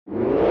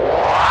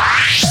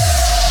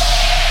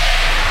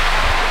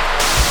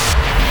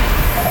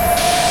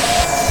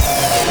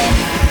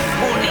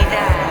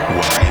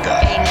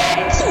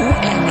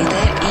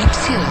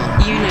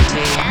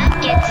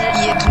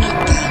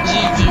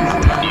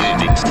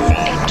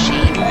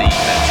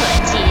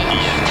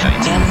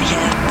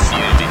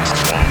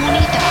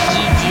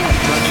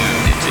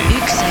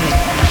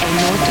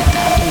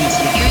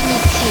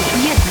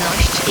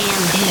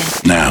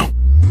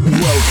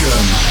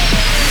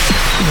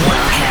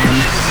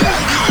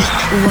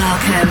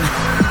mayhem.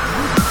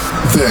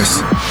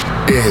 This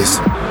is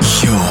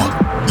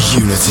your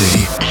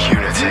Unity.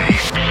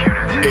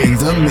 In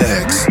the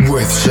mix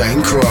with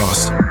Shane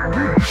Cross.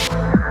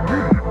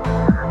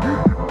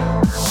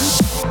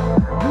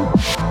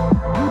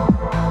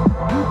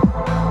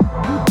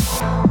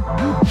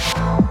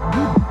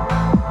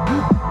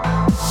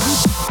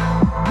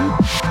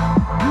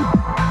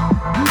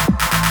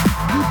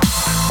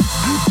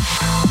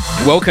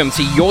 Welcome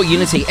to Your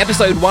Unity,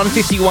 episode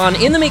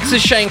 151. In the mix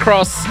is Shane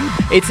Cross.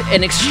 It's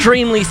an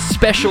extremely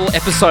special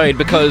episode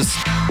because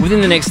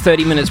within the next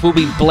 30 minutes we'll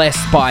be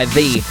blessed by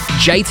the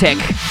Jaytech,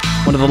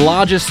 one of the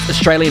largest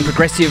Australian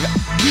progressive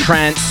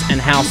trance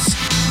and house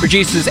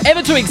producers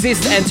ever to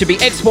exist and to be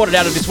exported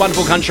out of this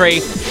wonderful country.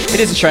 It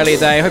is Australia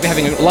Day. I hope you're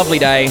having a lovely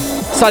day.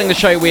 Starting the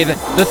show with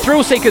the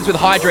Thrillseekers with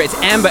Hydra. It's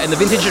Amber and the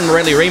Vintage and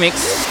Morelli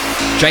remix.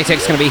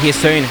 Jaytech's going to be here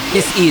soon.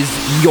 This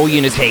is Your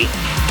Unity.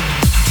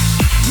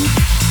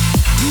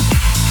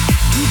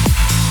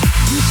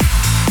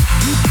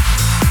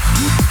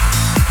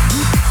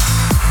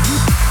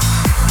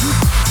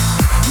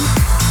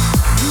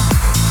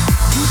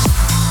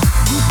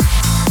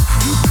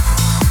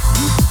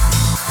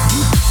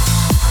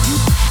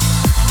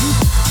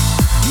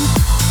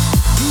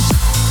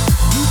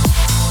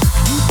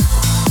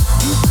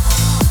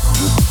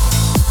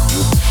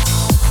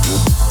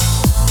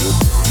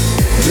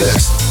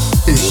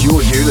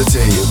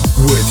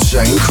 With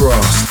Shane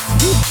Cross.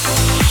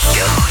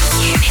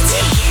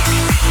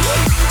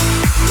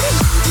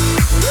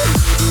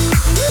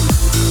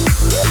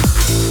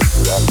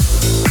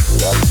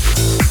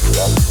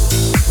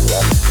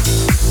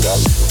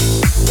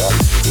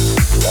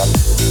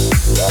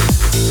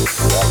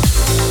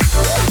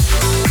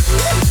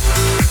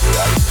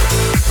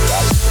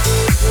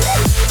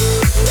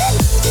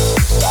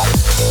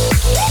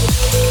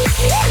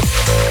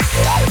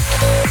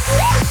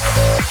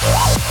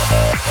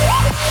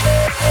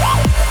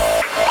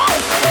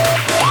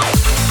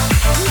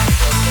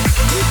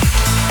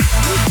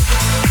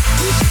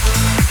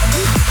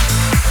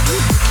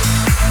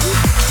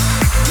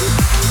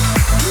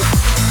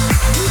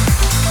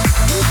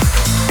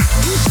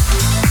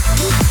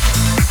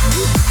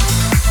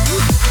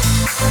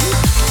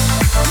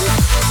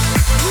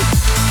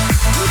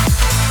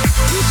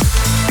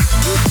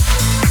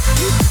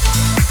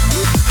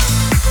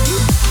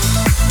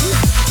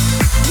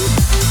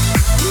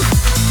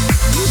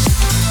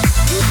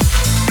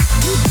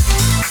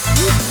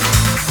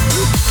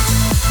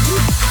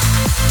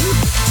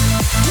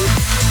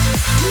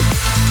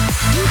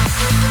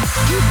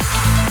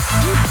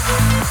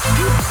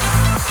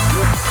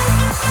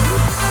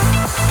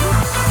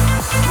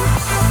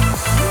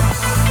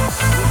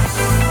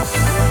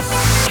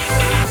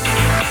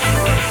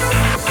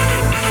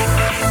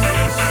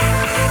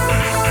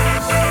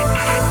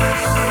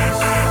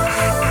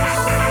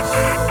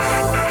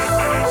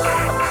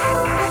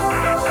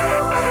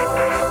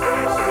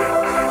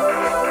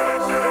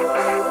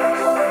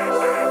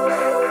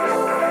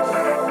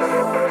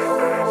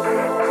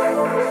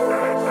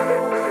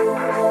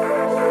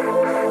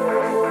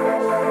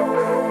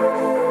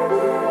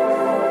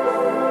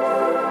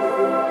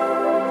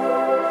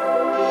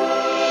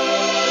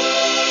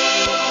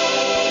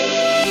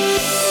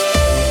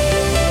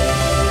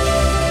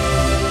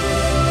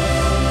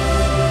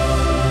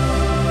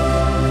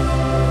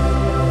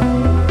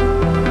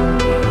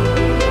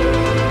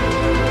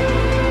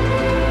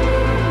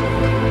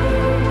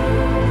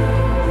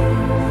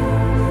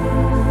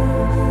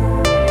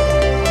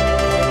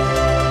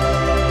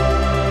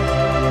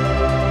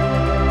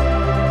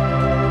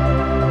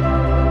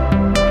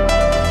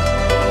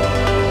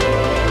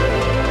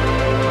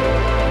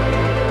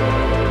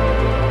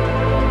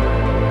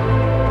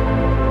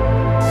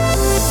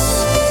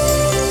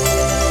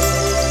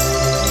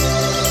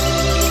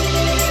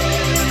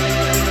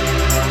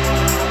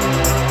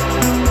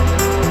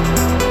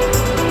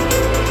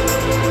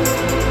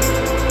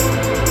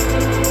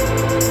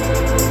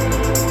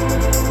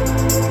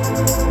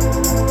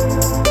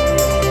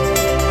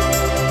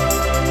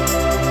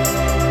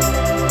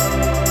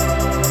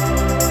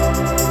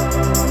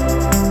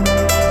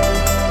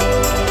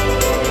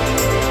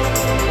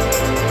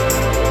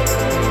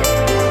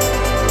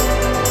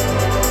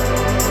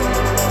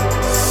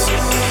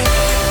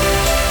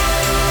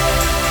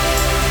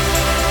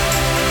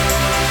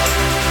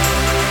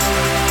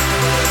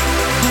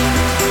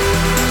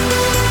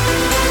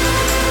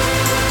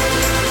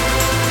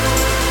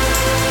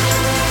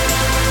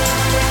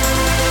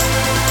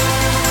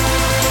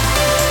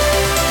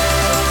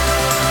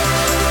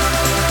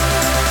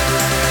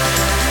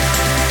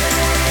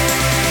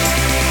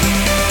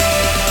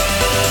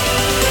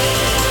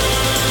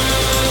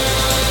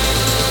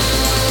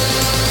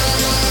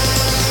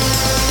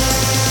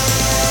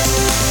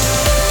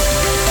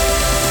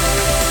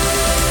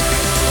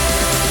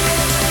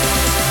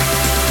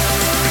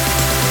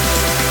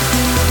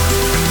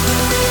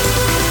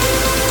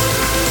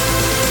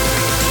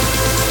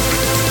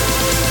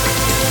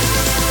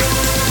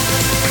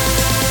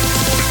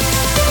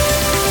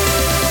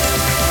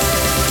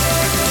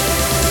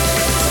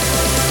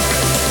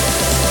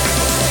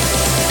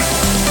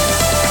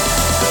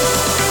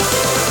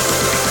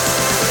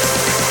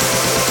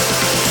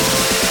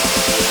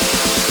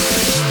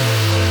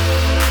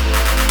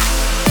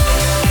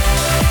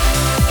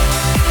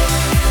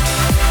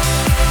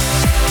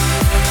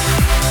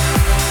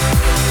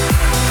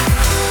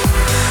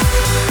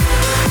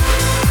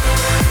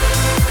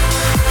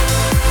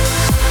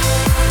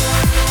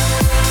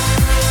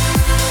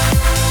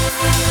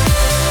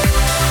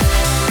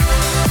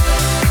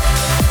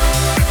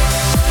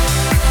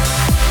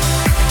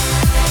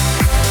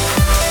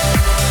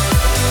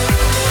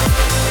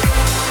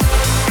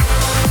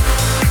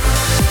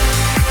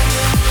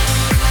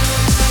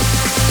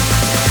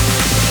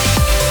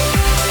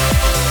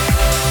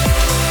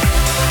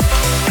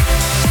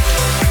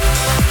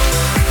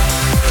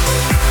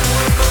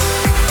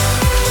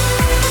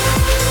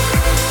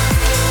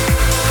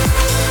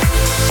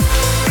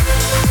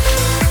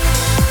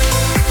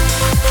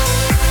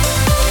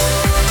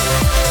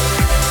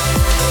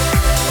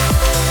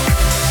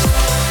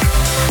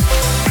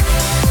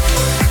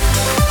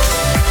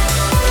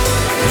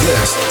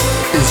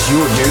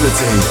 your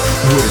unity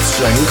with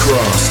Shane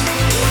Cross.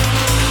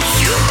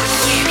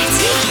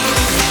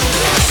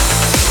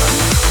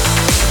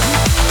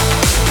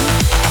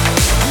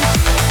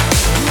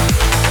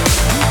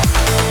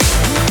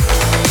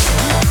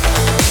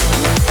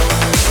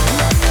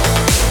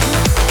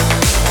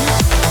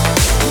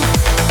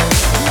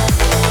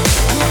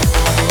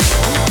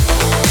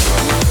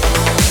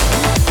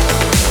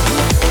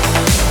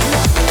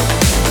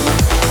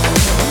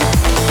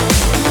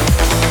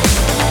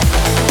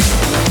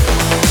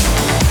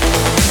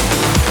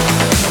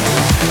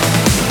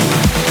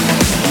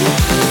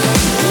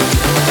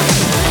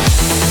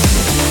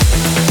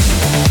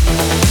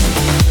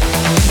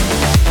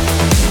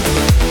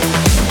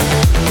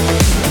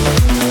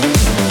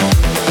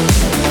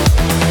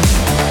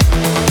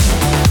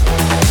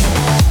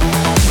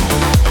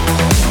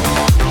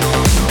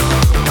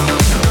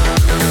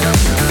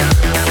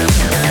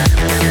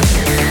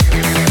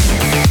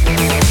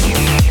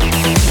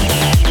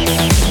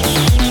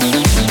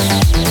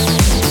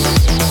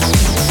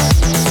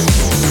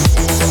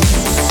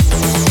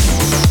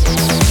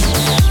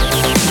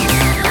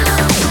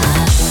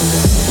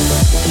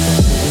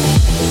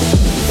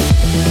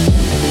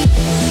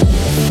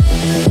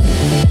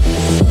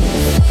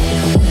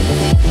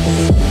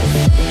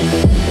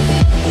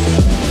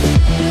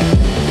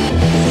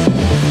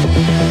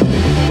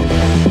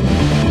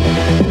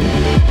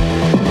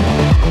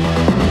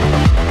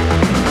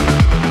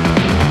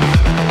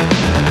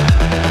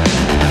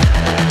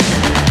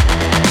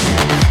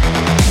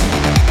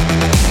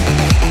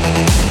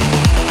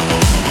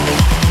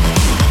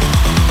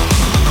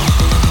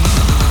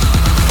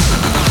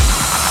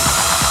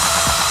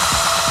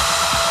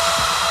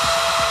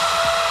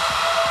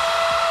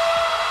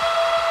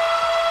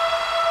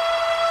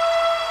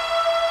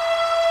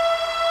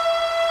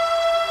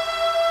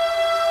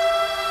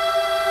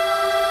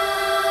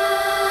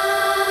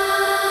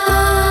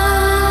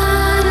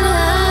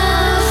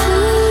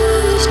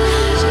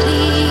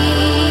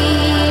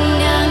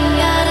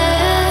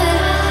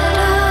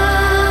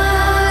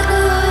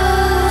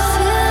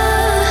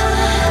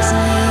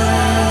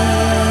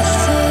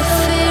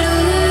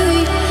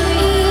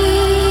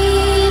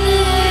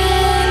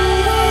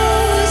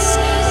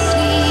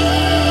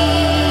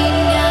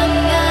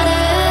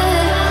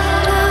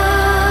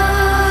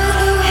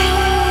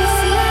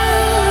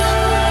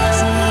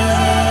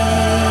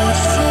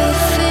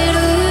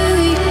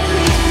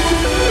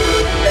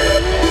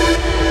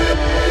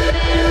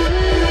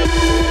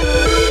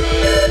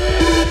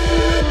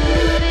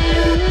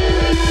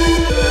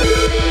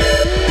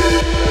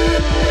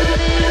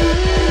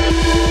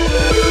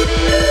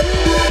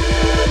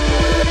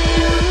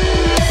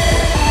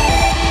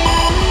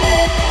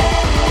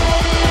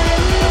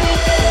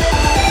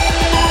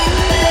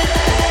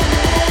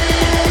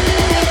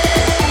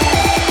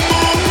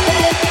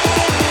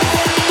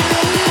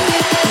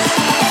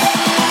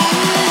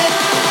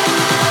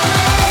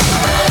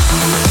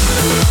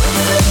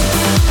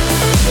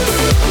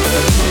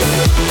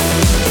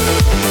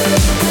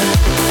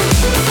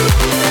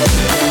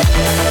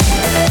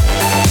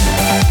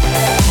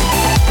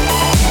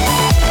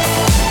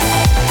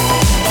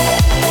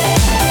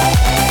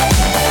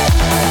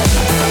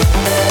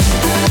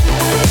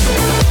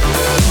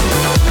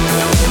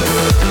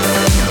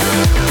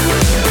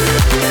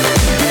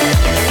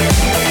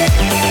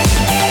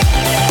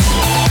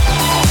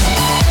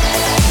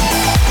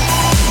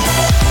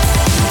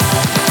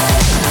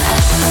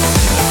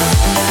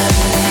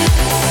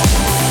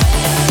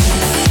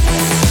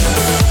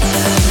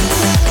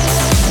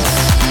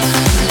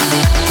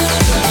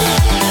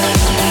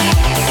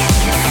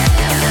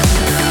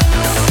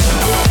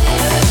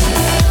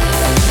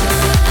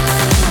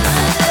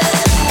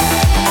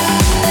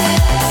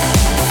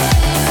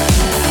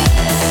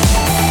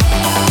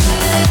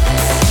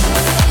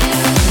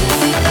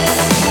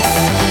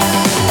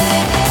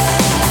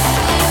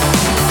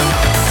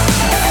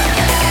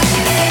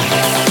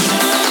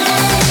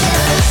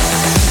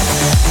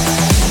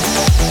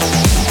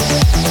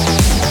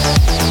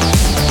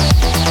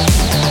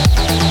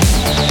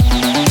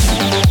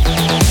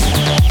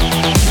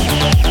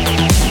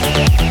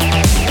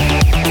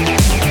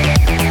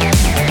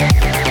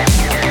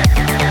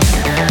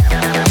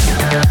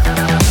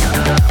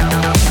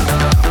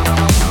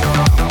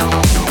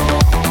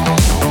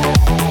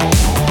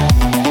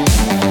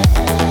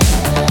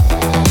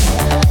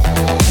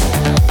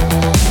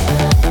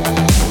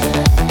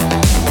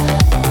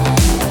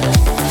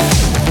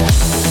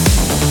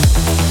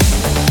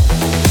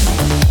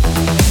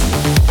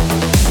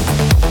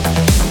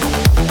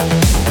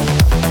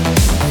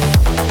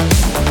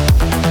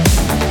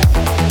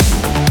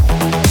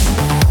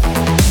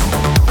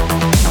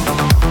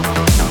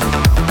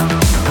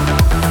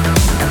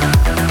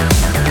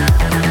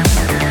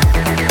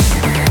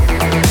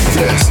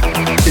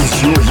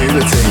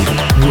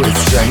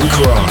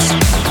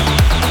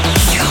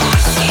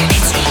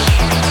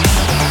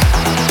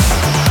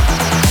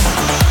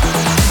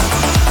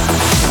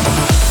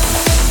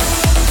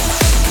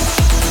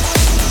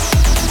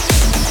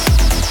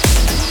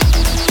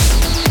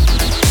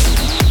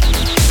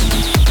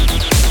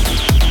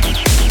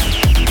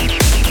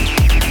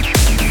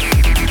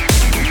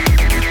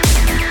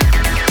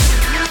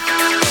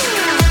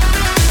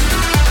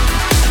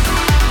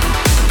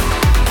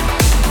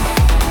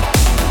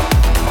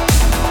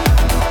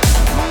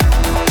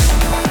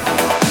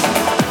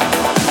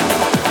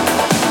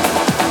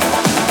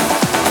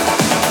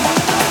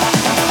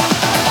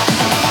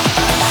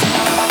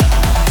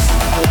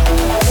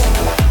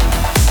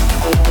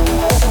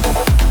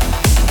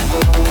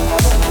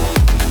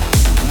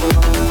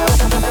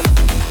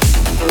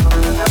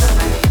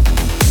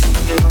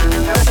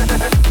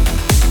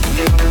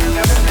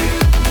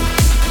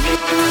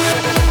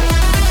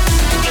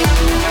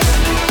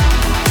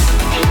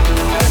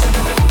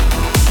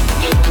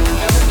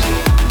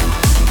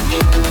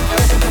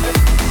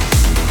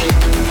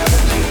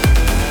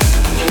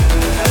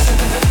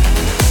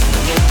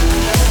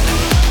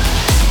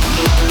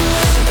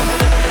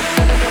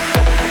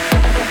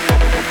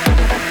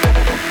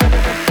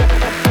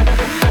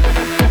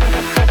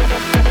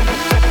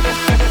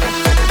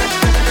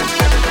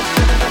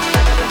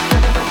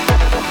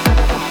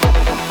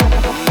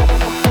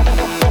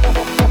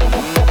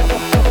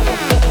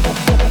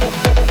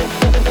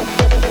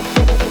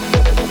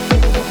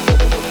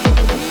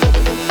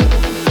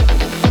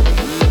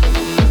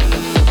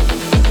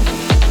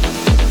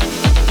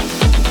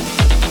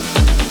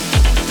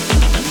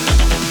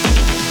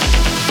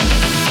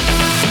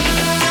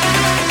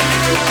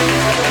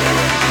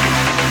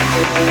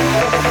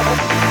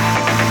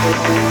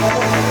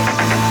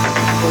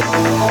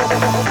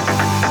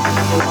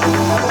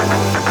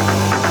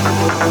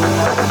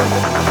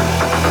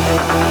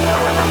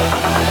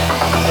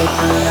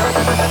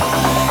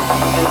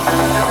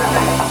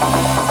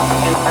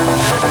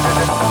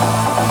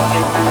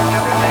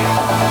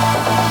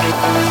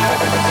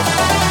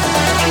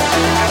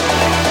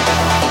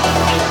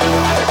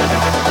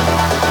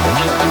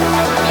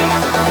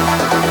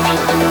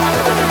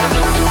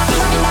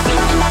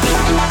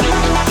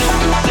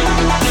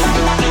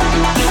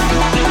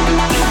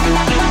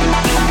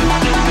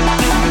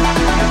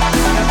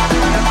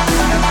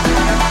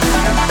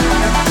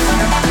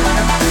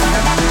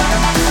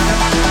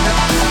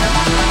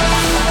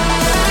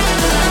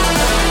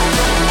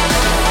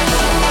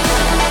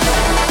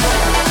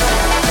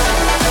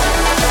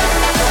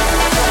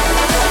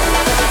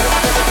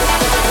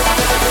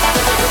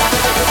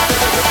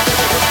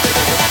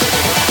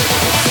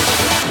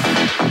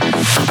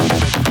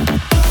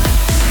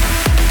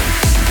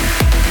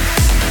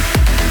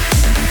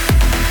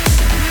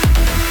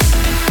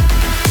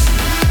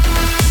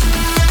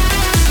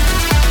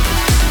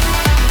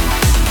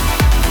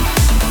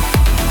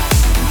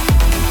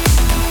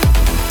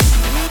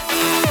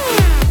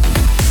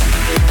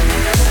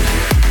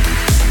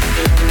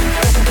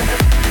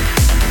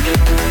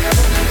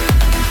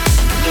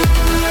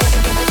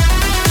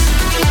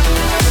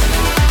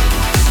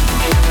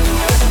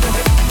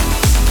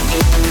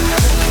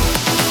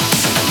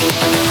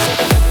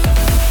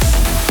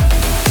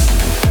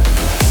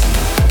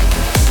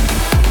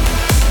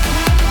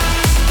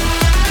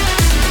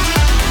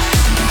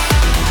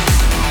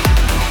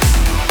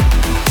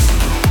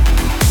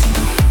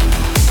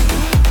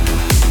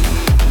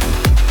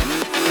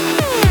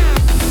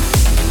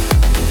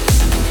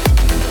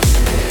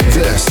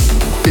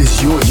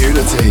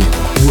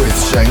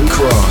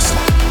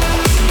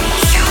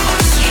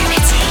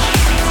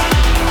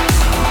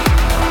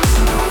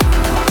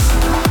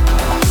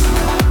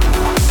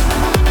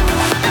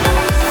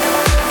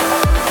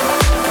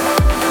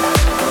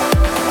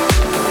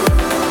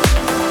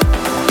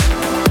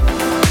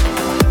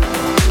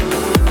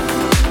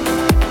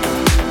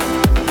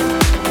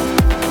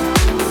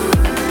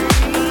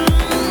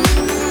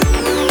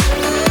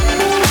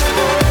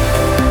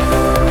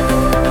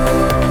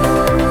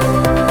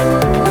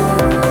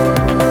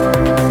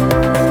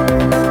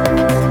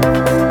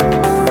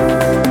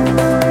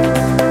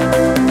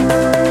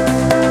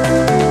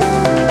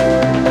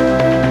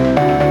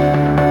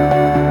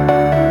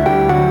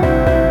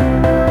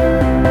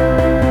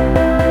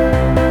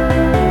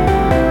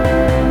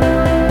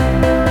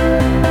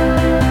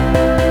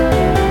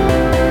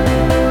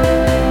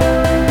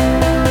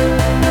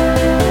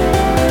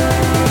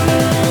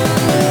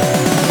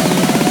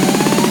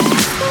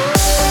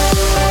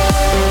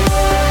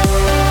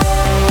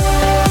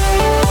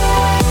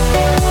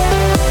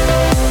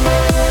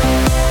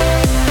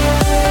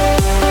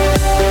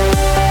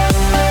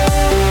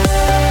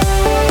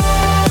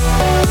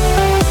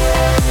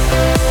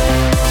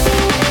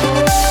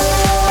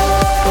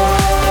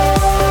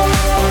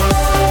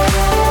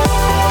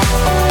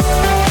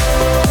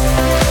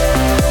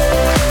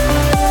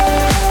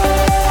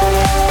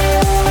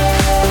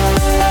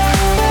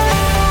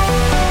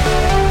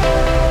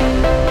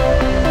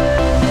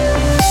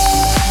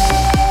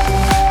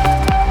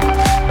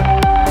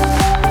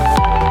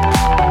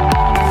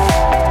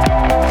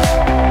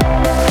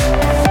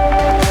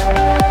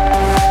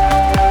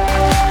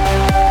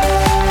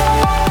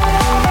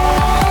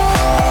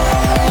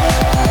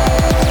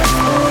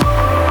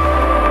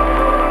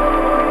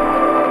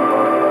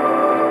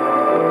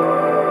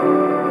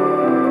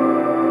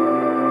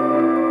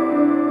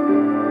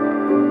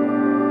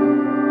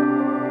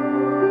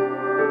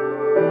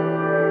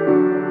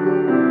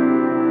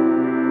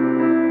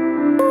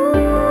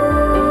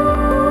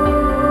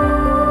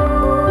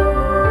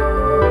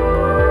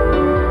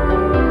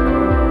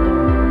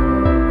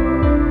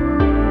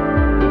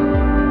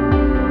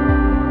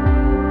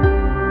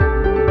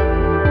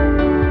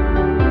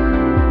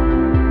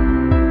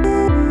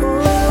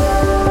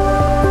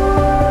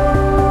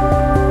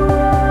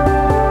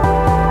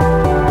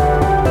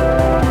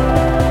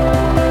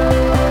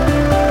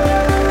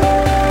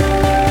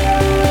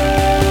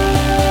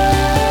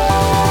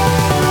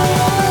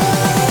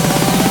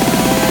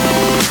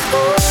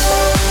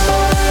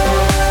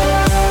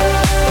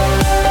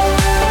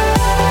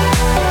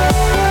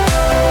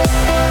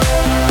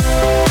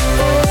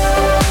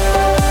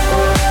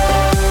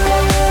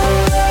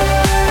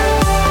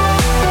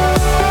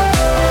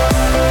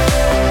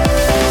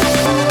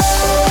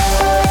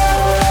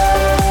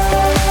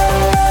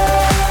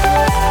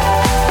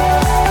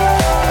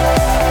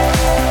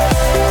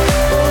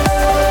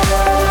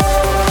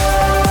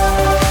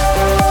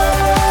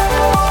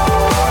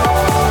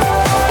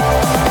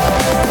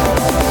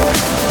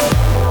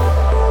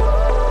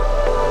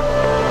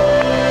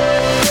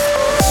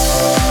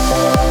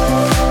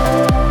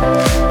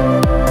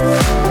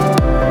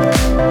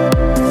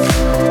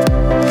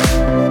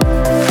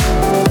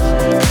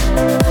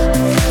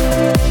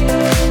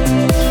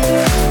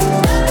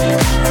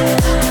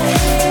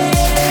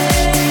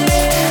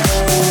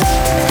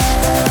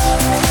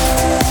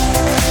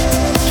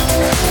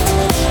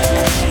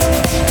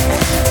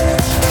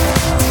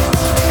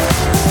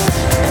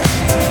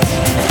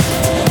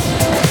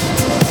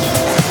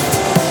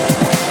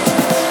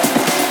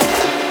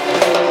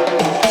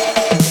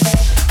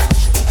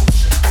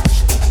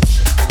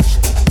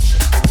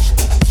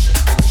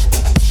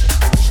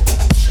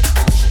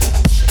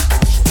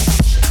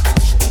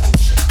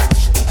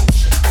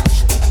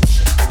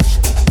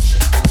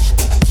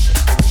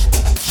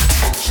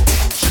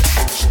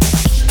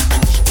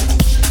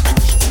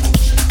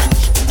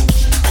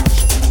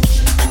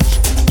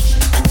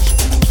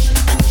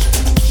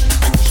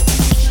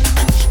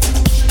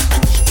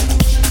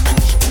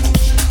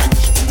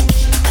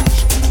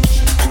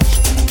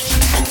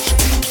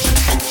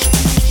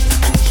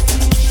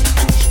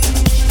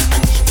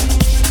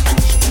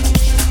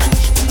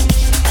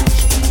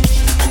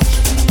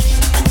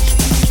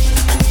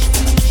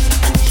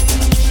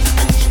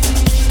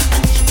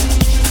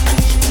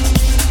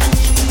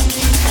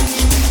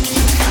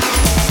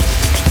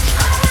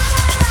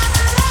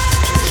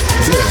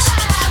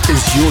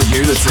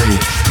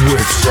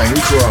 Shane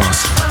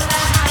Cross.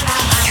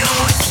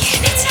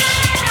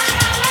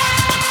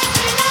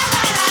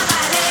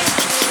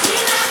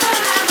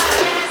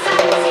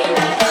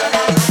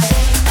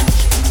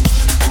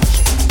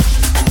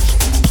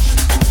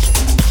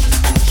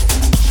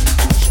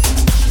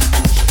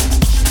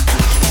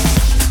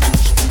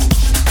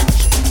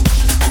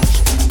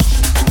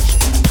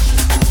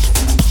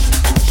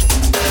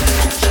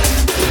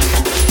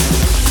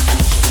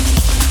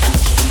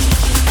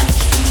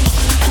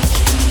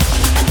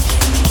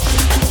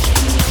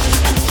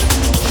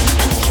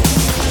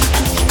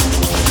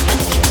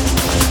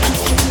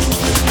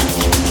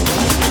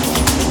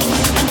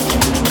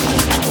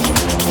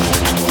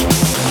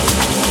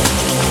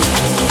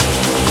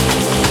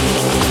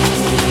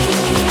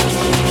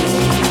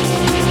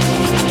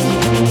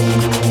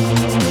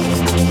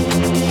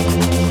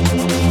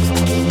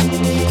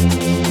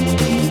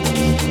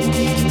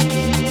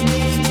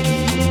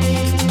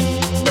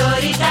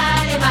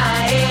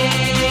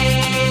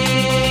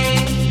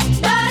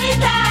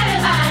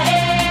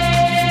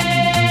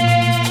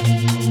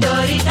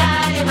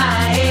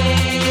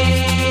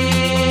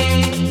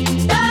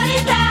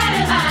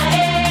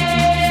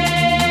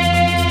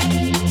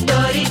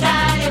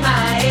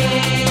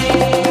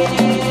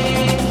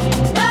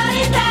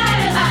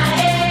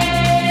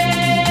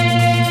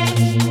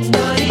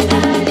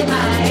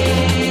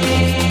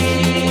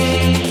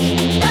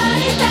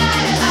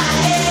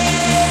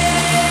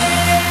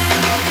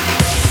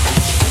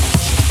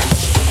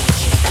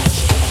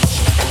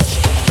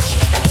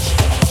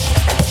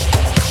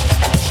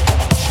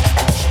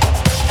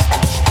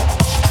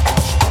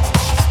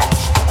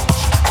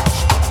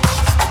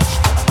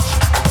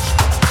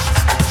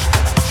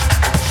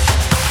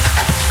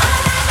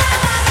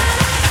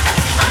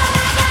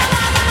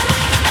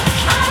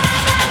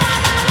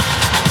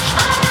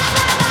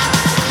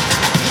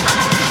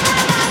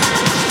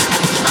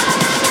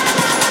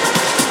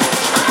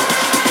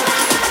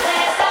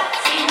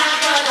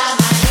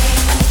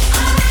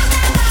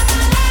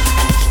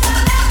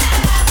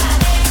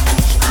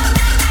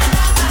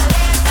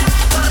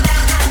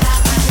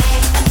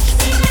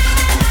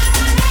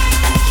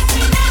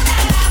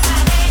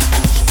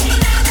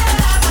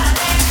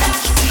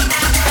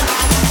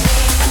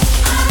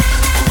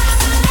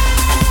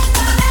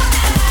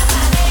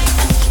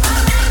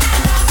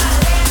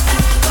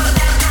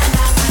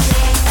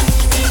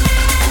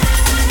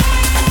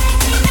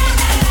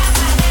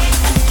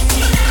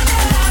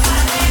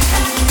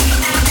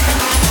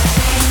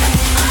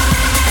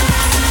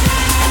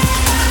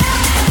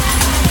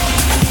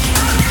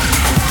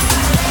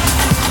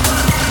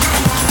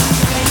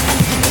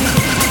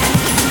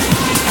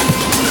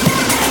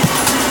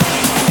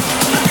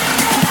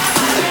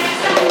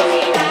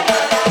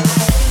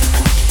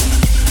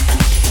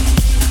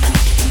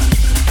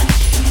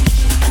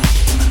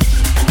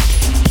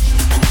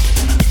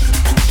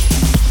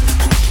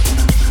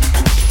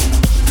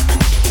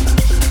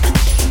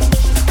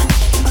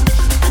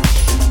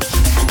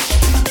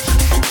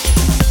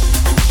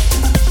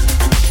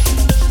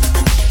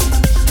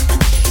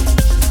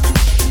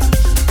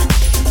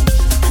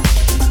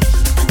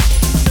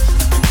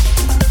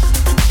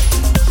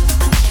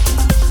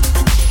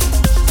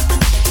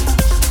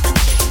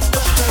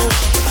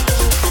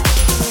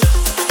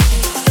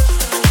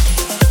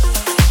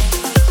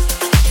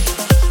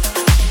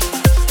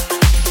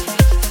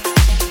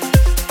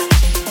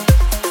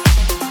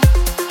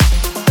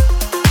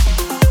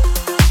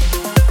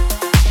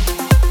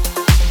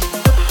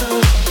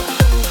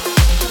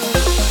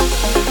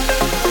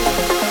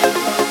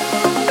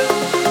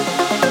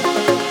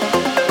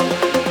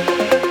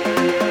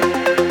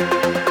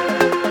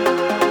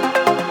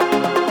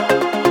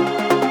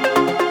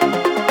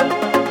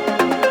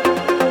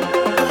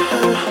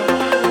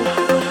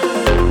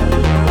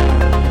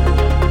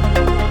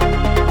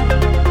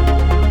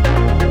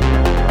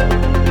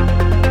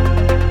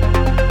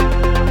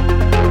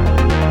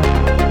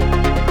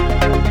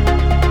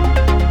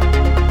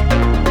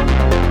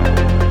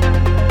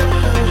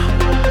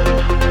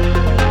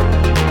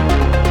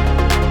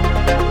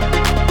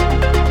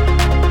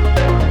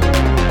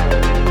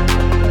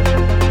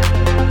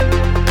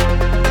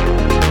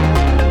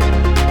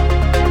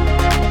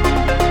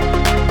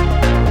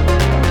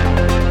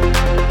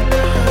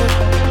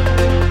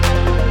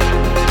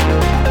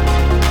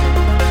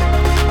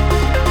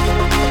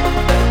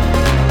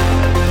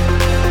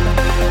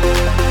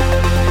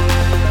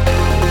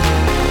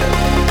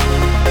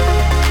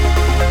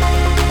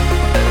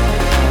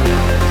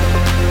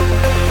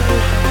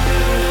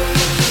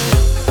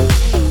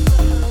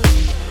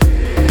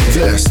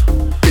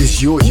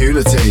 Your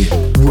Unity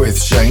with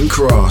Shane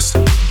Cross.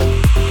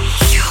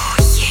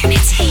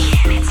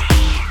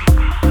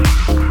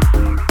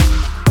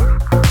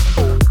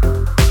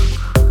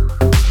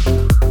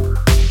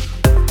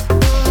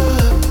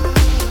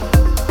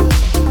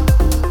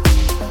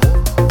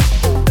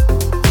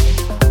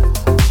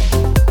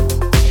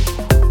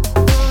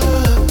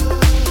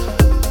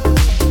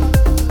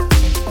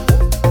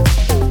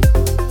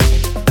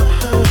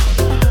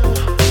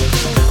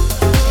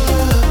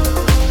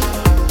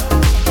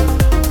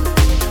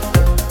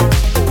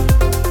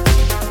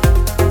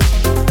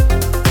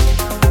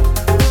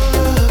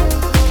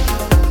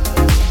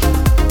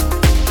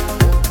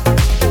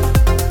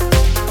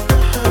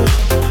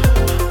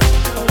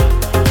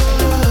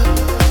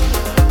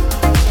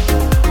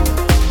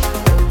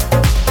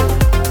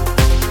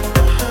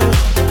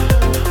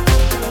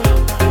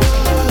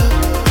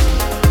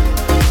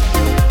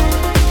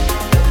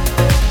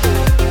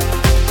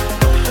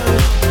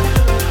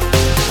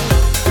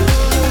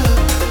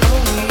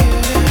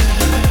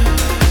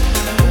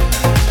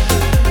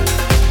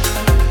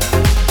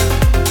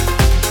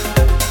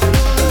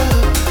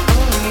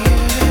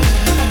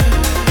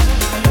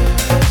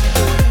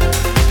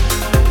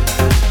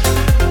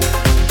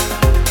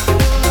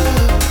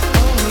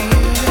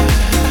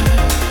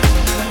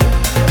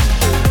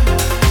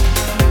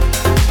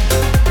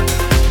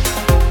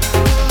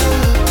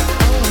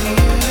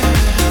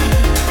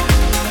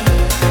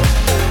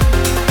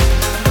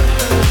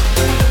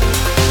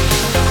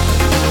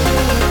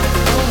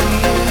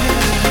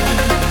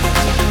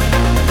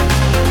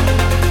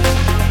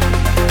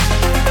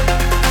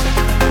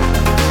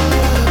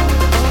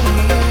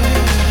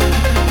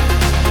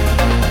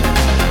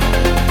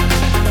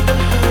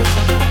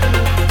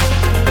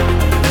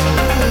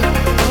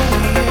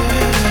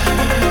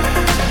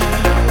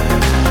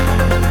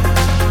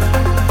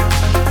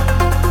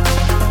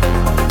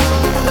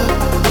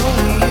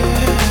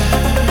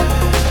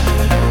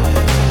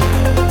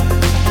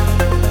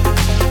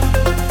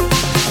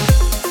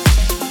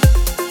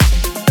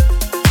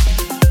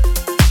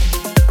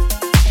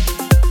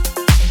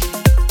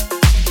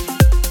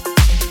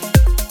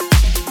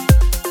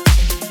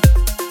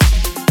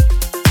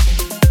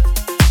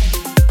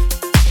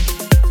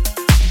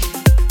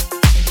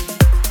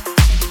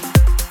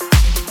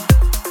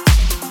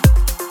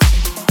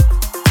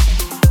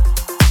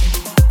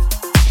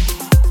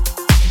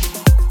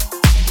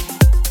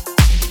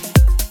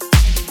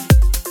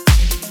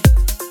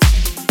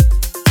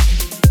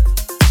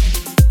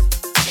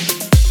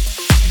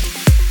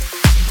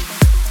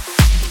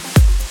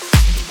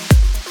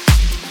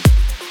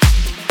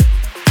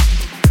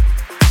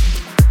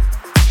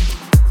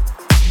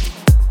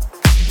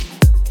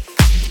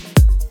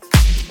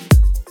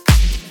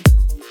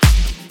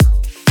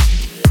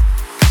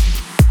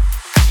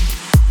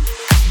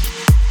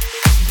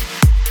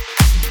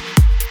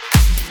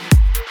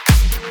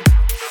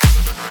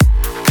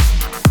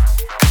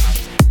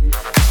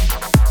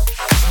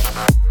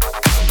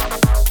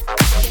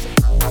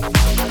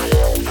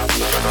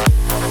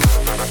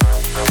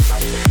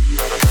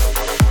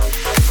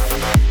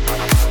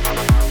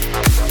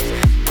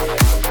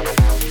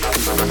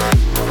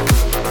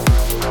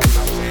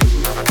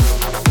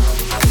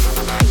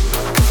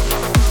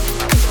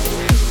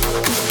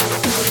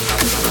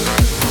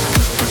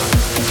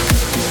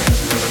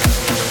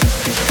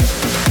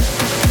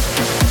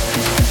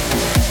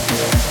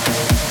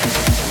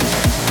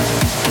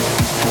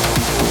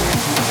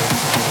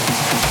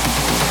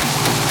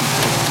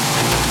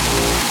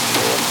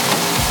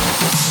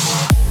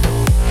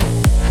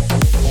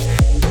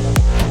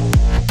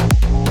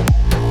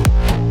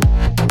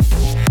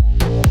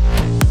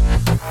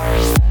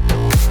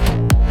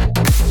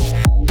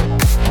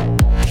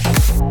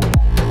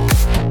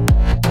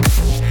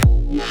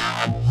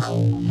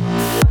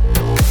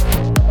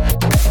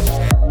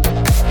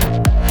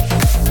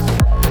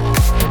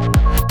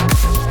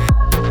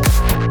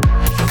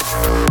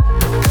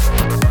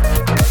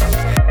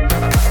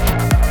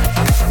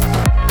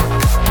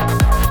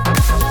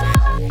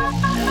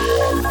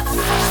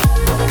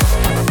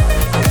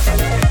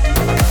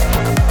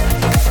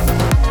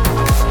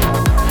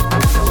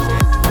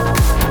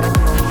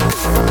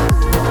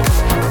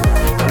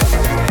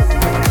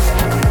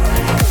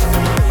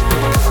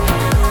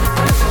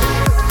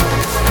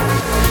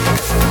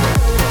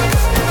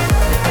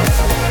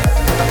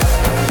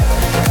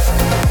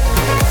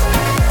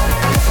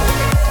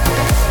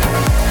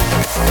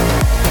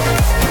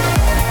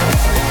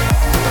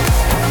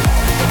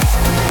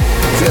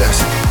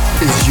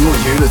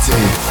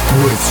 Unity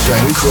with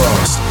Shane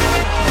Cross.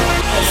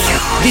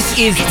 This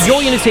is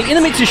Your Unity in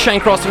the mix with Shane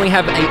Cross, and we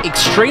have an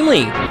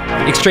extremely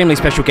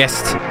special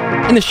guest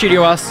in the studio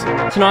with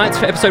us tonight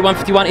for episode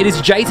 151. It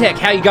is Jaytech.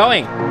 How are you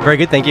going? Very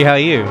good, thank you. How are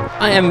you?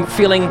 I am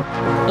feeling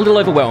a little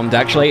overwhelmed,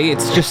 actually.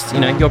 It's just,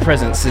 your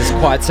presence is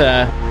quite...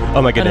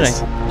 oh my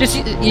goodness. I don't know.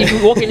 Just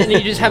you walk in and you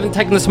just haven't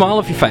taken the smile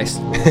off your face.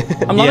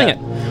 I'm loving it.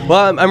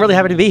 Well, I'm really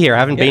happy to be here. I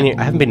haven't been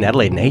in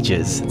Adelaide in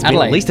ages. It's been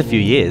at least a few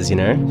years,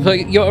 So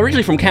you're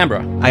originally from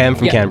Canberra? I am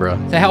from Canberra.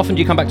 So how often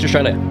do you come back to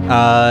Australia?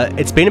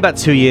 It's been about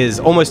 2 years,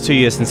 almost 2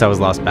 years since I was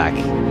last back.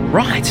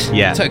 Right.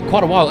 Yeah. So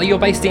quite a while. You're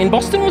based in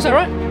Boston, was that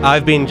right?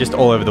 I've been just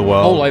all over the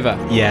world. All over?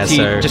 Yeah,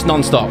 so just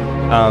non-stop?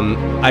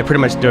 I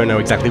pretty much don't know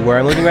exactly where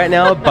I'm living right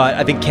now, but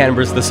I think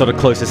Canberra's the sort of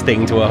closest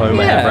thing to a home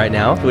I have right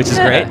now, which is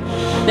great.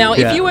 Now,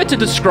 if you were to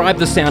describe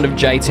the sound of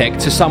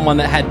Jaytech to someone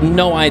that had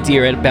no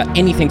idea about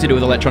anything to do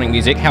with electronic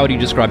music, how would you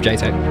describe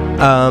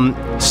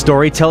Jaytech?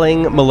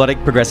 Storytelling,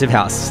 melodic, progressive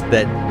house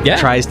that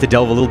tries to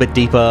delve a little bit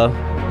deeper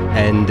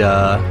and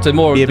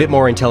be a bit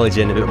more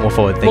intelligent, a bit more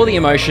forward-thinking. More the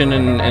emotion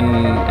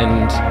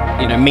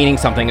and meaning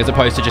something as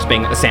opposed to just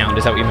being a sound.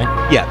 Is that what you mean?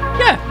 Yeah.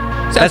 Yeah.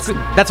 That's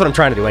what I'm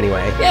trying to do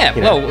anyway. Yeah,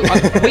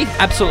 we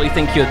absolutely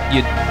think you're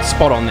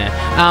spot on there.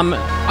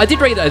 I did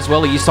read as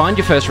well, you signed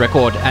your first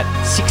record at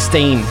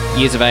 16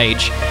 years of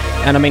age.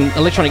 And I mean,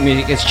 electronic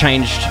music has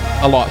changed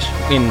a lot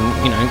in,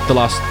 the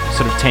last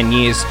sort of 10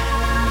 years.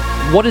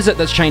 What is it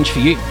that's changed for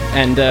you,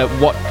 and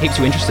what keeps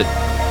you interested?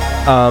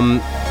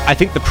 I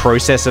think the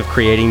process of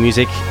creating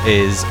music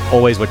is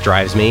always what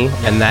drives me,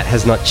 and that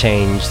has not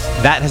changed.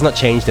 That has not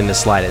changed in the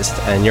slightest.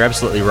 And you're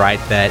absolutely right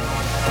that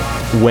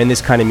when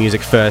this kind of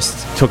music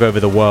first took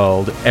over the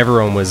world,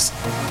 everyone was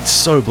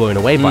so blown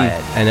away by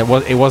it. And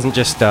it wasn't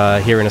just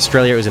here in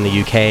Australia, it was in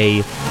the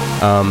UK.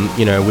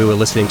 We were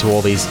listening to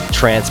all these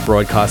trance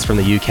broadcasts from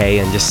the UK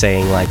and just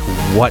saying, like,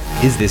 what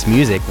is this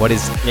music? What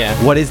is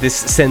this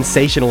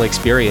sensational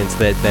experience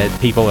that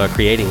people are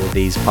creating with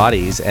these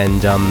parties?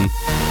 And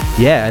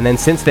and then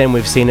since then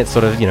we've seen it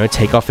sort of,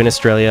 take off in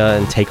Australia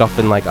and take off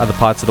in like other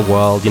parts of the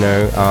world.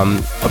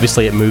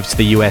 Obviously it moved to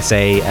the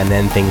USA, and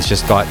then things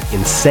just got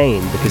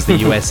insane because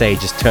the USA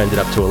just turned it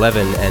up to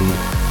 11 and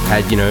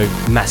had,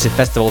 massive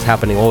festivals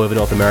happening all over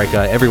North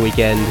America every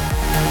weekend.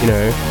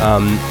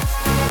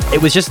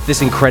 It was just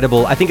this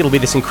incredible, I think it'll be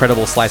this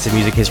incredible slice of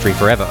music history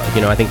forever.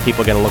 I think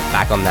people are going to look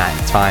back on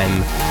that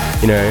time,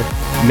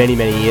 many,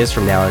 many years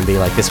from now and be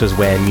like, this was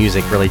where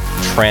music really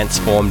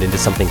transformed into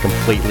something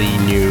completely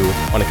new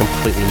on a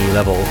completely new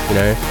level,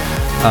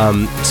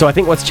 So I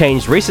think what's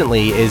changed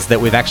recently is that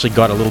we've actually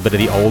got a little bit of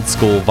the old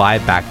school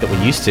vibe back that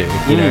we used to,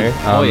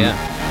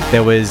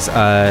 There was,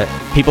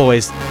 people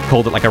always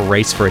called it like a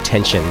race for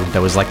attention.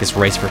 There was like this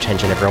race for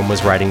attention. Everyone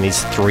was writing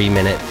these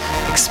 3-minute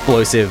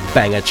explosive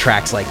banger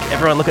tracks like,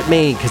 everyone look at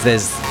me, because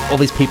there's all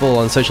these people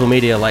on social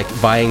media like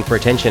vying for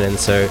attention. And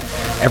so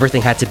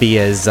everything had to be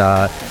as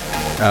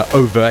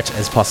overt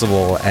as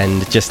possible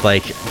and just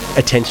like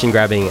attention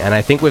grabbing. And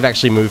I think we've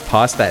actually moved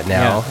past that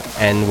now,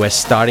 and we're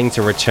starting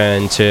to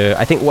return to,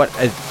 I think, what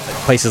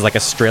places like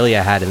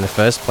Australia had in the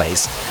first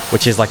place,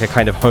 which is like a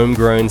kind of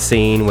homegrown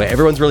scene where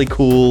everyone's really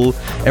cool,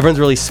 everyone's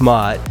really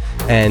smart,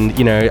 and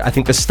I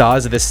think the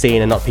stars of this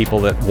scene are not people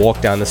that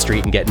walk down the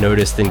street and get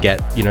noticed and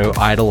get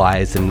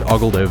idolized and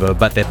ogled over,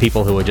 but they're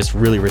people who are just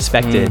really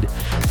respected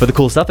for the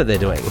cool stuff that they're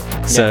doing.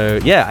 So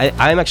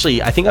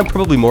I think I'm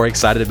probably more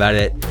excited about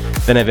it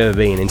than I've ever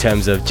been, in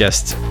terms of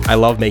just, I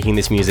love making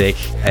this music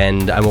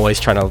and I'm always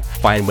trying to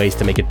find ways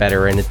to make it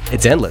better, and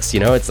it's endless,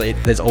 it's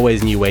like there's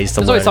always new ways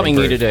to learn. There's always something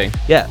new to do.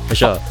 Yeah, for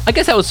sure. I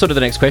guess that was sort of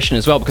the next question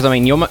as well, because I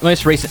mean, your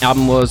most recent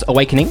album was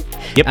Awakening.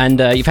 Yep. And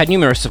you've had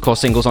numerous, of course,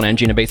 singles on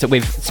Angina Beats that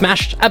we've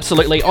smashed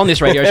absolutely on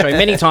this radio show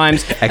many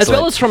times, as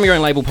well as from your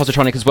own label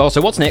Positronic as well.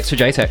 So what's next for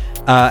Jaytech?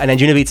 An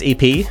Angina Beats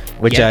EP,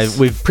 which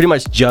we've pretty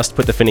much just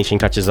put the finishing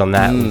touches on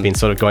that. We've been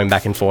sort of going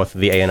back and forth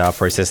with the A&R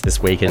process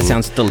this week, and that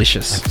sounds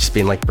delicious. I've just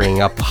been like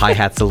bringing up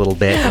hi-hats a little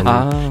bit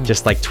and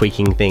just like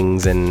tweaking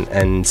things,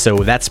 and so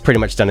that's pretty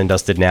much done and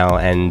dusted now.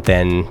 And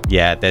then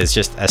there's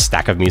just a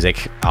stack of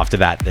music after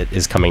that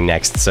is coming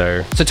next.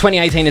 So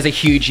 2018 is a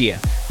huge year.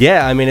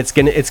 Yeah, I mean, it's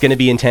gonna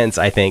be intense.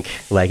 I think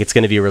it's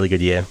gonna be a really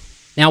good year.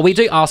 Now, we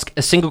do ask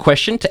a single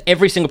question to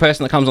every single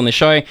person that comes on the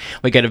show.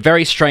 We get a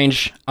very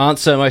strange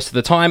answer most of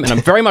the time, and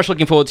I'm very much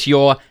looking forward to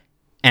your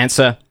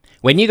answer.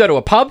 When you go to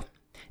a pub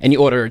and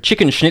you order a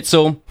chicken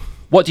schnitzel,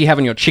 what do you have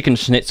in your chicken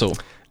schnitzel?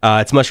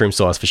 It's mushroom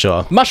sauce for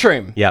sure.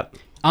 Mushroom? Yep.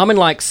 Armin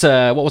likes,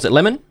 what was it,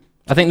 lemon?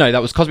 I think, no,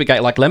 that was Cosmic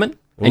Gate like lemon.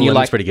 And you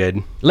like pretty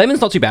good.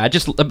 Lemon's not too bad,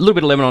 just a little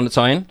bit of lemon on its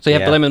own. So you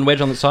have the lemon wedge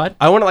on the side.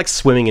 I want to like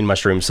swimming in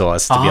mushroom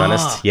sauce, to be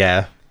honest.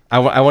 Yeah. I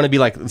want to be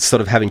like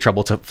sort of having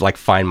trouble to like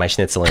find my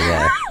schnitzel in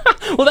there.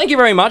 Well, thank you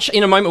very much.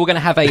 In a moment, we're going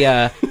to have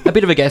a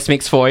bit of a guest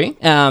mix for you.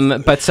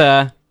 But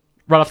right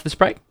after this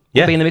break,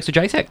 we'll be in the mix with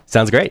Jaytech.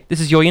 Sounds great. This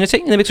is Your Unity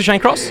in the mix with Shane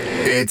Cross.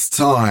 It's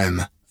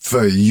time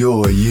for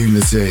Your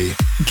Unity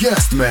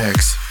guest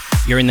mix.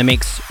 You're in the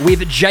mix with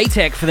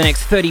Jaytech for the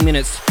next 30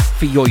 minutes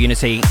for Your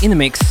Unity in the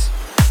mix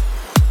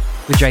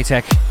with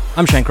Jaytech.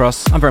 I'm Shane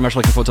Cross. I'm very much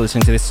looking forward to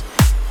listening to this.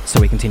 So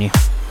we continue.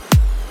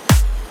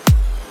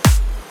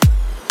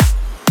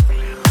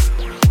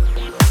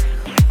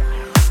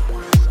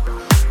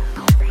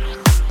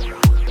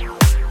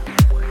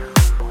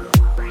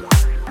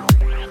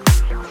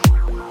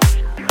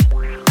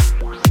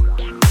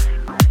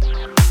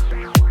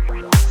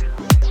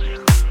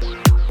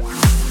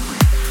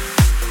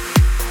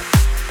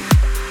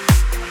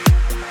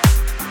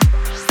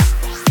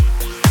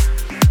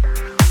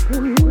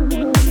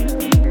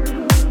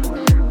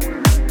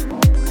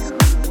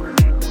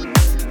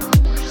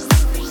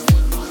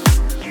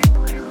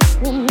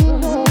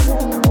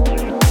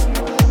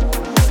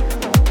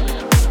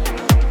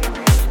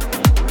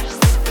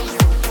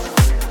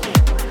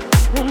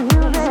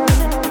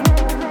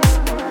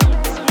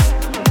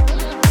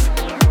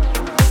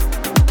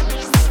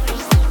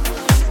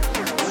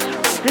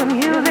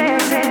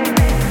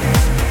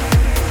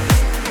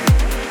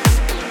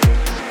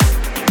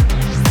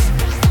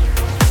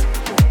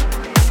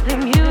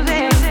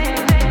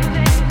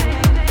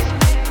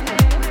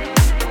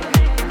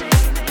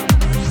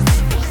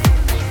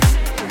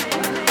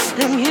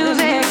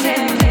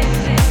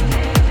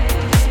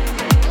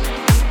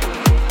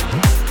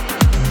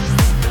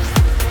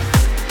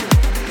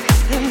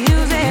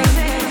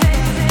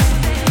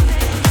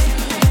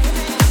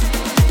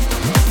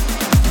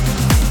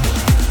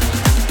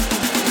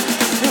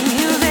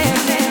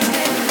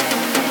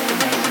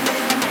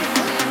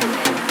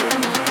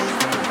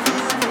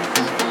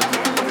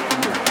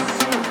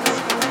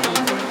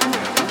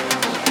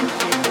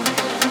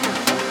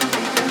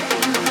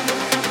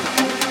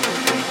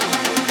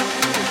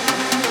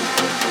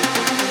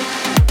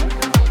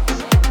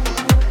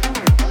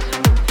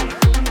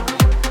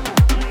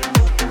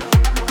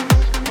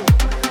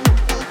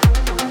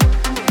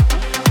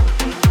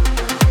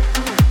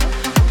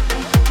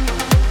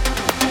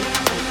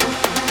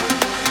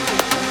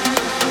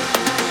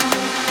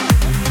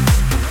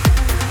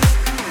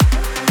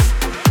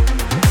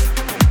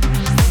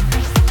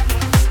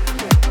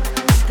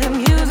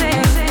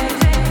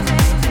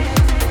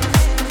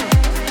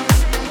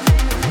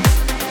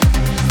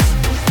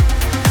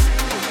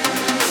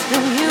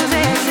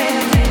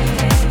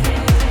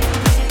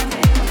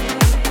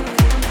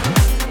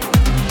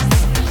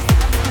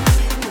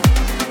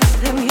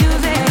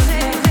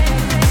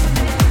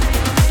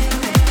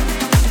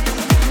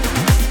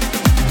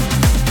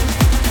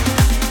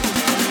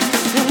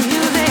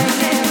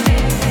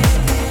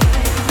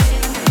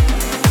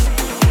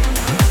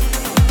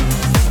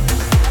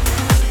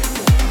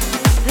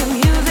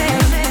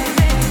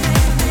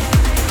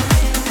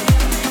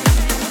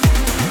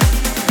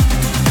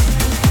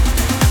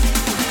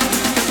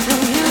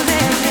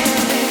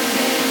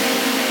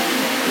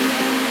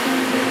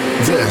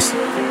 This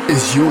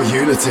is Your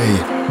Unity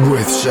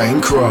with Shane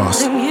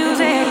Cross.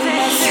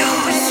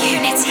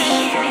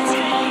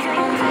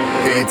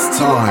 It's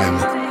time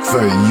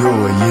for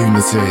Your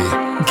Unity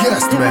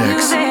Guest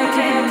Mix.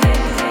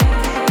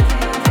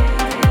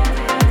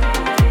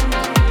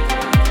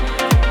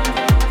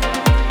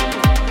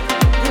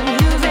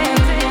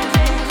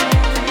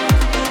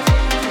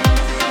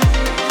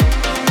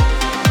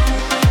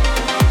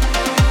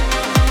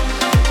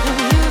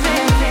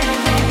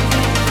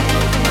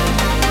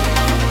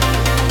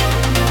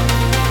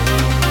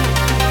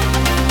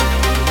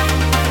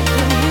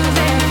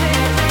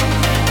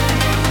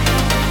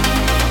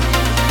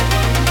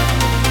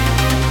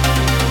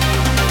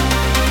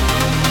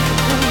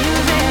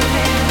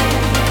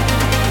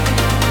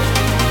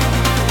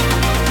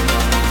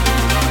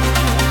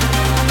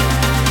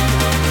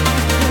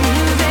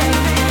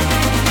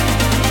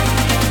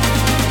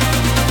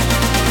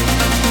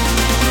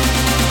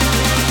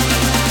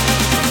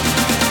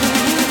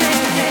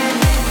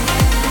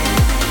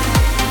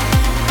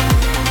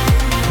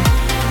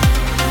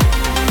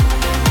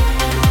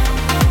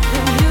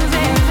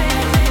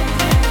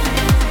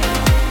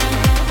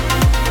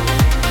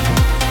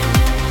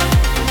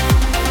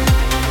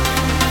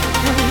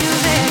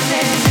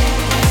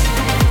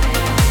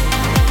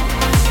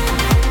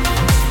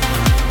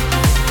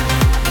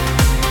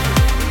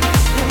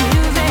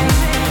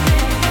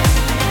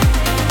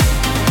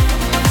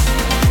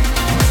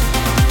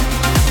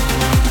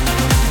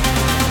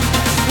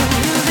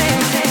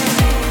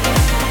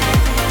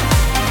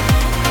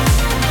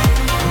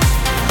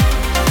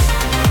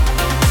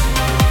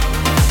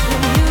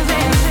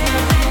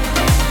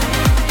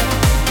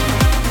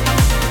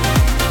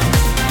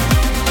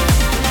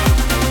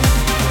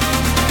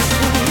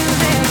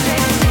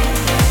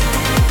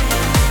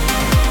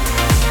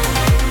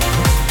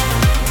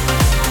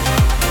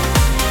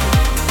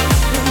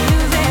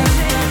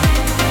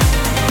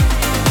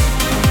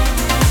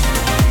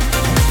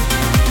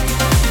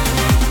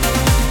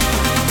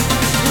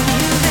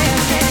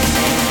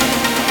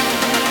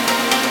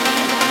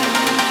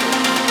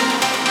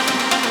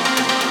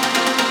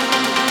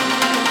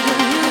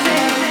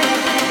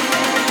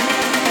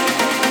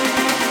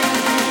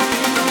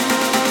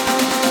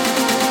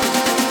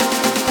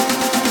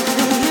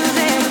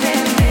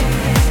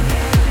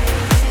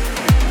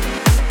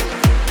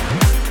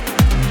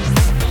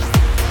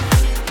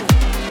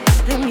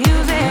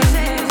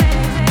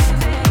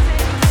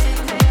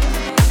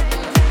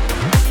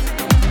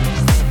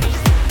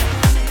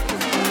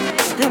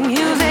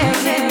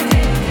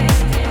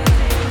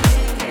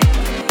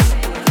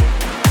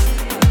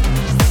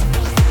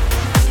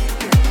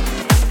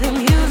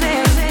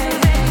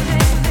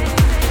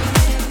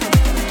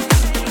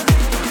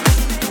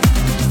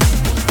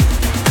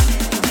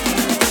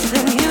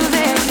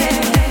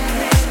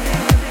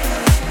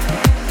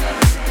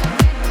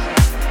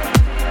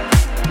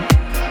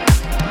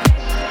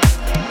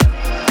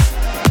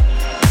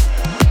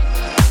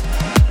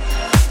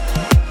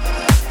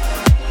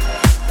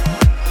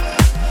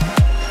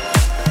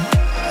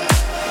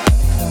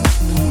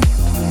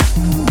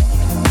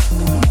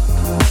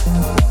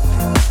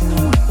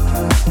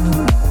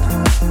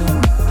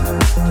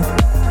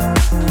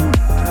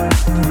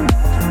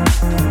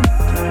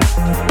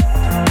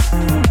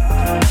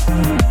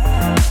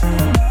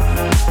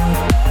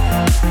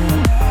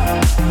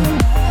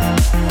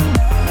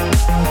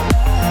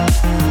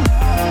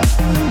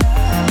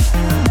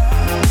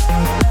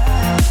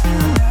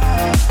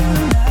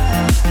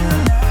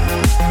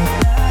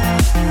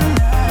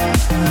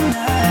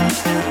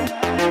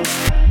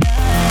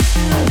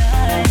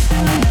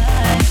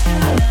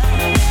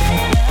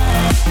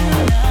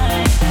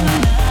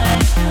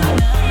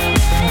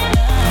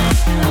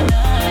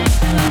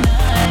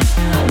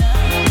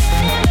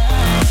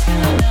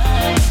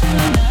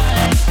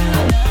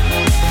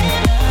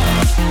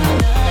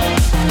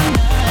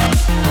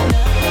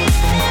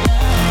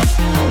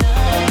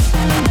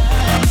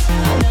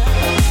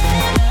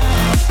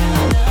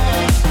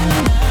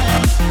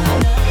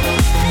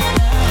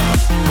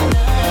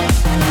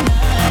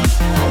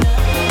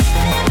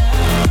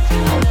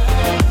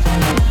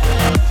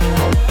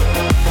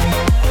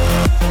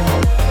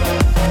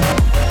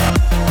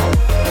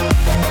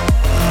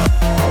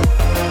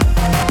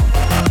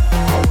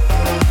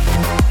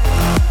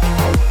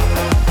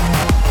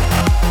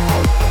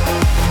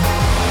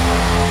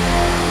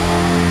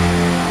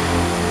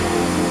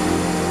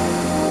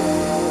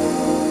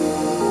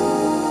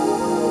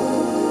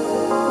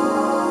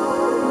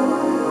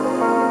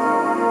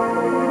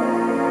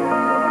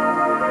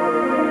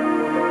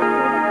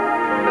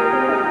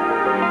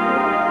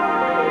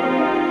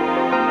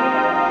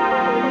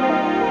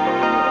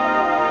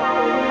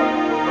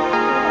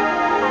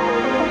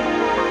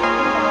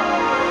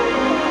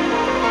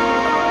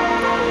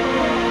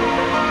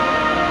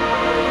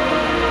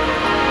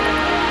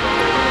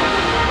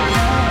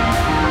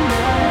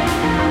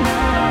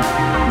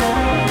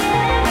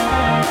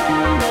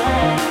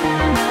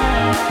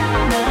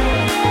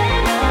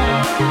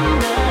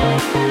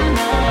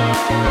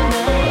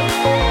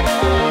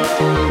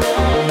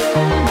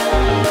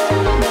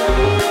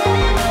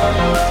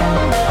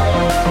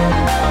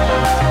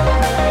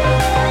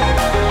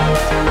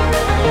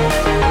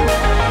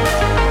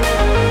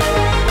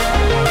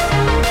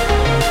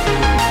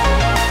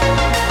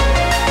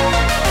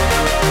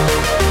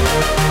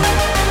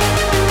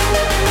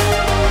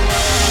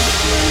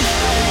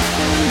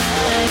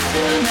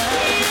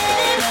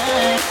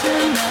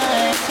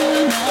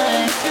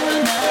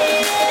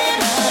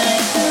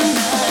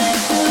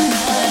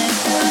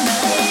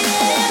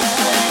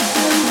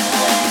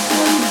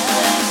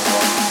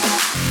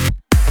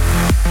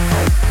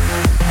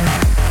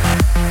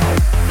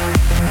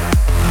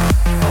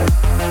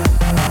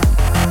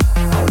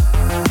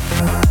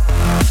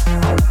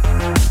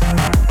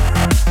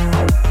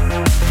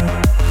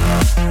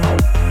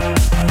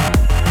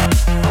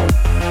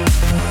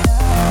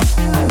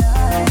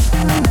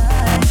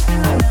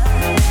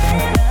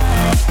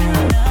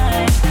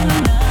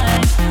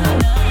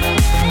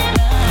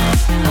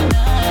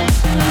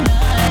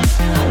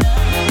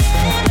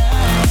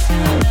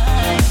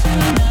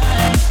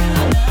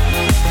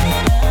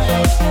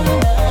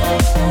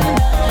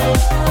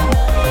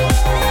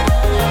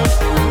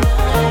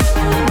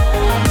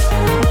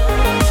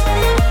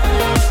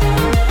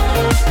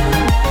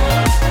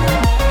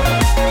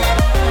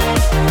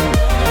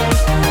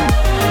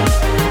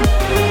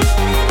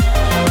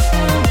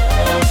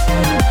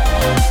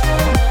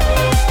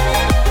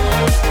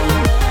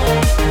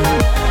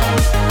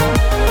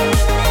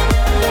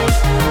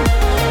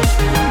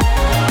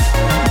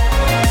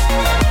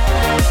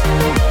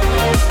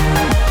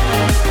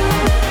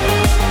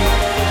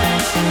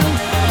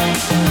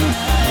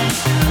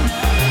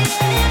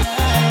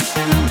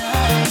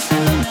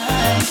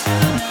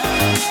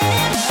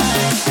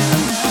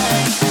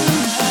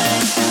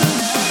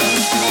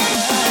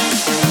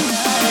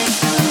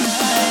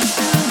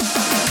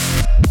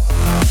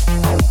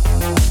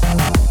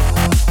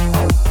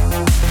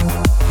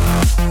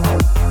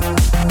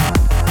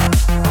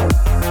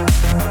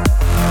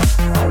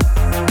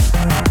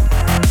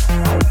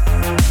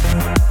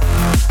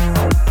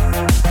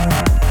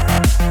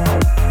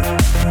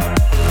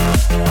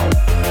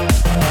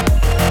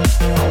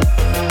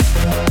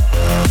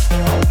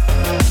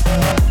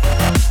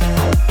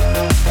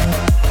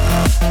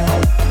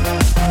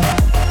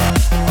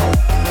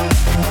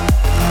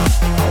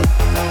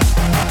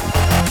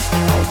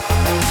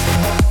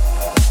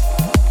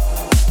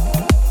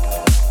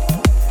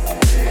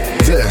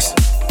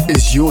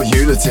 your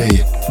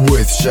unity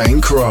with Shane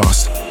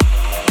Cross.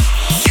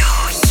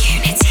 Your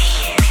unity.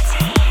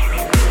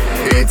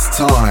 It's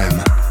time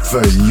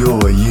for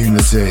Your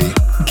Unity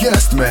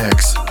Guest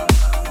Mix.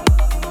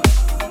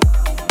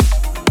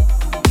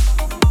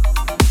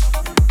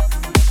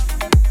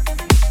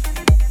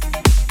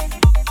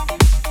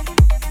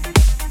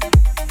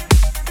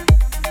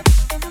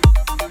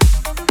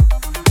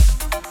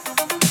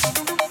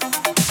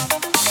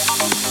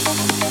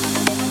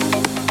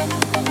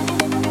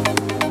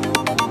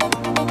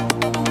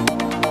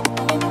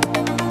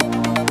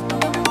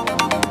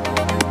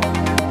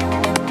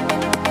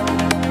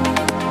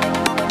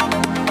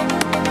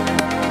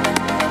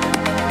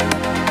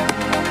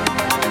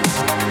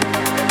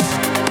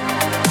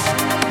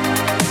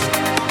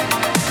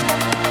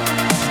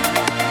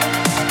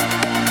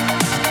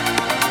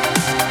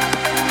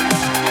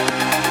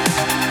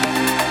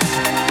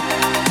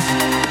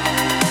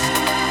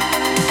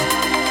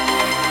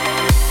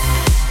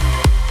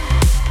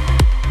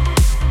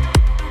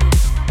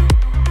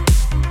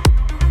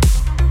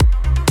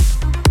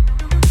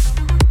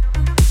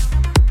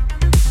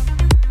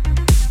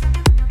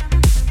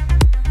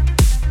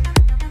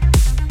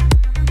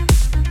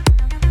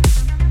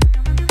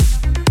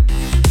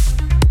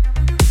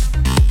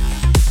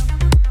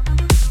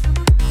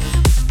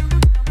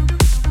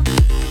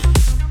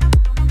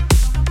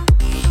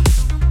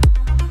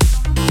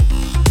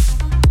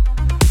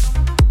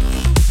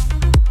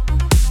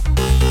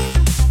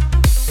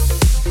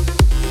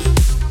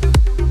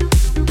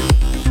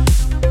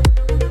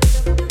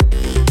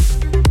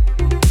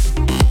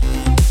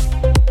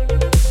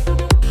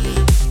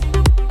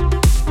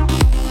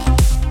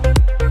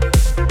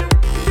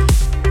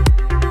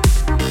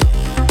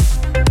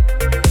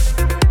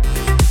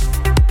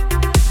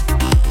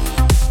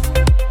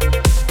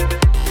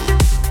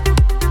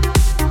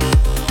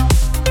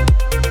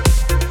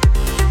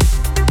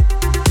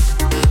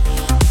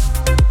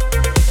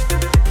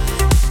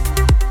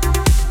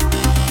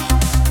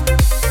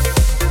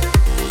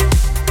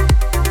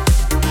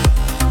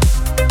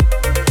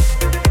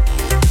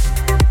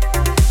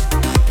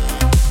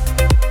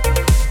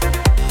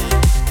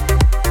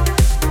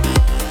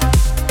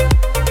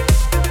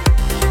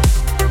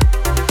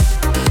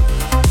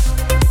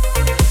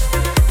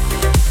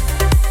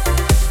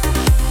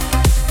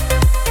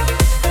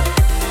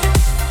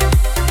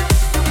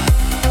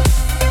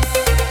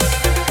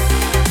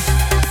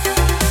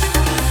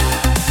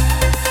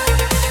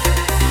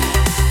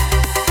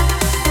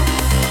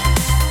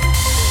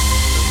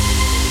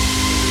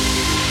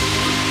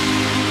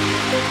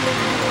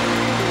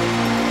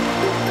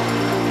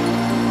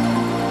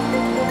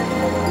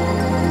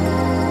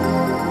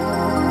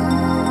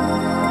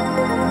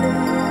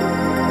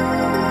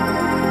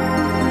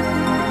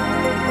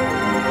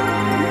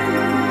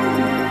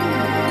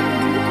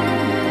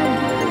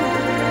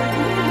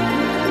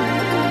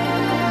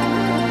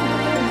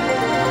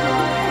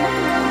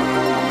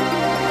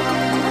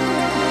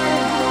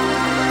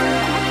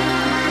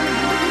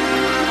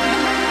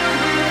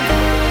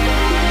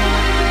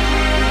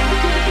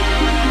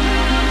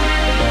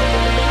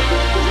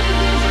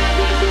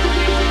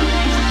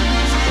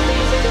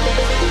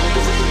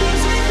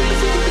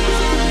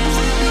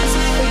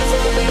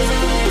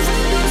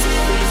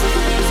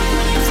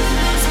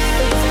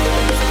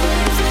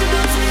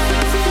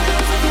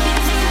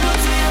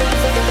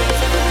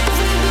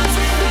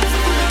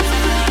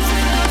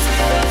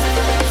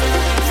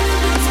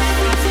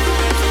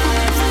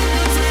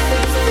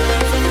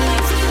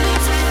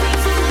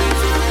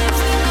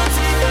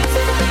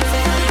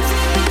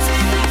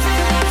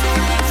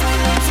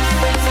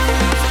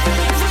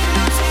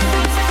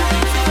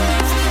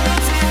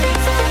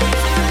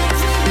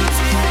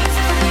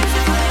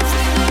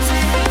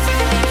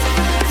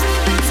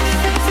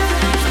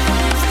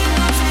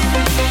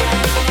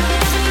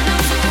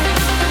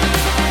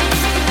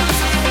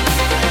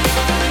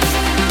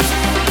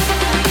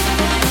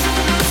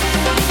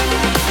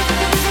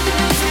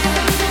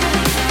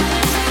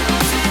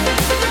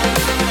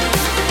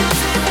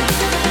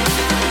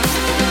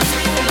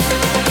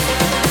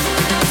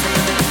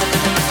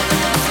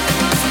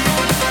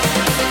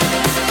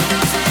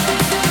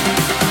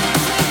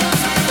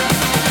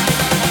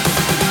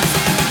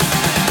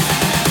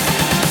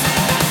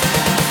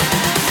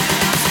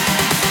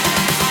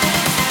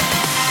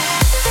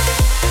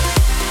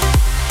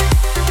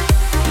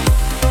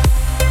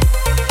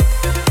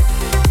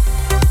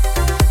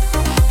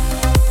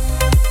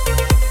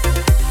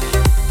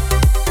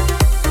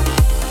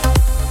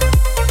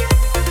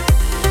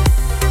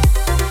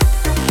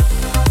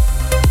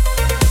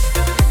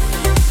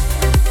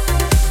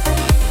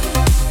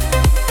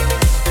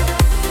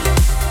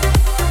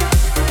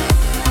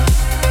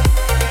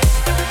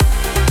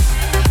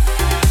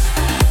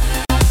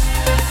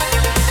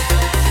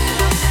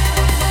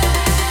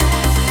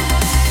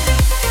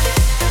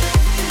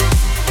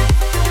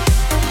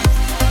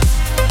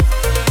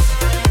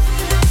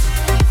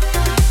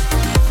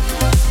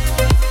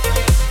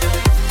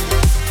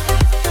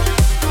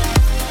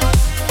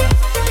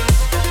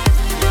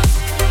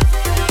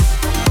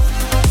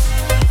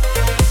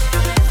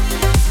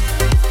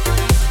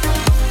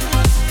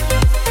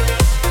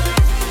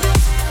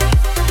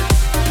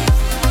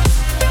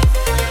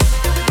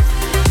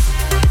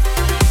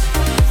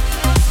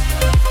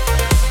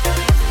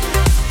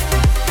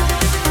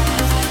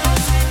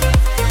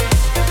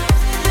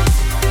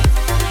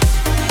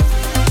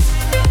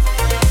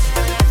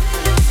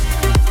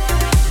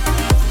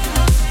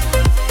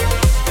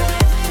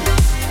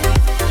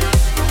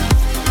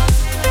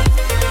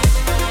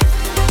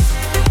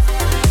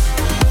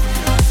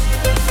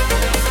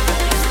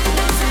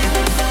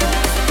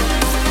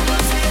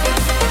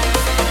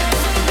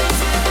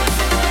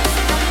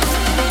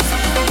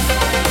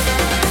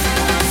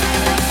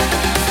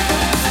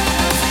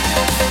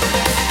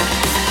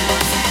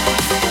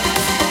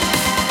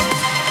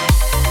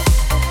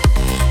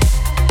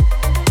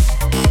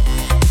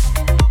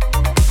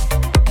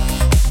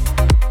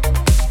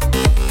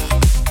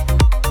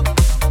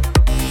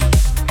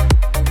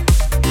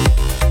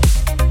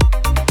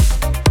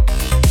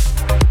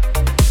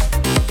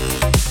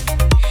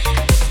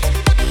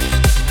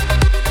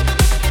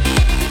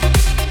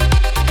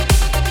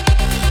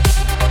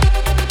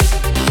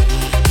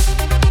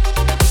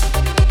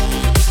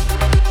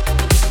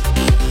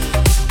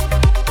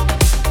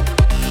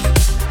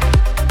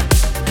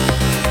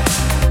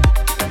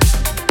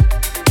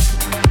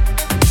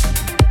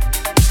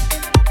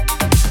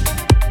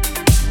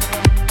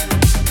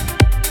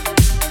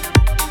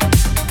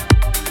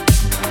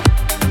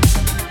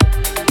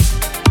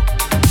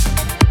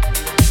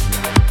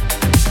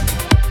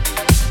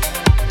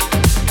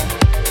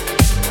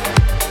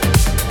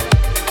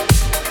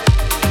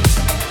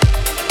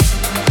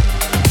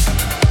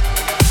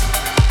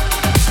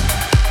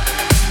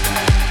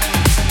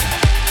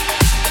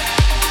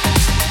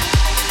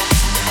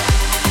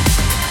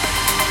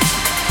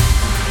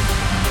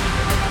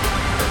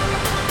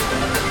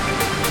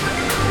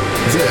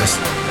 This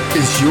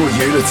is Your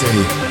Unity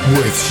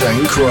with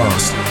Shane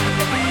Cross.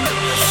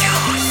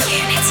 Your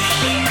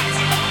Unity.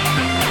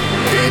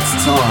 It's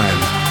time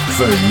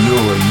for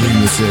Your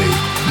Unity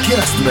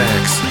Guest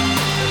Mix.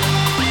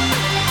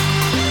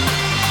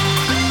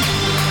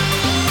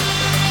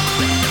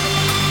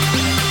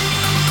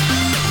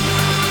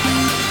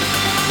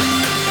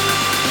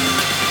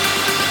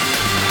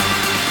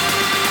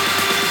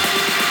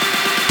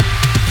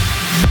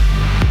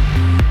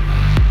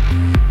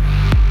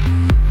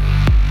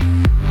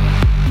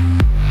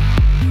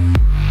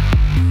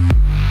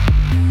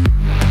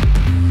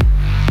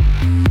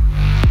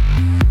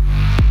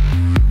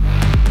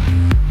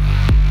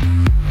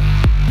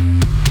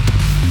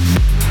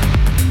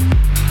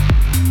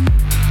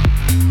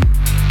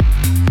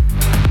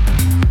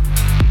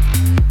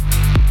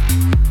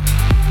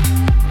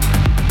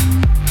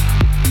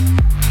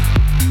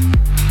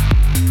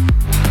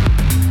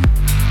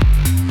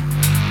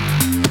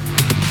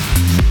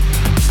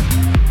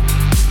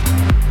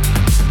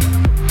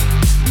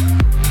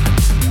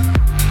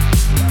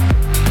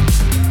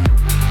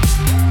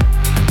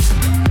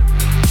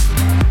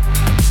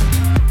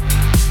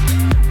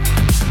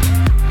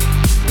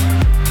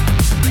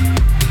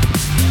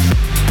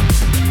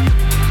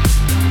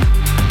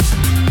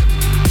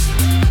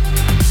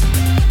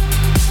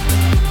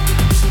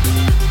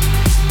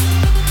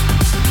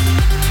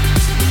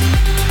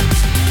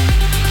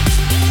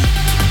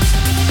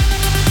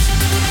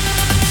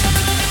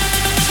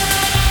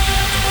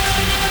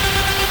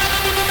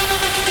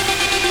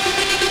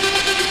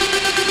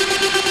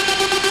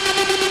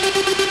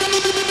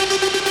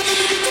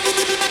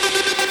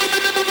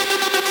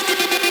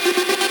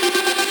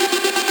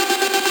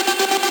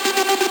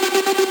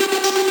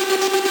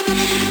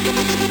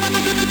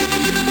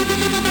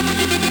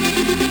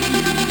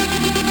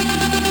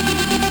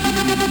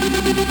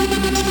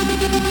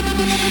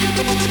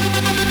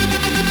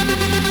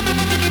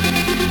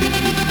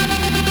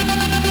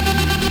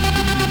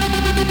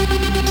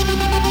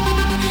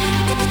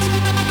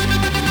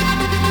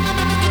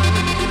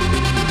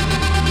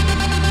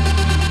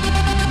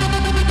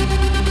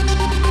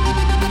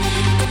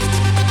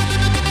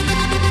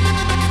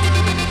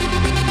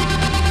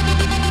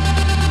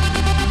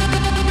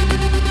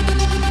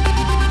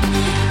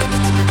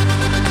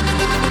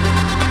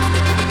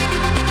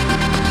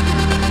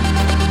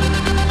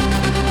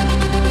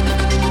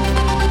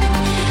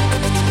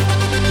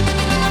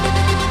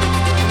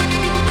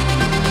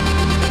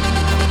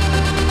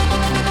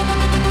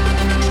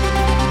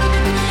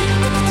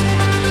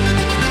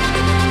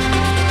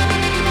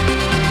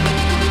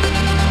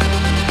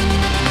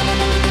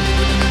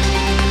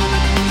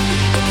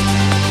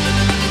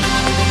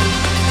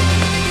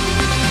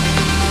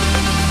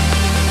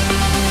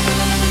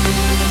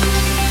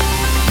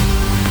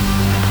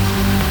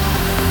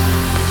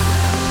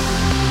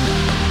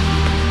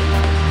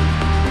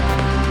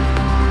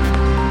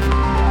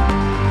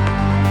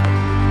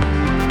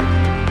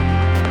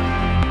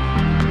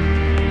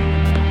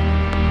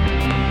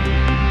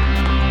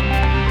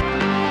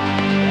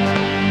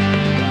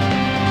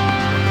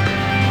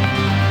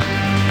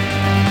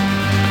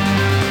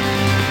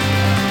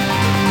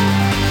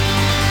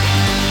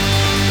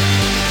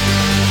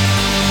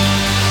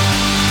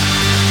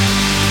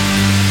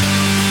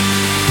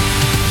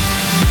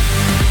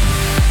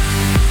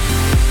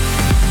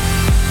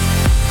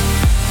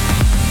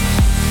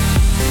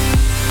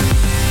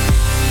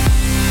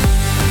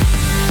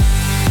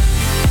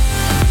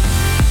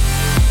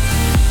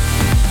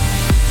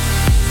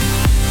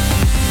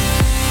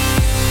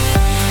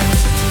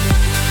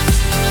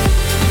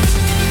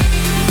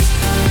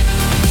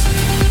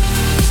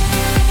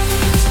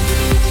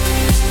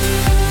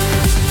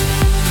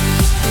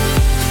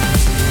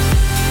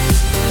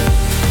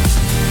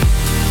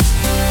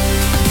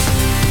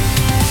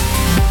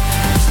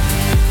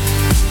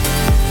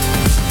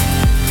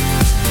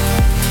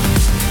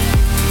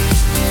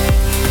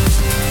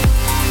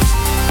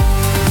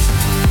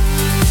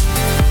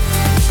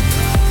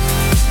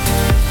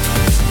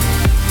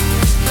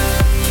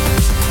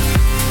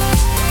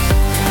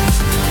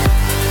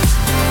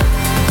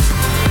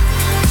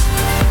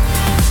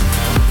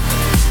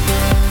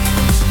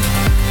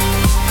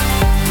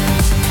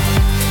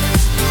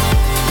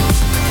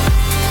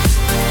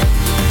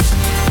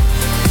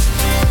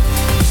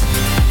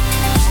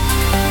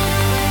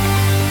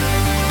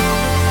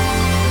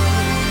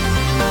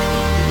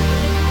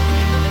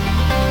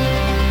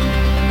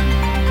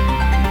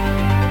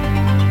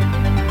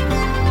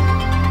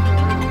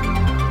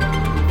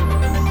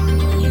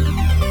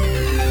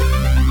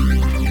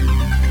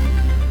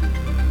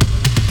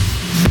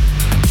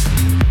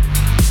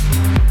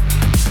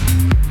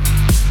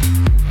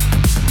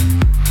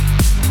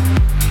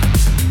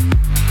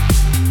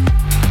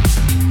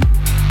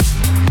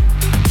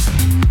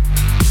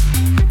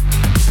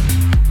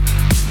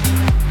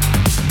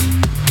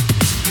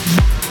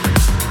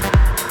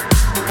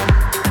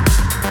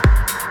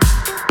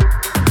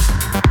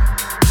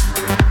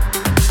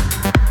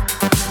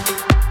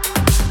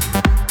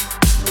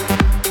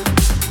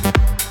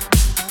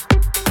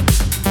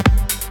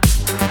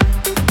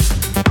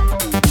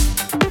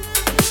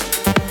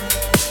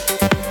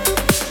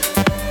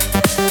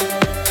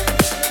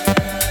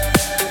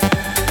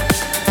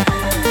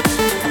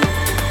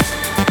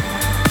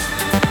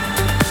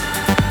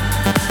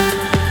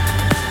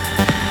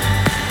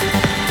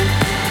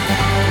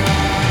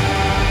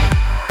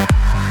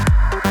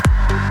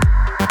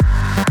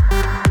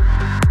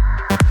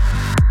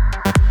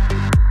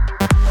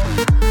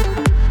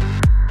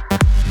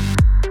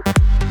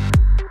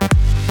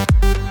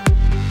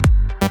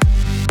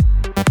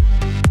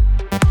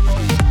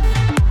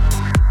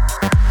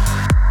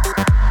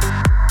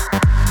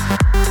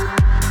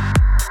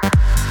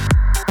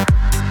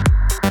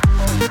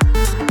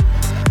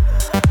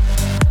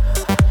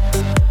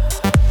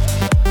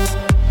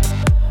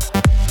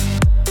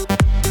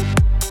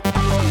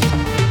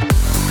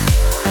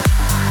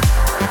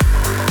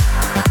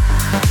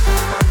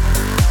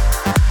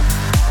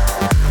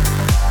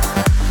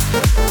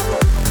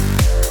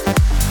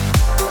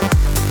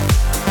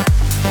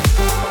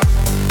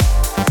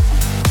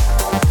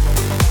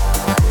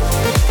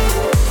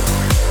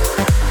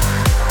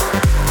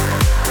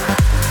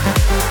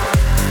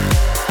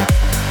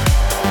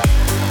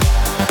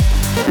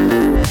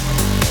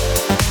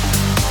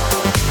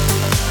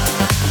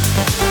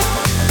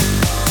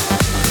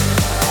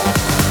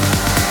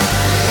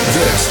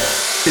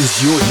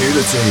 your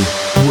unity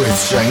with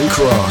Shane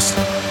Cross.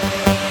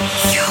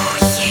 Your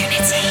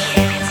unity.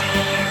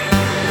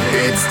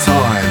 It's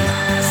time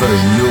for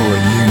your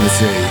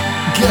unity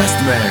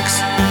guest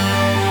mix.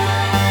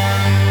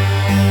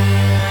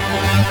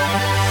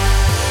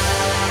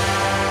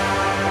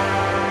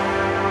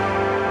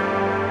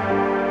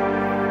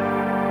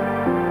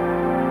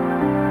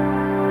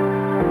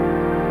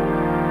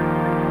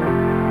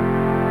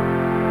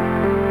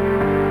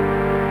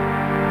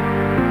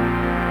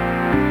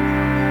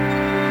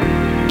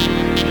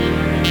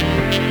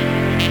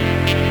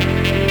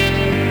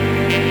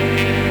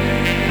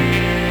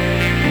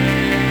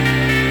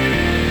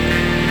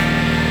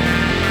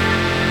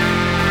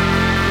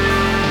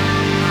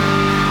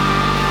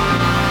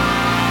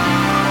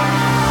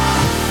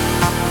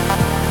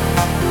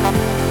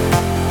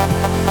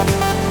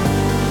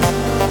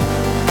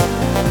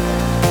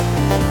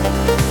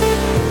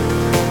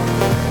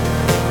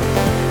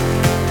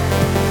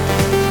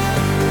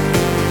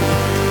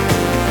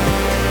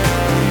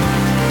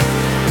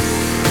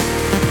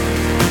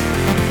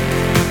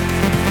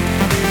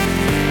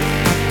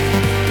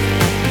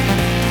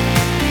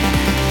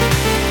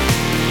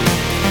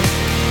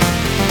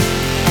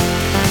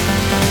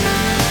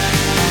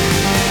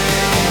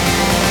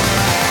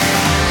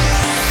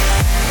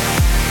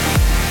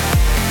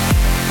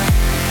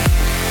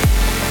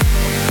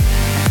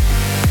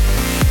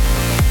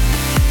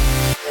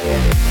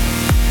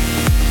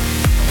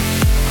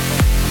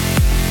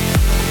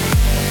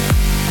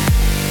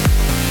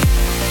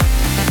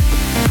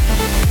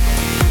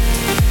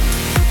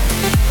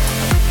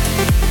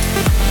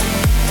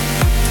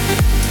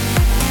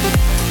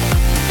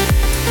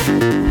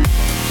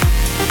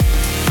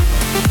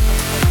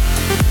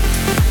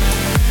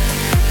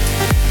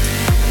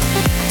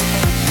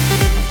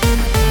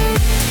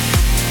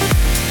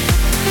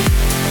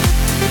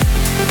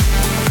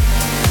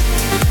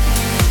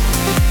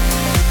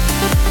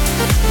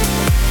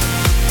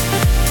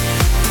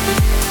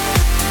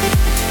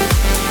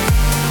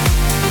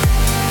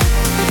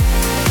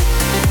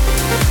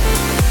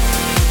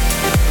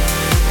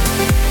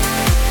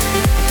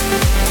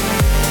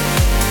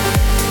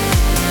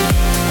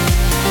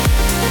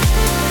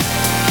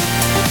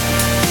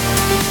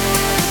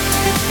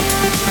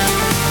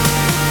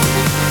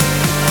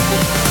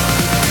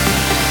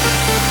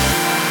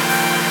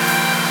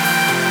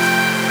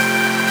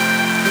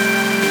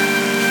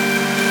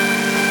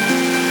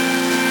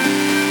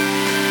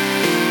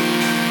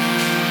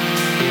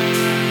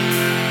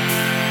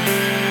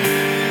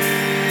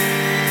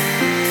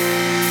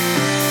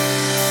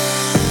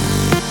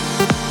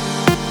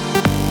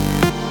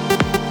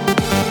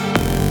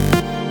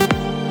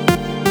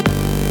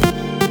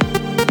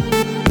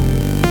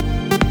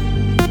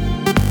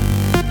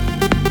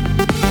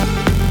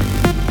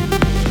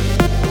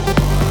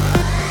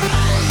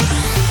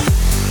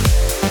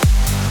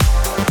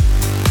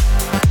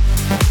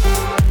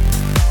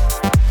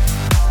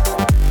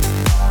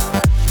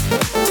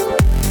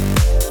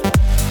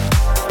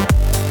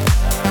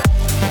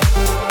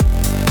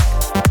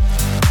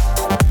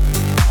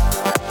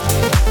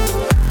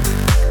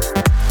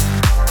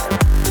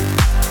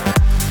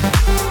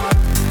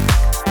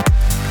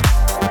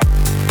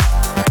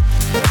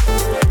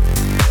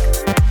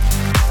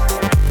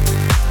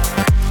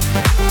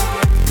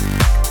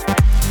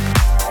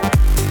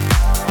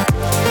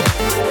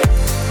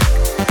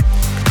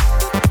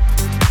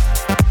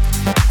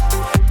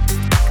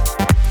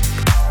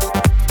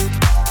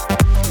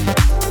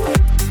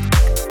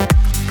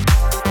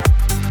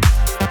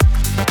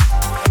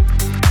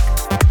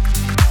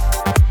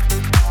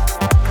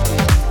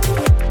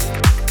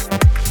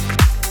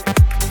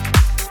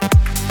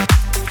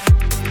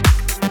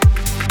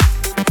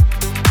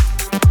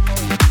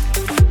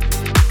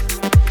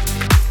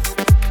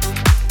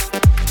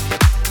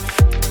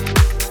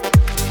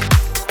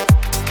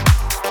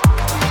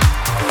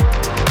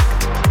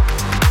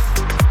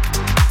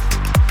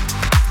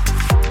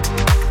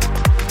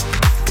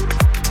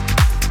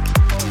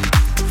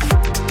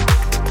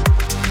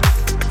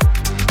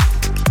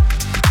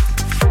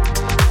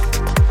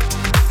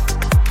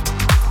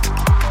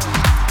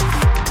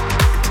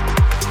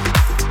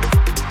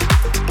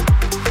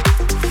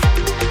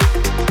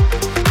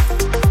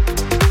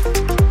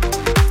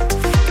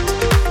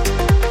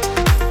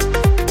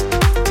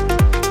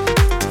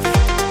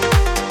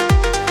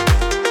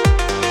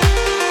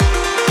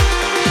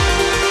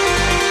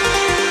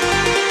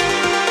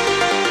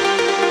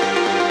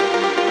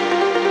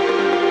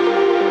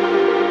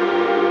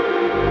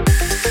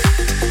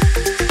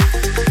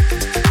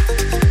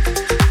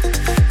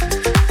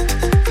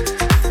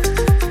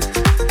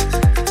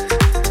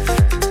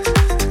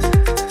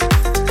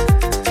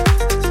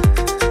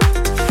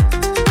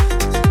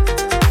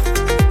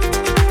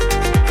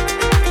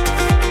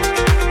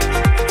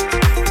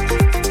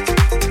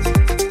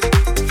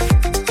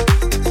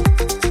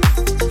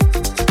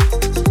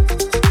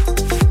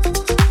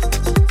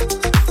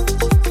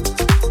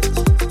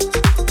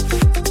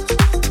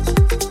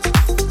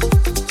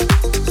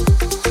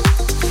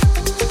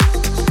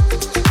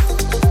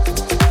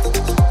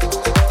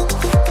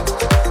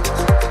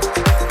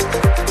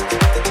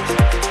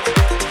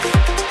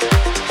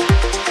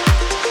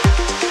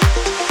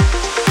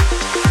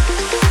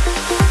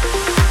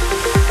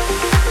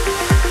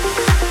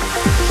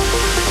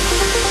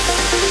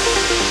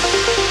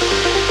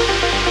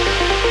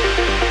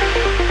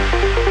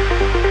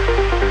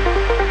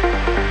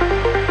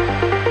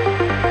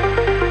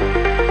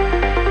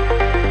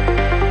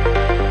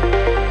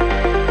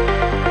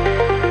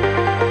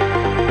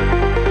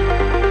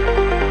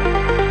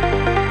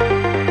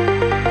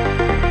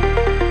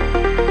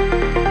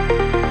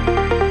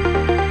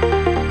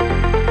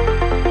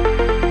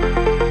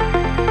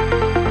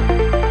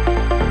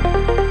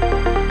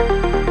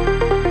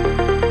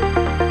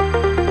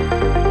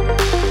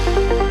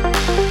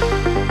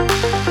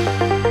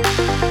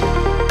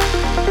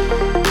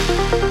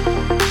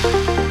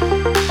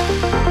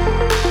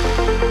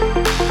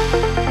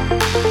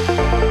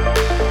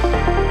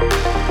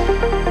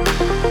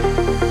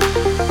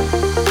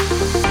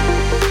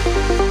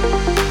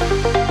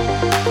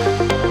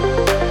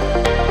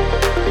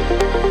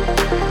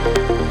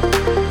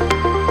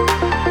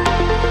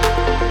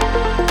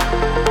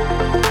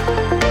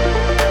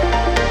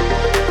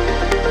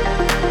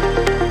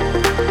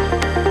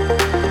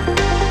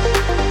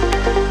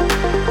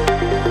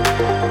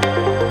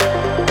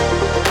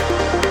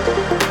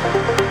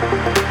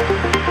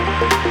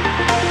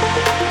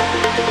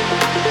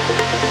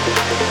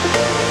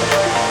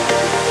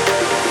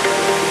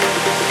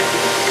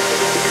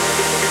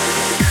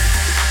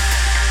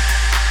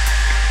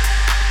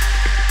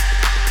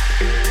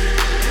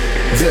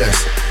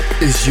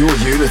 is Your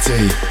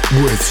Unity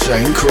with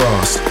Shane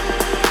Cross.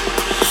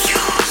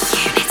 Your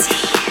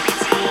Unity.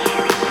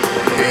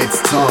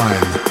 It's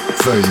time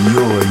for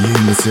Your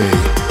Unity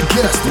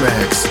guest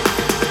mix.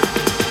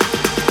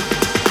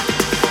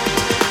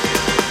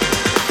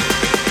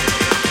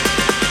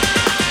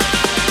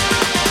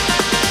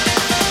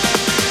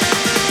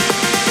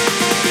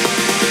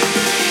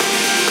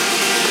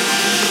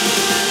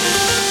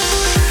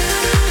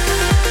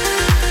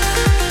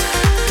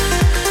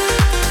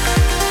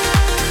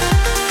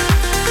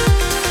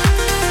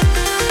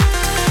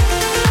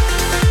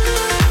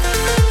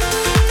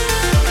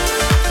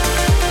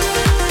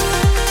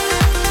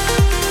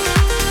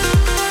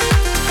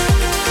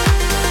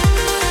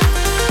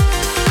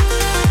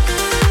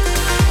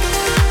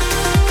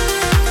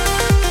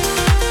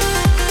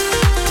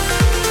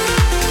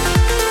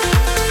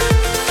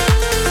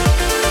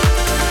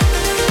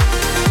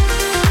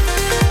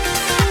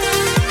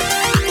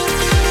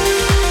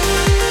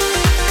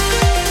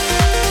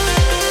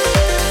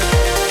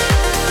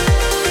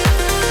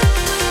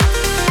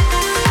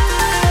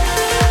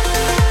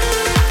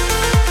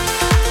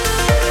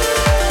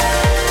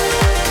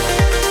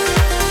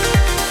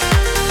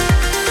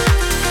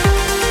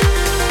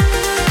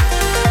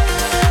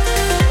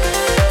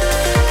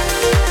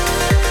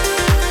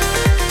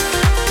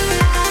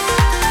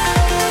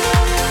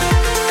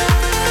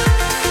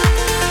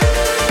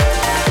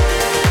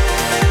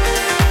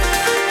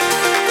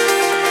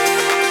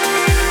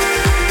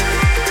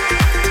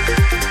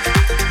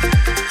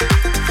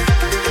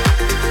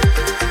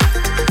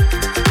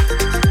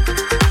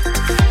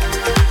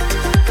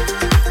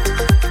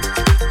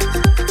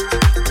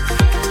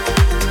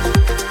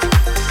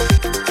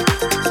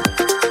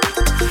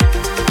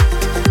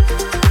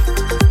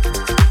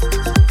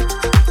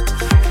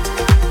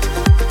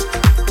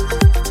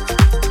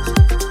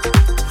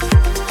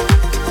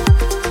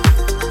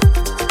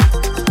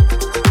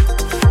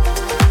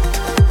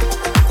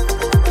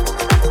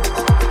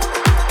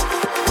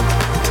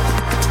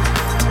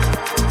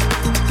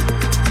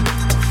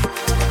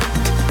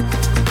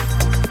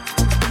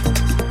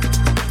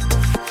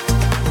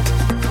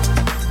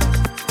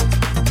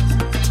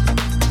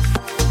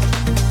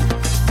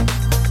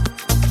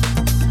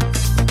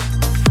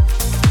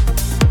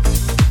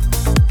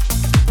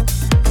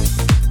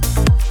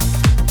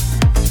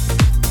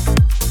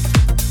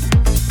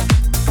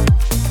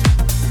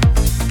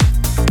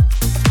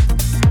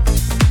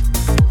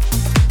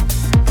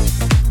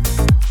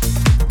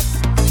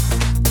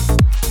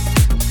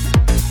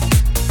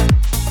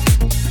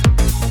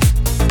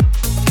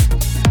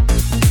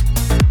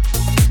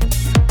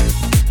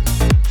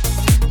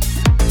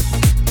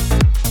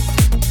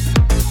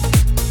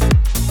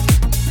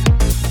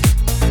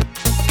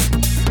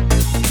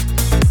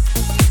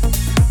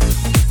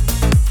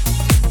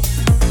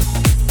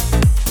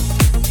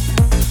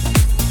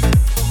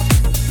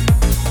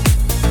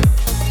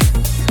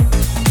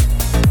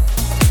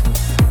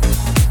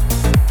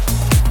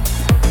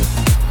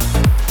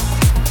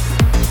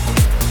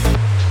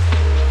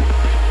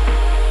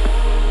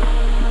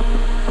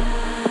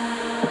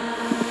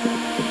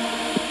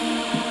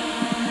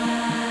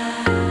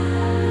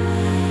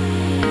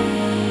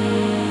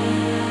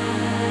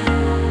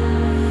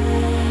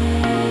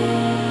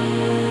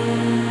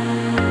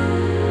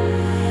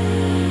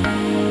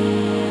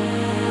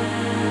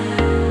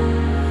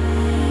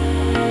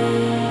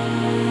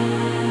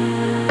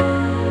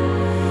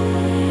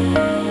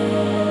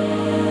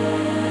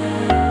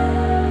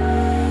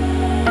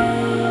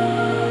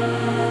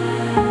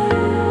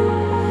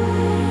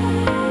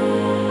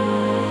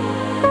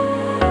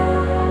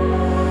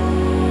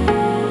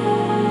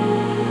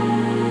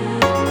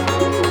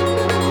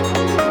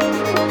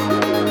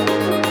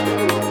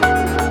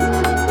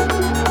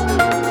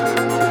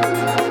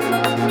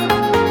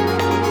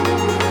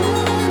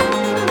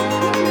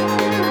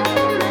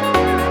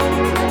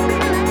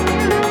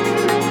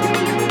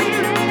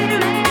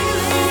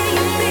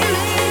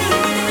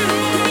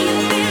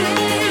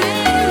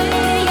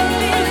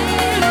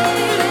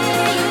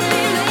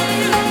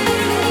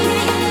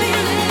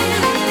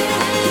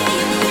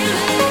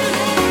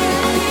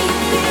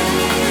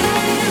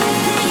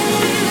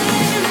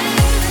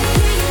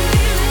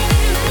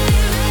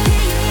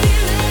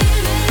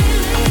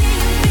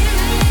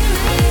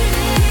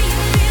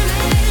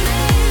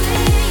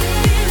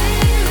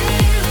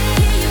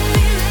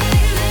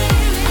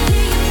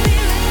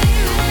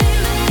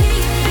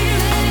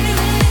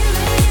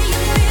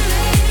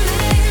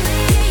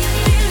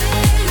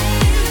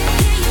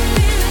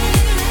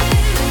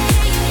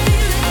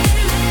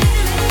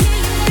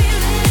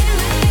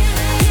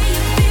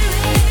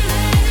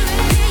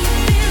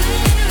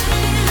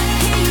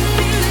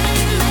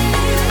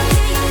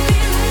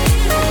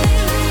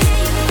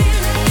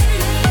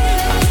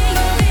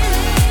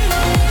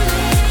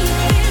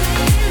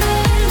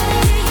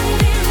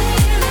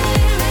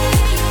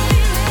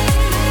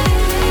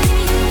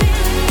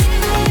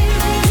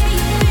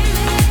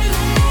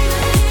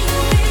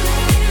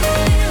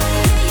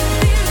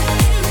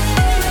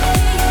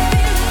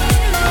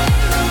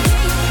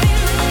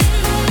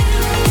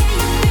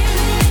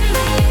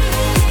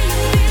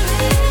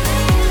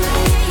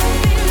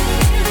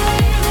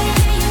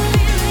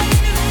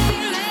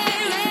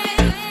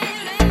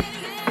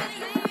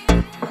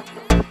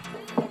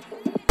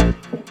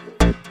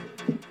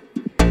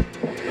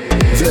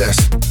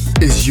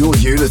 Your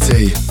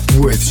Unity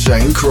with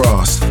Shane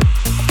Cross.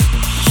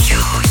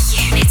 Your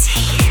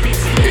Unity.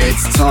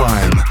 It's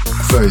time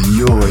for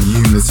Your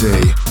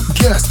Unity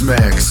guest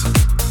mix.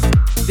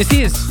 This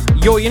is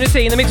Your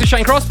Unity in the mix with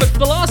Shane Cross, but for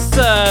the last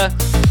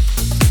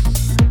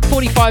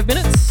 45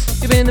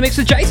 minutes, you've been in the mix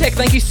with Jaytech.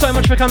 Thank you so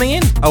much for coming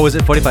in. Oh, was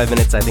it 45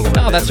 minutes? I think it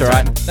was. Oh, that's all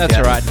right. That's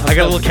all right. I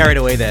got a little carried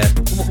away there.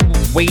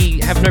 We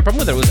have no problem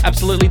with it. It was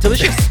absolutely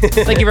delicious.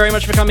 Thank you very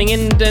much for coming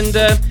in and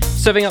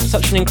serving up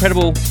such an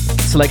incredible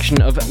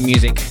selection of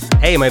music.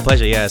 Hey, my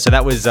pleasure, yeah. So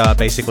that was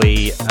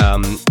basically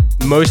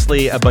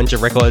mostly a bunch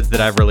of records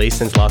that I've released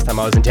since last time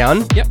I was in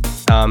town. Yep.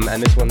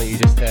 And this one that you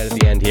just heard at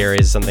the end here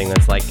is something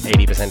that's like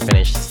 80%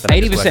 finished. That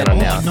 80%? on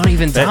now. Not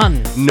even That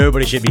done.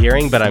 Nobody should be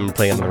hearing, but I'm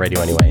playing on the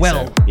radio anyway.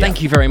 Well, so, yeah.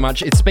 thank you very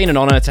much. It's been an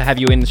honour to have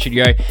you in the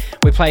studio.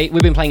 We've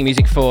been playing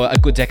music for a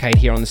good decade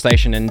here on the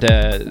station, and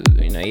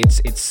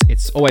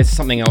it's always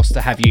something else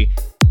to have you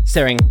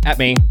staring at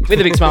me with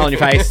a big smile on your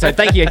face. So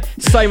thank you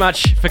so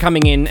much for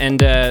coming in,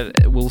 and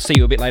we'll see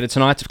you a bit later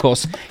tonight, of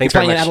course. Thanks You're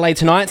playing very in much. Adelaide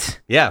tonight.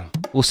 Yeah.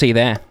 We'll see you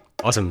there.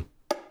 Awesome.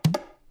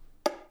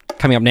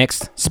 Coming up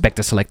next,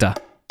 Spector Selector.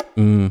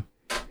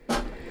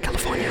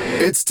 California.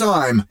 It's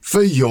time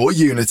for Your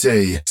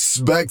Unity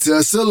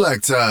Spector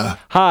Selector.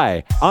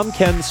 Hi, I'm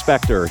Ken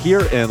Spector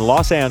here in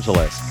Los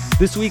Angeles.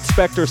 This week's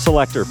Spector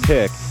Selector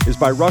pick is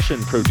by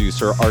Russian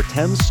producer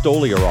Artem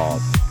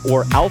Stolyarov,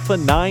 or Alpha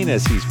 9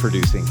 as he's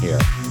producing here.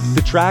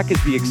 The track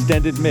is the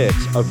extended mix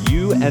of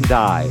You and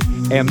I,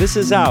 and this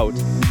is out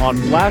on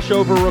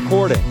Flashover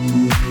Recording.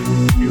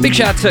 Big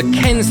shout out to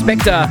Ken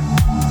Spector,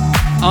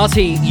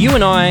 Arty, You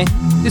and I.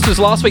 This was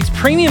last week's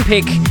premium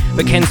pick,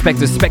 but Ken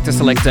Spector's Spector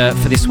Selector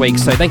for this week.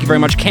 So thank you very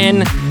much,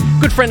 Ken.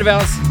 Good friend of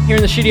ours here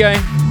in the studio.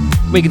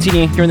 We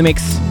continue here in the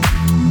mix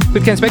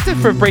with Ken Spector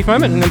for a brief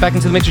moment and then back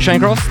into the mix with Shane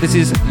Cross. This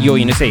is Your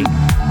Unity.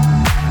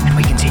 And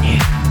we continue.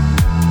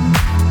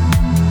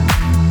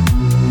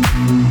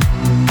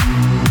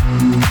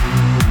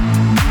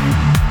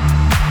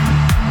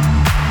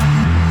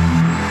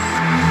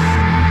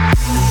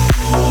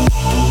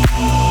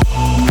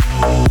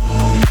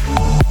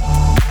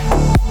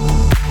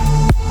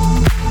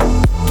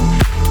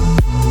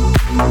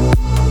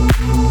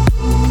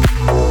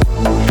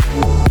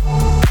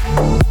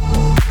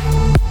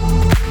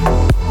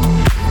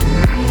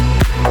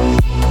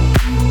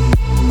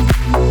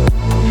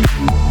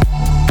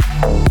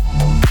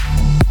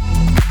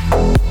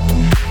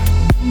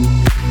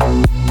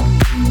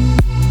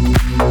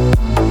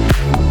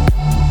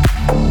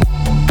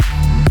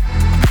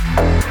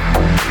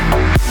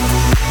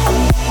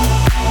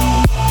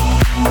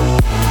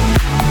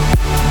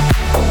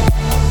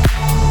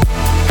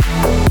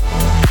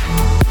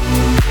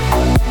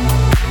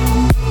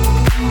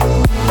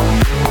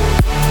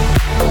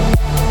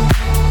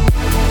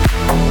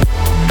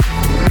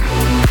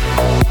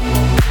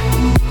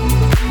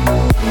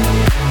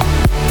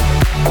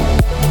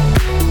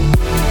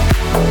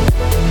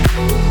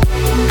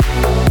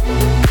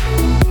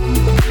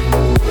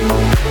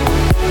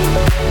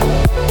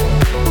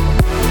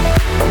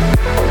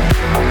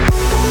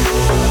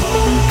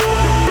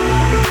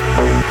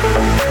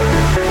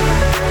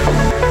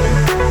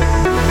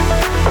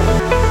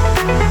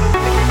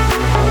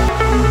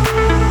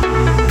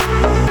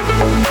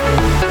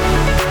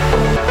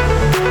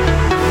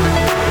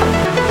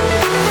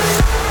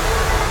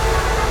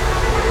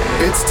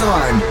 It's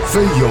time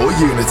for Your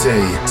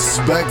Unity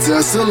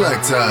Spector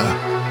Selector.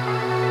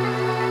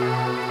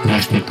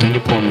 Нас никто не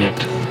помнит.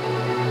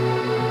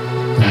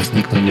 Нас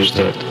никто не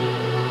ждет.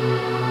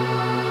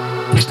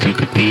 Лишь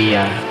только ты и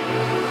я.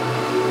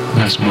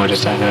 Нас море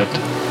зовет.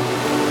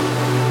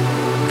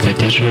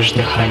 Задерживаешь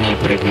дыхание и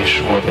прыгаешь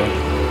в воду.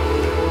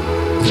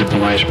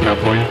 Забываешь про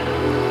боль.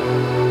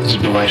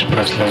 Забываешь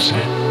про слезы.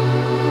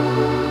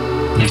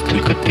 Есть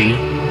только ты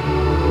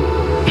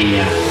и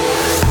я.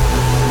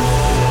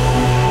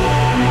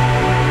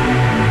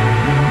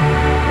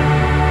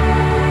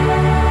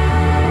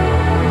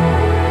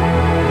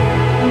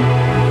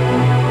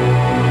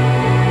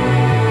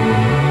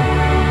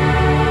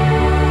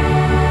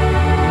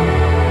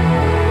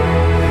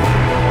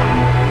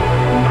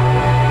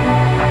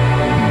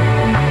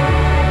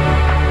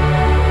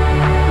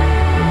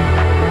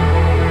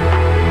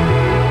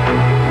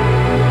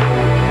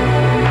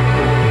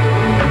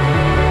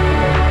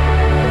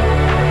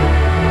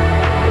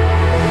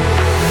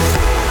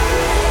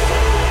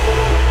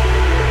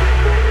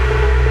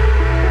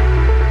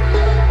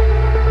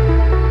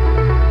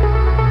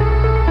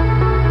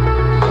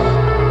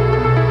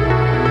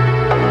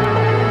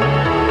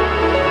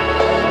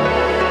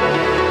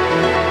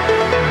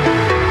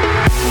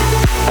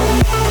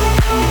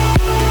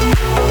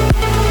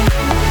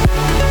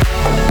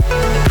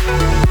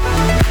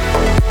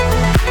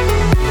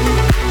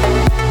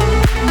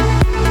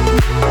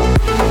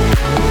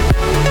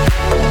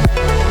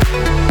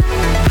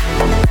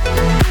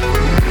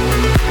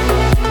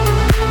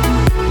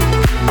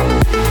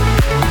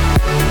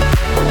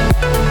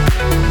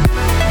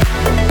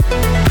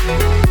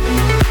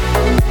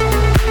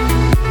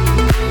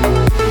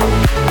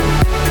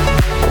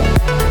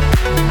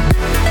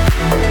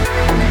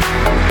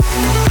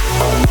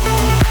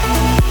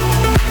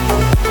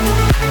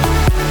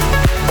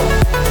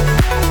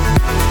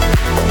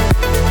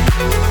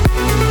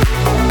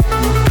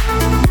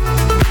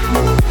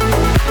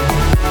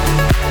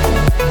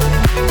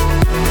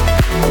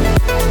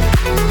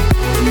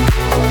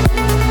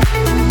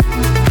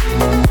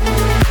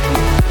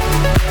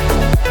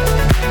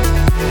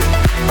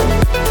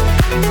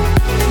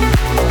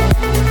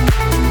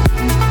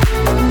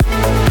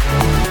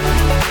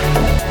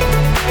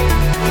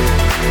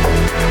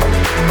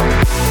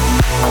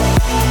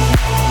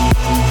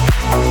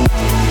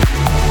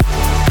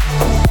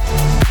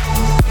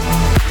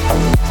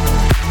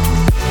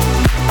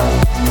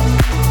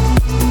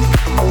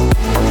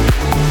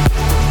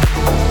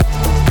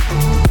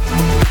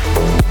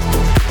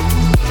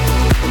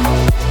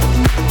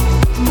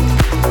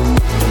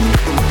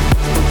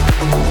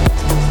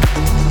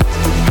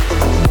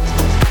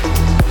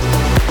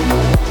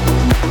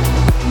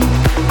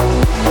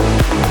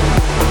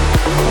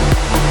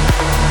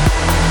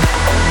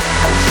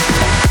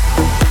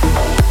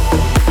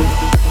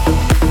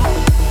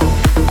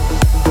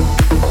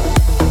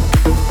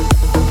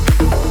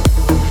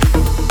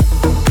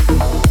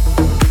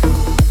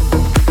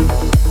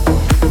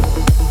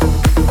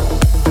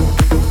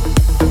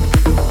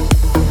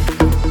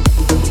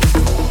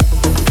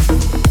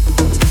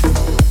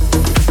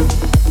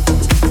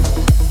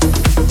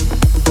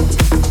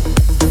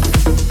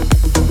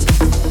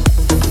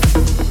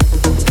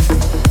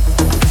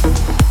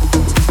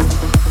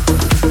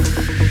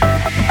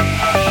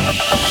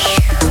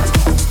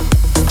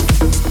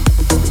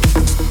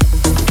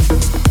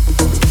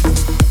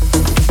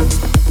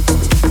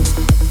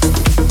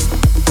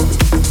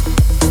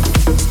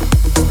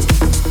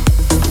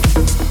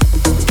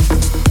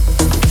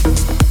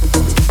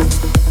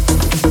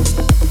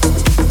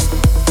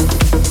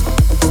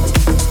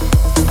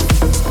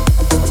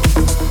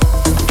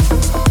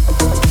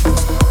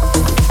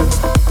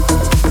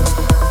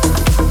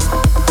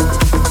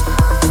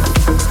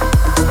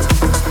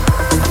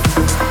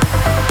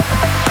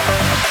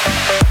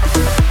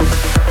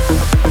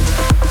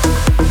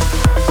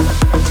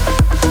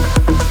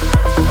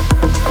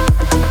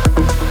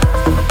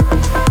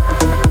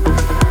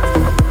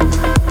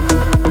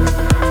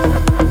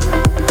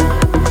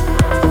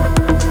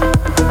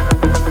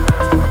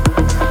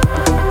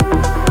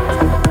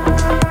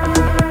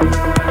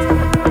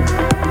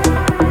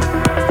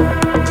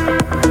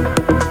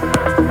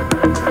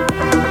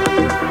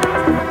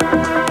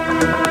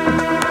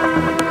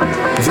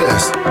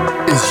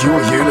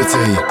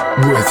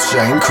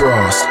 Shane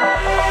Cross.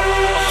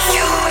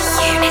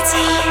 Your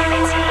unity.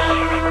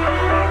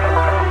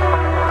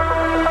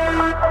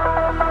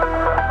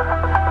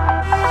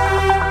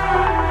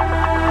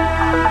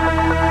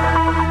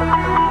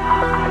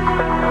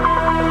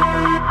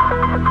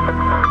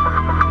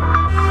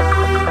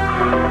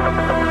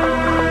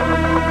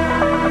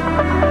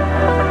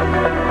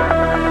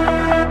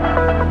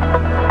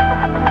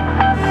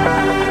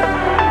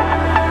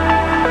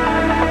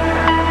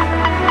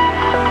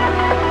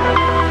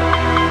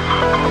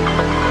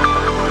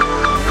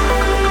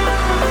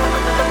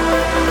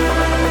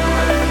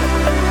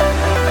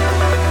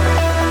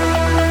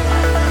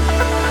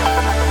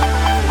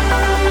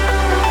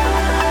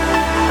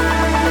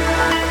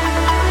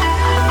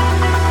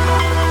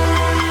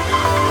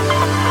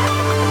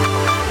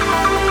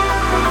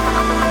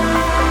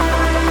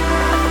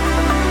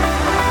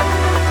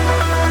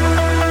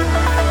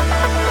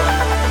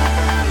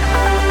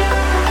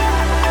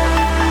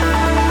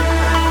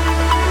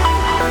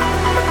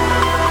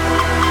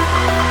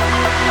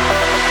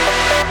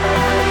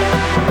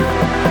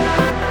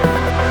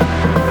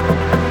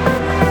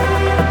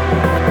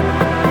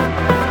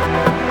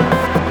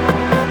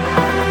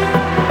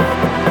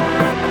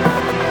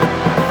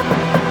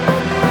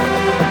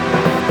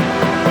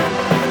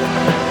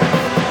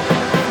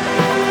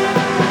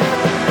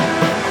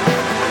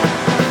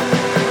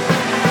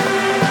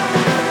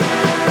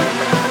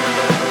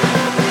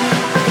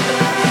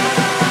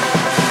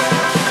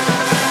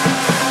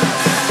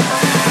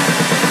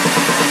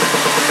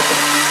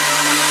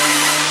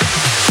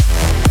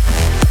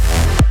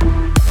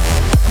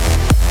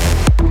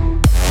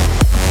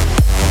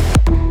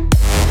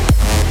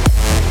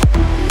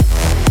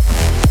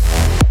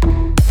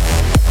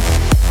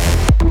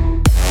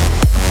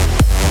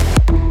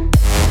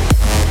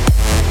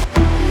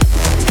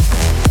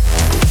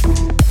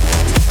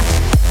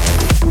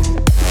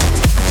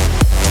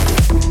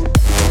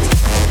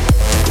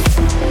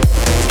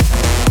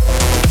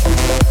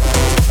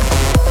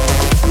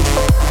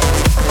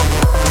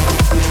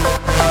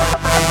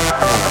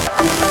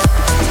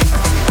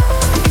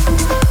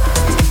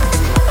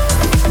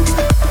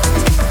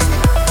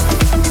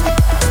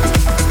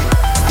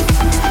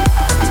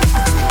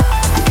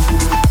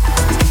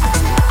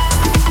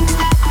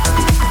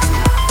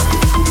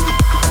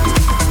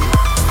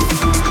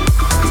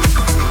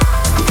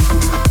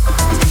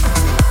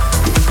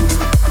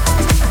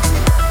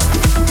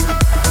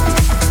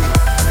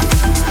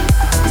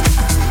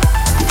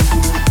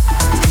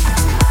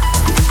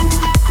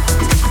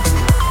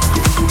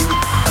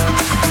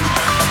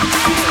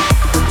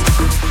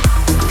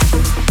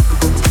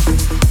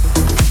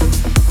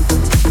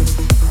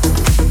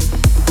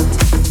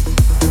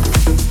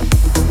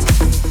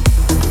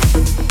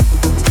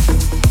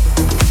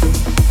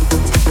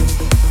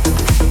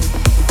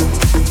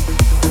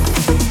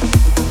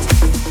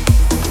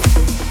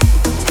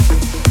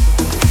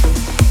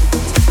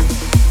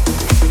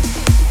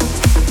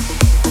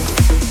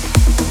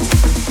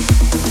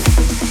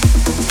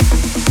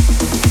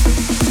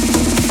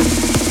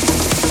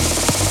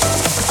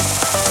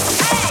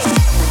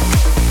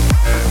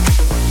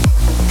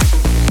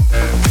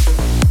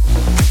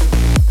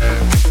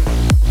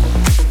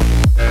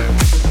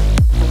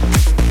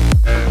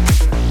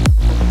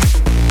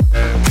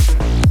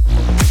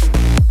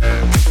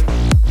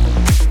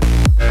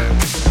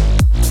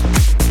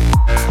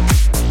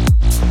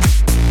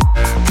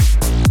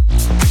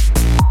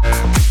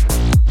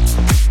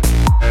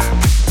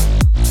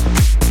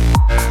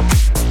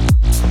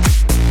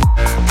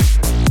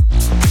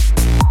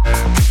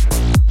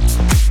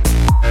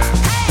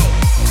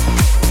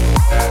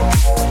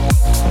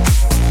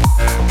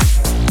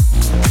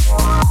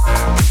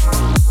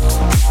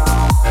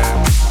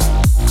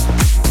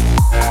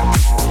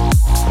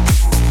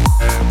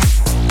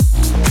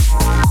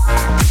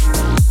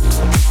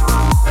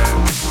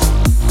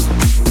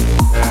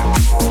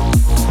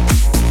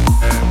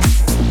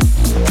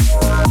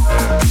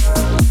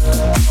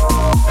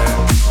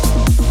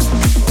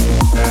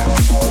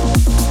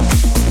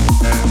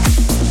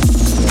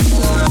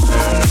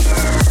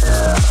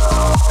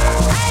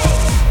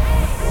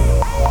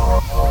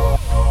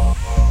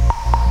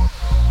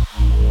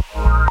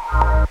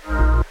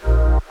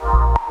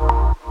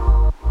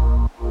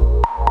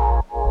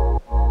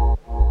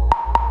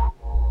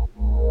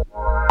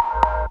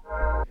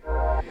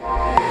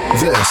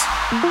 This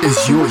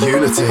is Your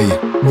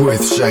Unity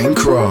with Shane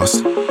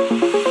Cross.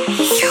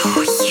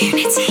 Your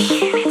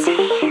Unity.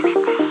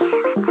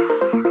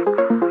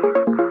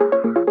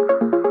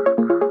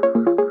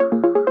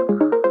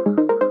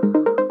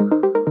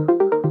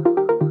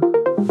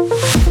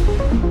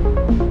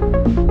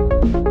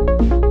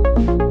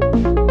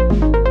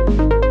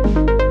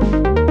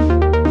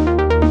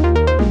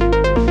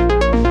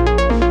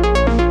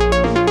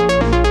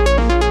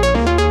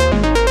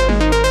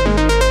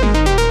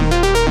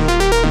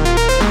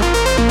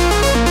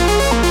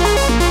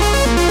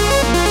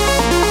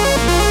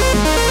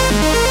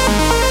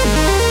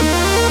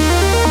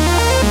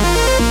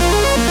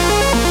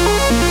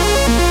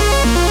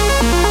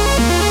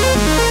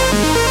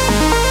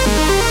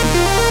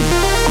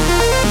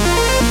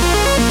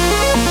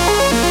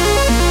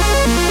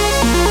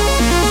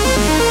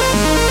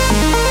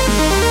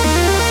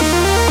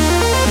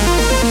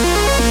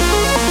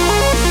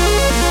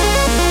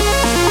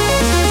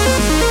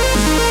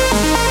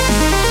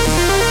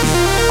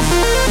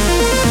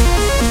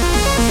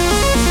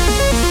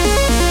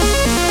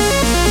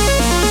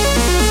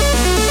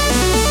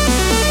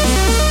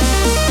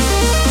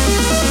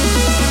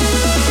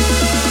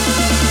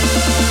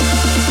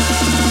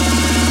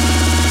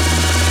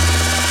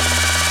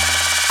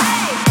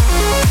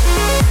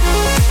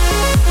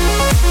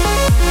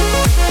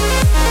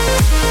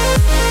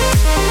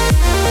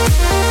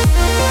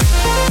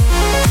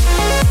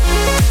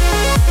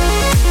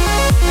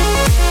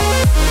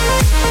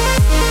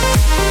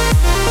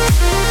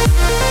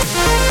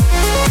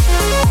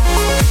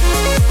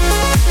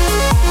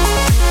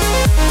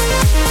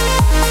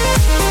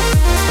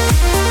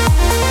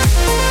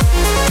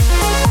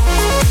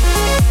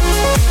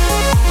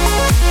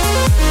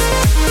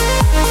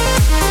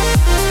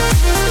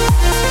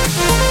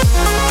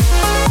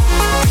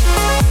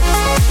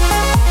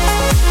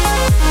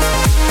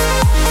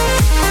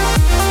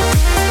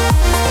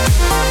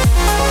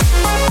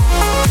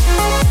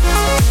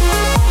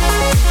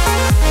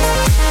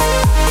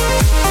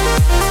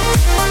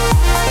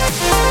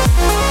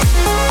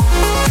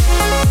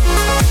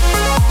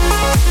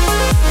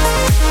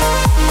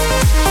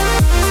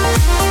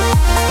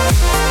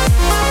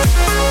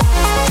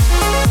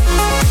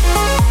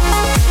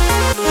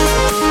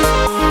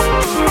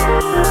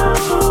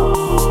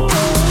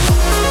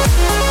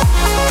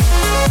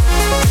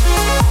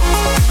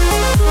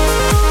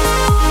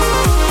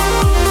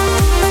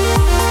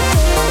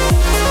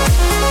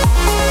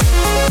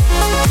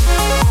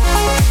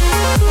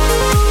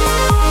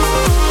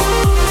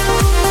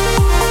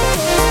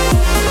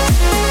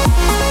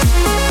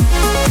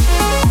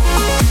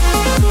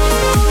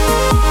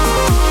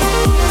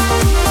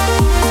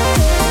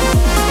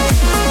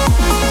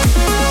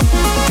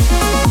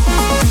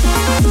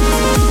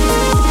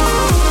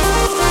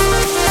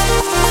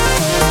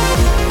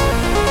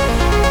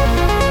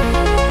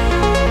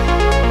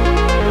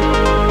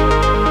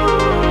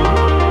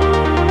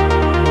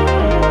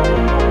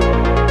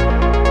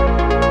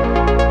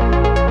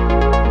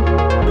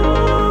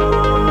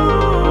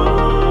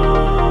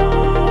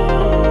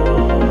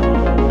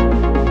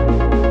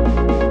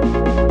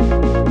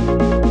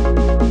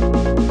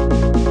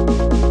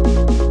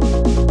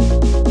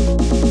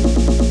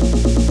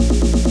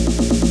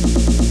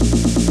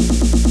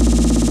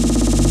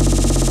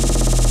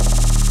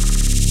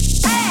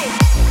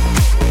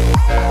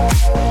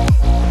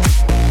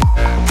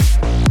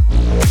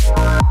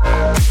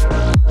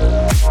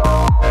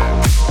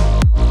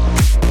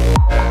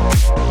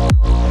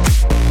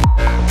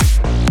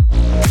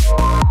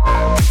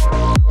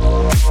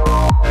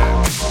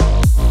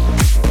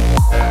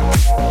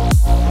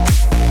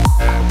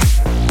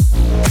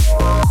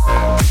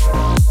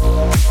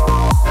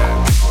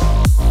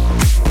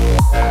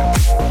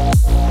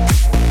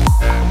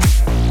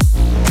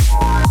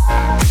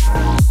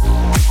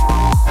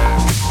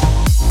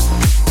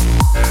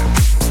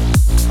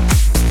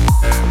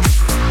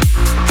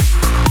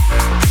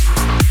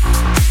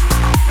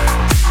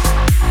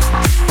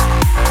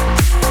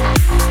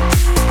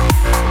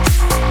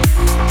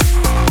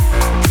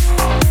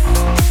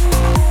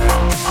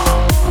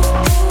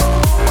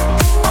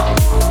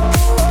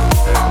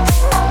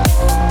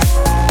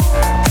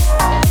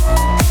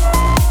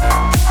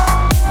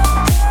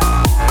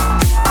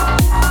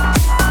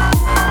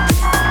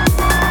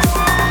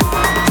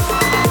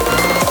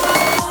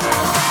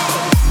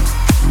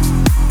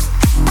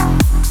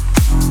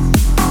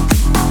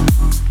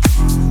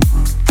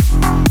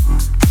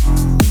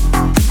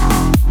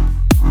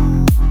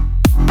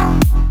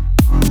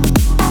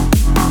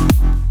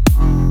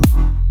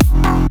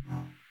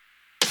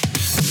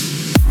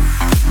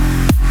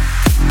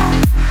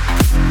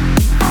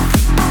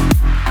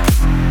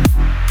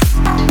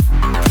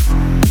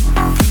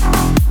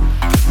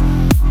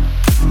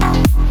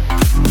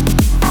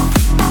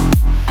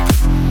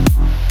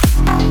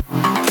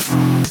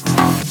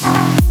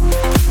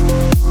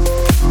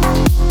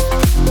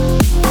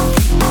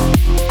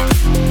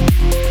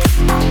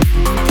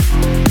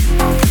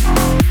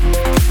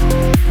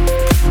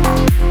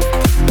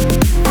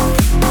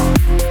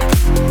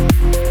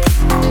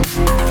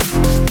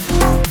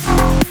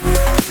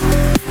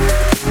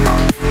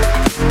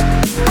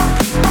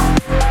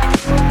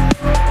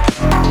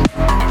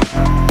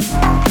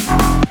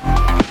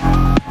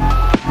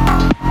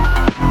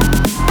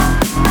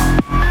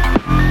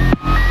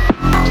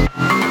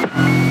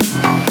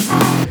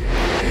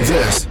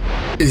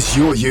 is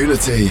Your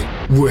Unity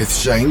with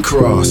Shane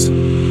Cross.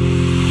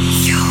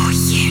 Your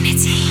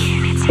Unity.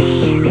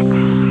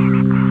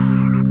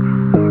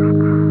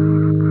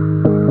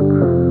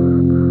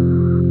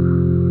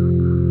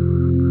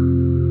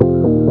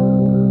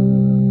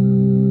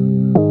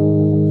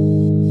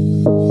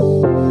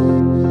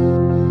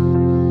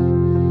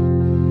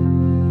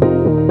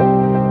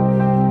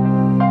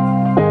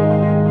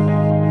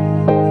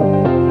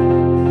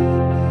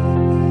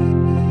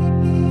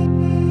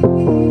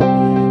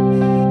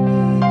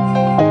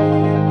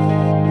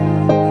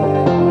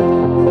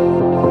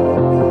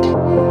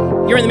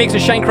 Mix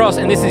of Shane Cross,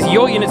 and this is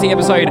Your Unity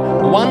episode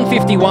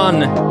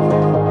 151.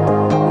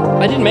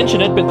 I didn't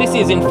mention it, but this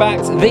is in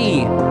fact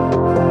the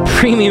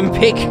premium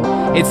pick.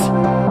 It's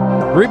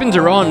Ruben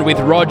Doorn with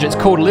Rodg. It's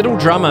called Little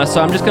Drummer, so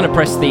I'm just going to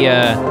press the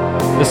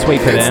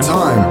sweeper there. It's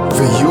time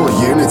for Your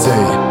Unity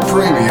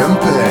premium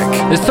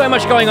pick. There's so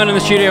much going on in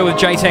the studio with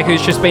Jaytech,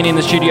 who's just been in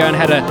the studio and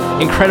had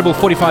an incredible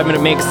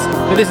 45-minute mix.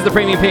 But this is the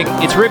premium pick.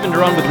 It's Ruben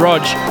Doorn with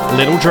Rodg,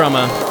 Little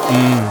Drummer.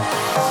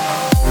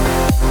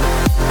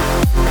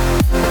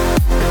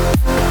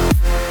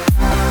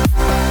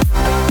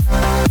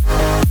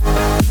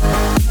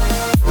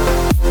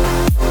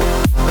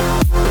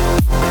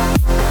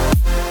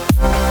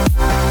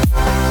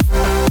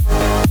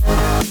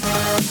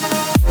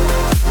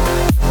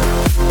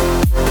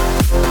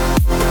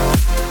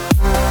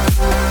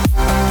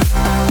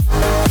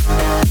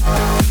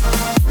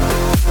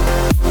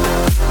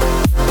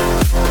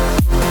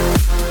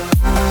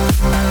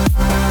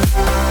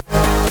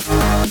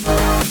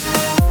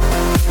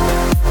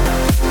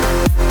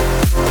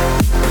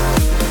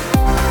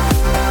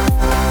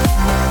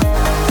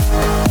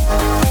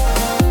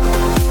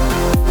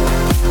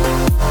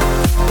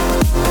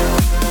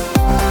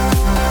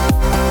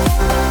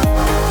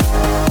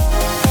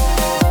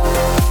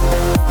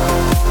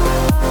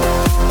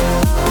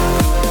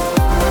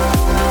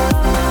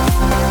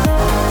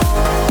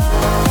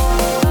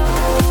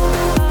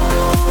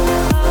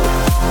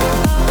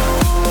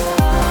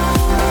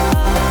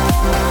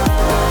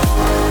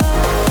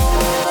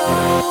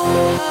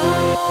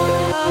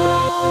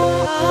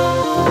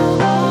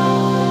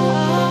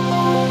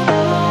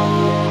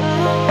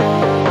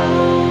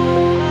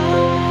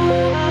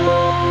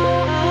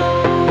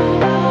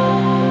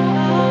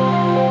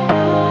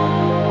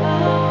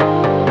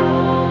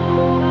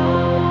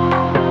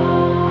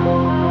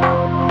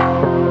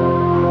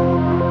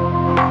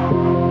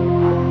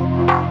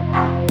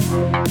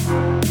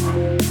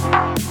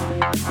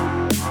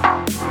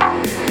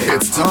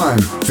 It's time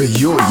for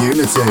Your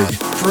Unity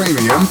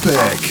premium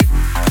pick.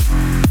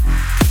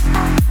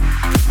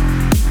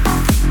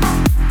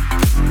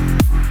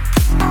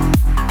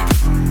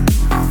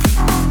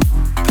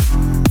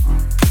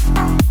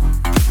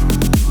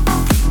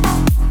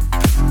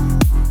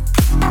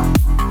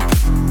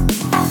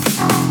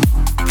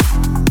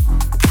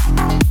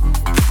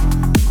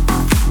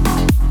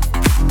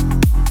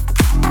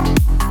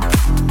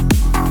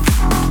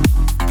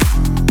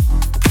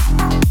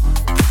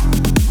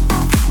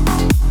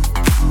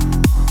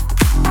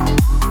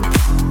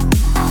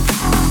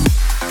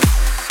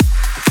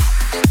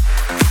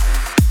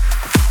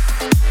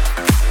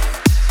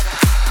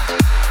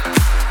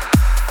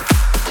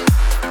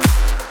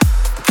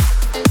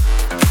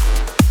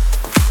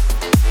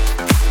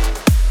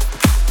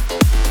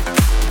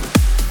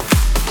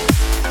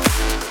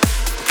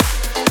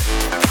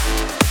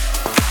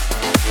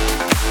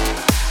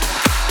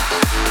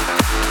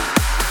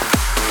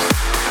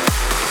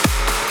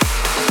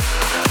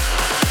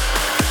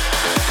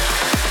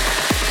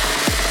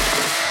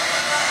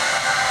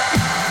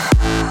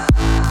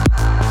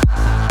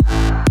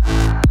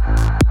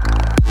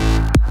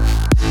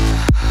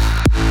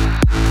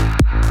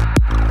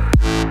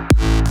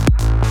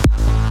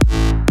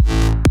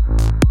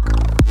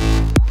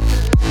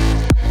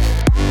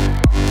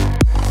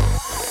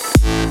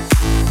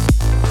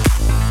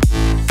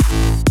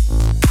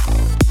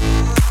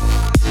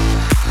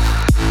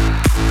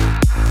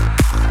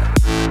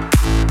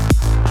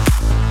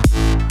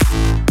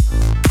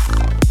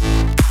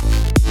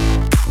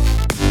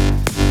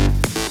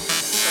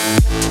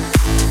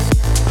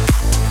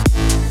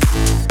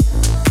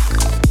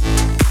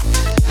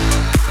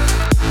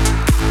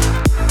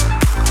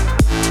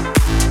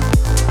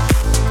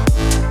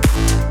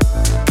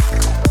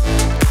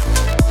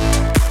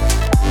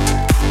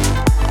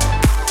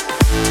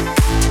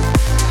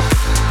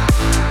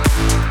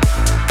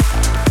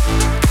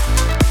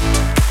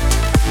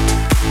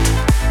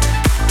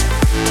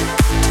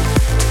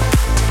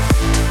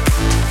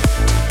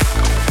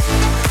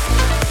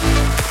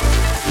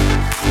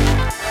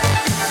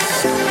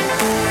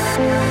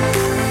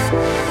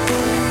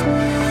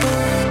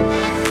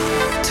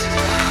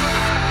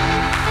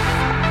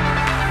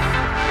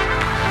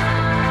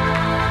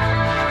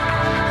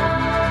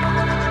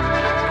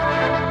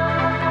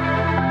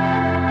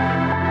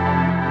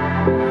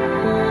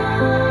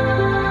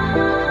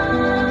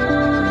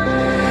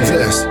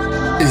 This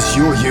is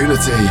Your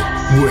Unity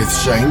with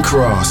Shane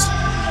Cross.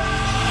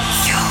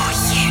 Your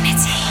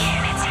Unity.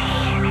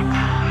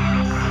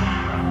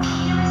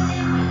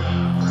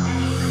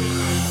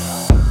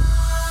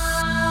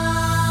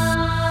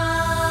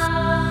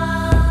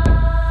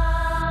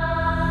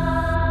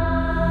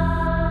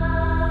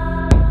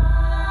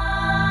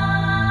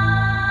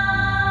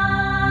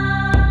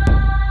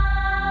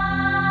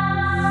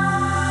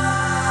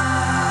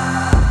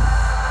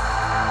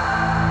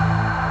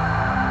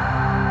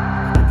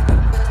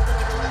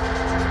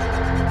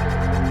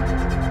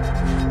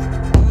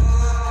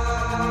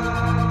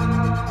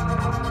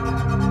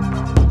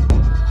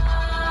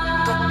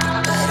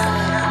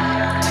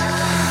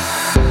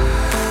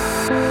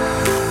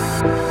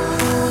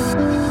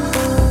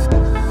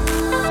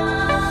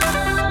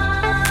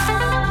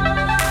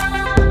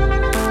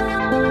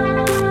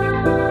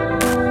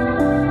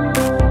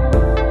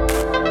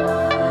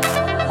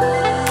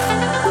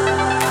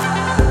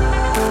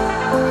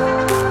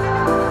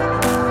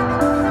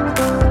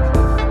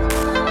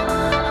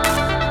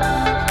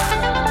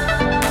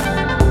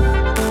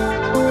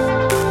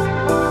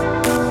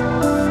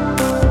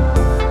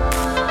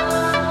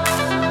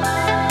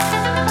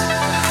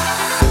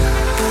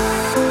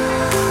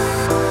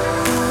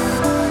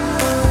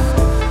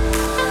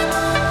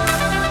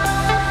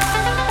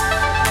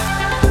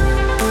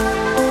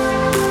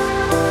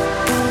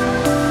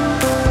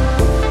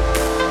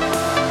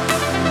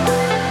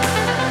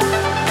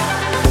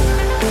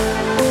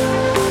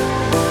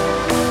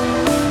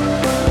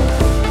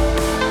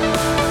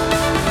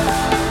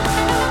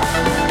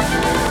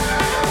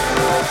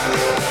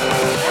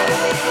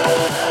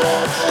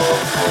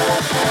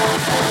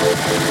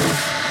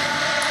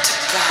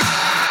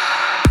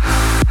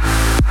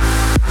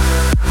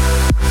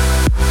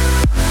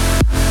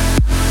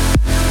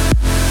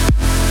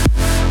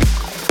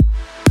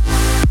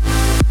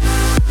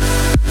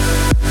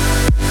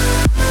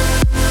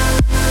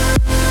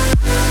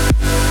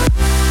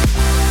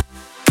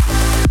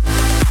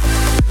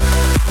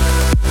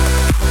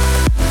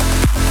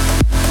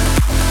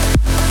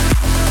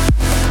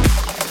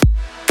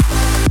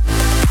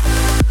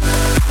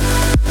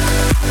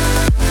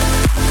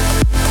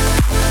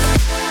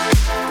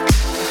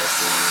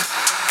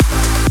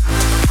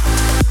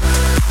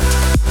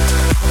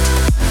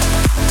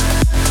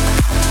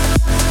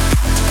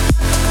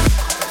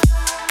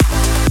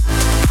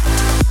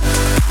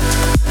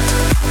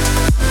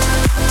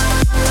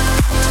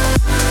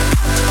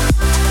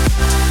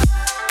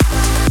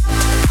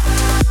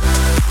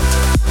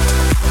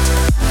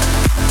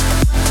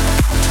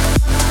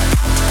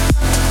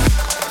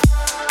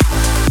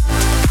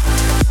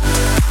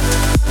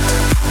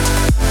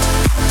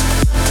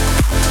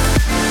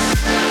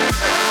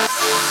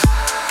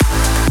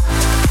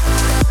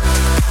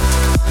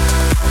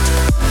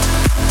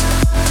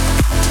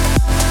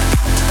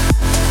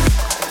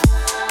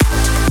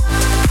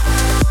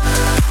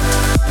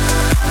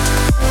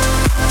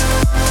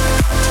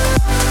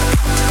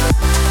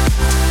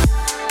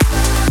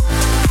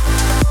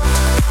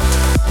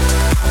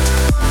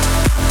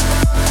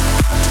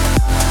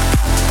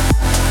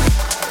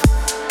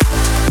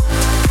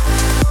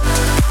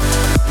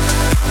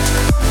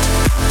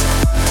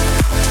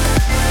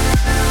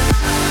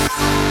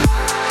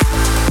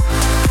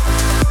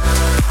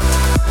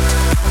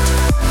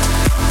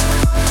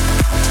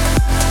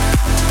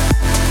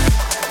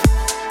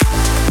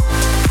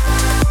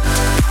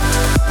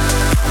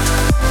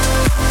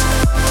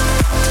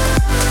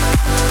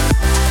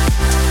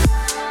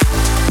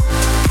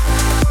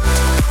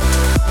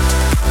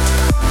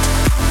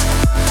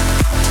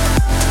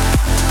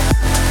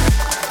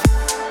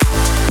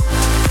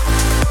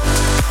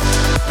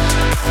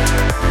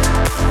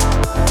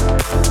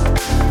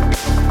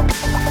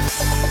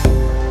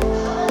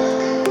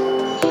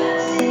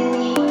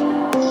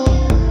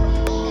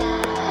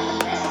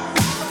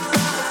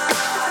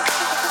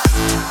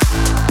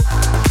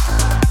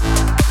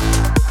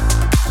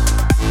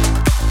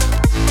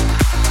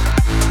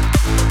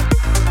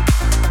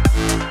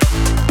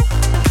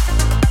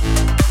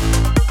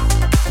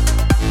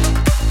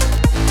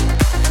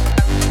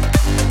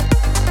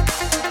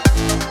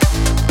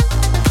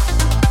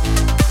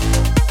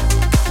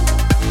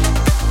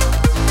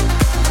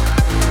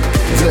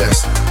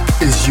 This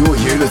is Your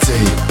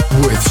Unity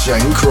with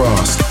Shane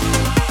Cross.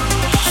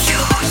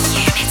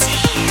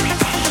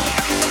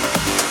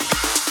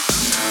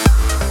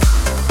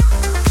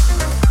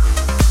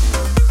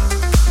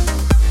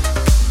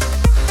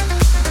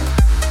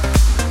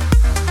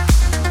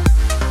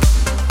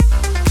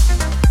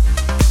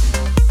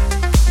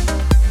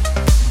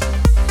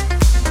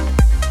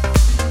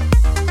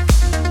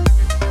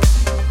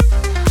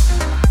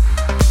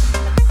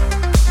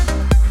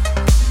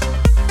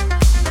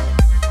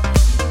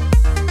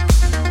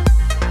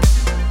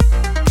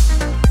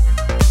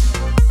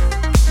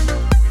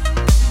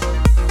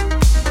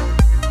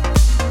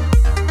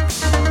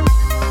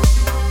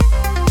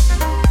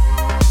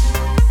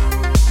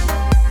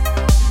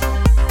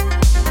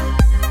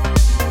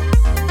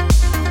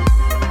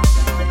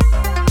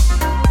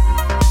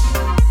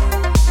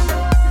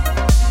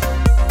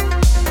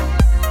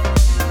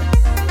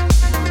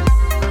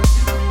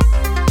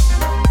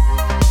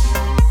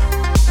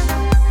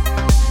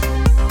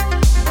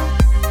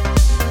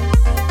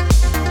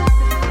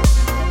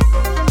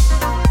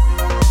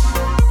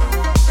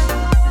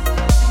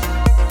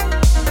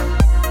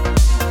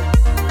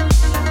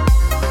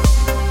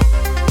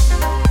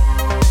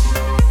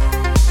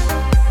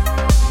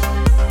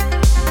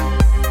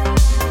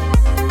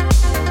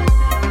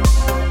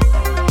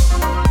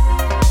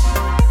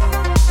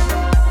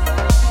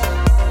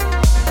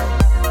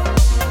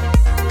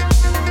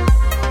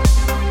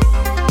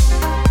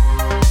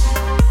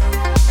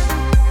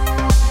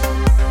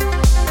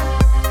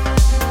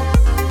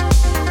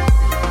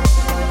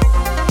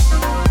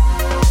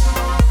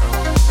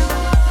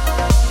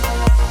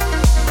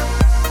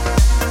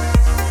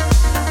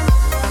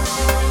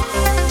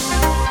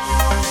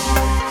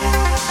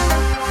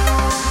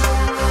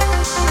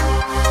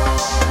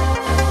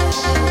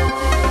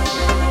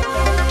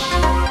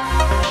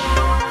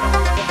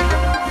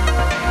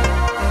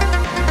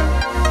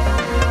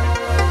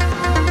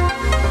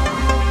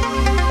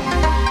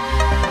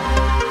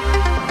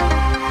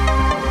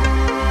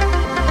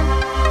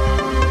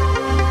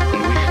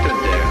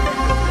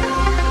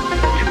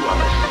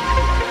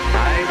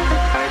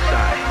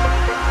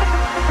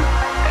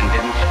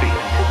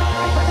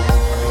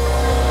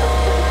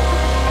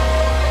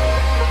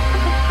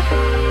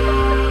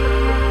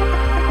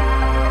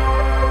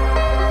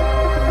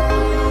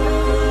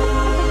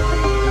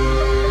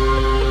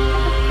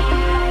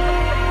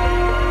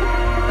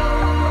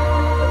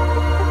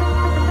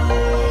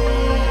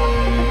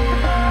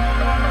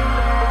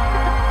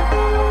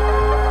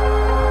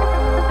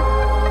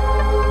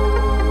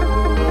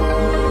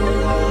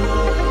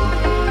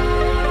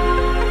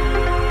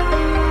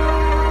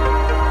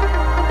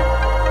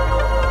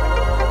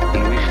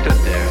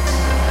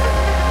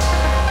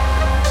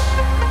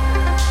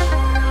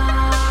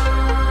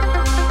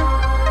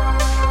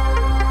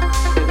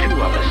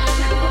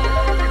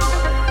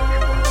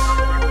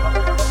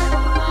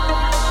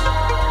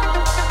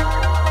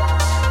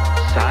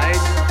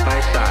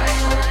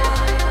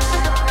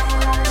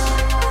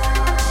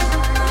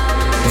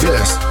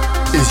 This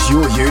is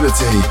Your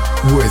Unity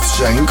with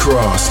Shane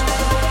Cross.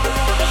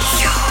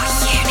 Your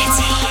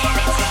Unity.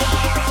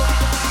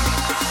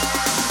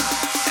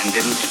 And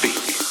didn't speak.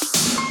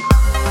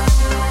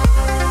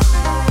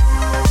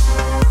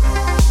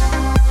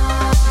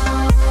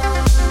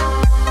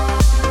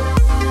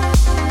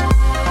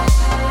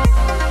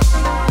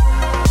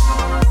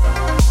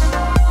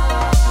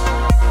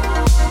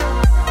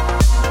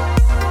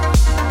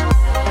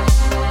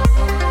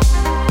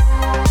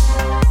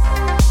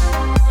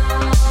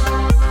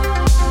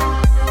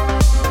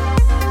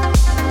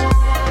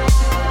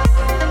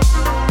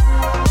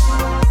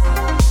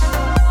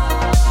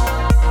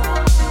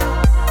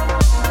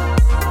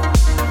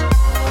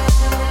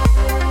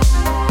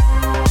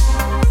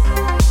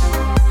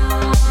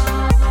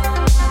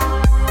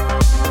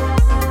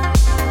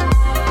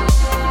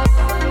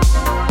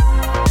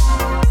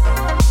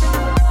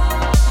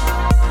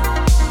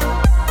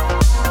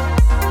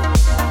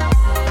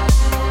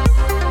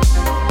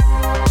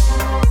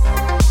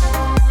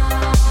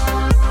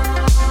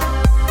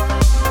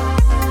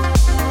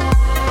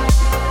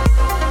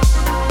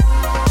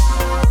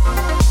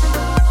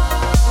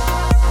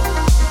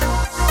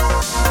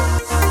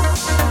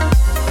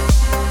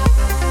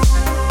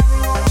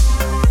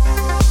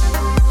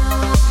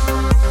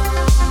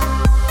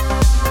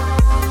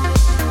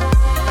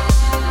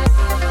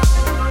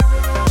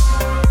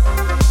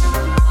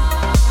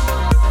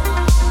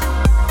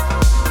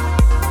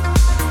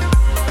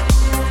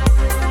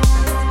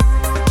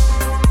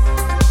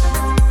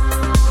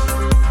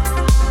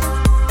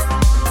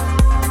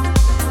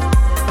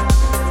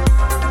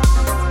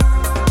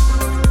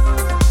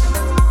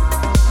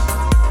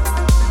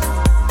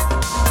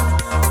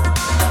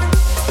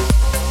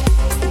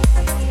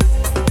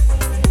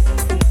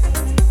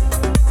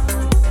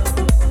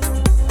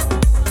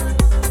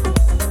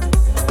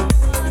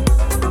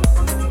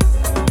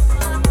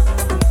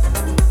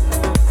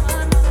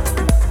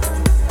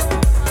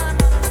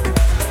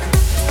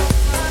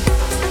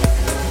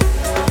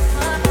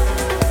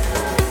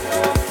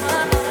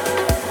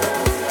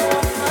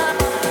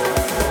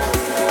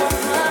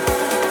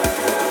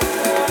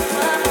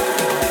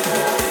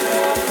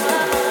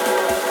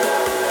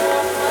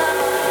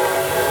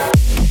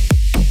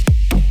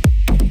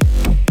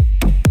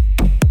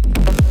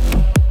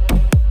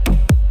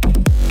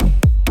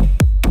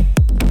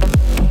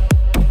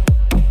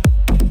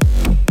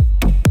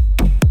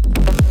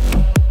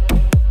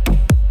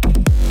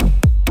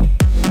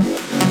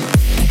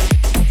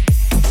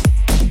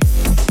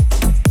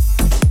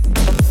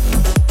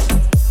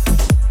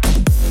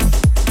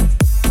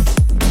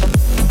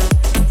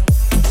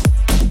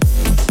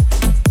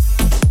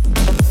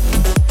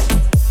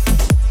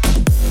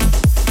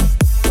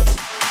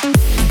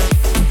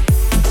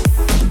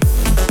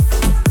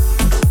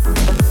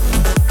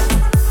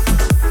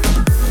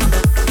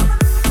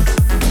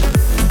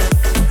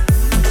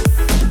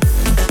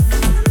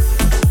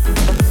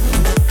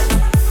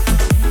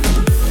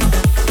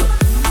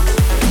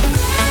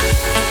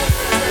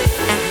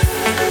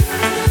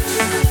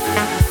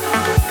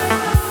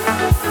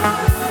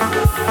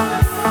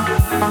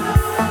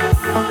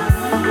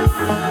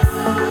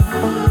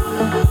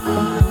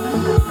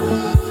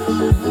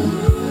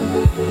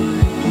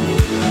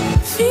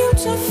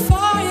 Fields of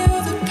fire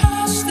that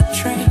pass the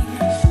train.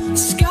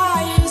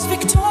 Sky is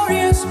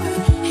victorious, but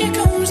here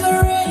comes the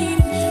rain.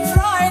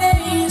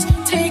 Friday is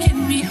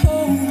taking me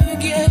home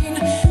again,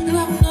 and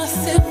I've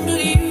nothing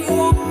but you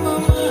on my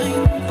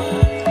mind.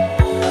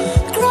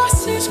 The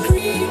grass is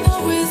greener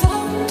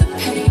without the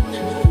pain.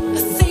 I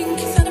think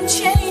that I'm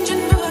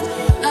changing, but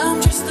I'm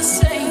just the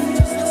same.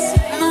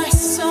 My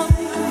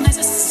sun is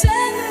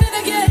ascending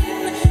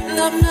again, and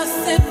I've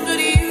nothing but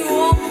you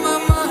on my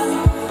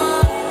mind.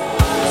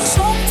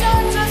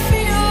 Sometimes I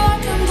feel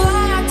like I'm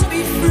glad to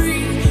be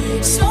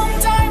free.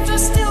 Sometimes I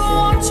still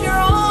want your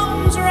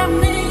arms around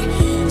me.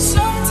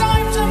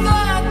 Sometimes I'm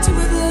glad to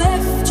have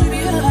left you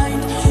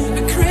behind.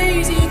 The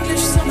crazy English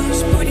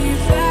summer's put you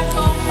back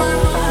on my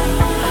mind.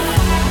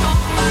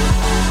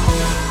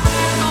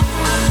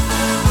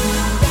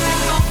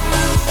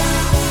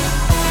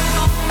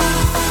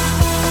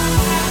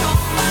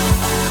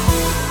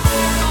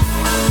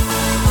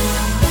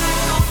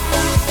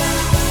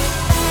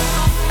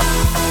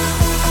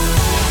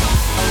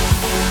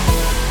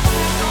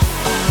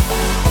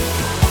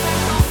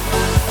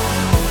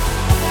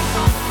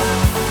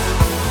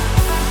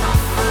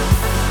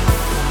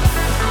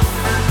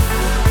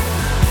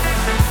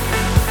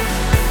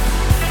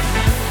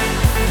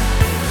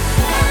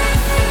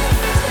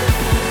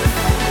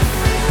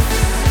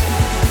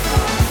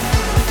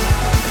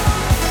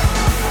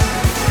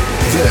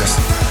 This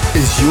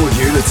is Your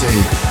Unity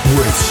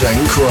with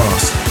Shane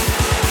Cross.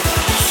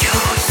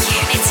 Your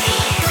Unity.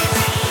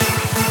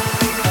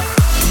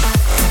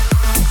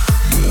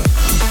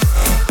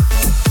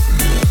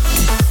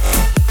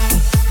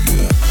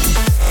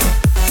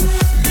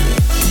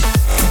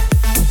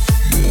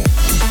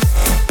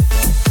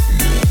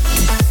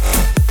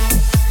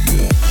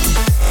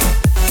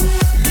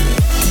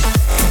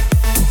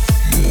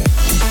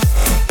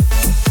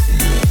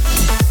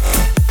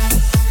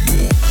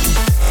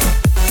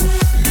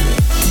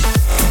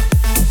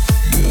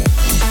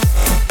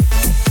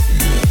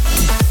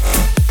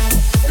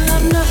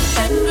 I'm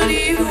nothing but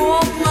you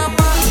on my mind.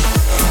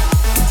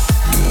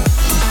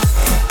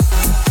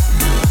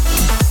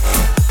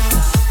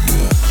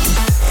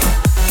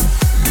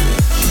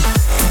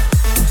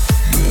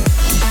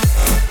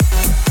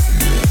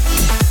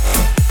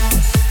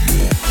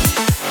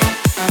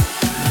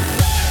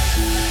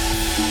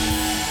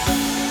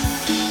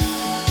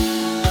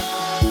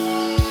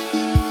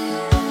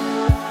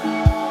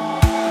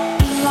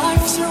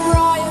 Life's a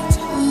riot, a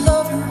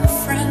lover, a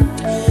friend.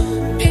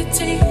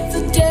 Pity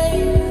the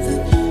day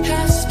that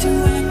has to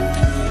end.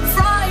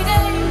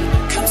 Friday,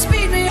 come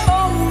speed me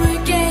home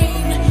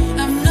again.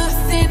 I'm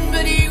nothing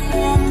but you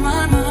on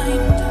my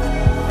mind.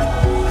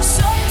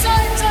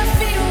 Sometimes I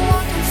feel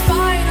like I'm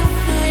fine on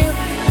my own.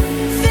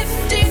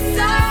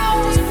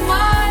 50,000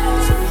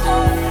 miles from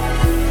home.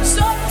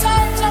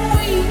 Sometimes I'm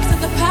weak that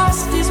the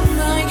past is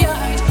my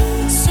guide.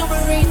 Summer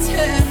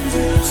returns,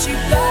 and she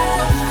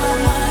back on my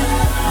mind.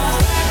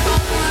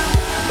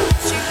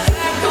 She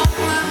back on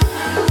my mind.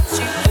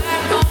 She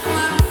back on my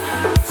mind.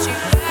 She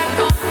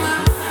back on my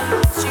mind.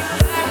 She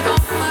back on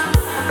my mind.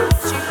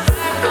 She back on my mind. She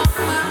back on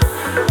my mind.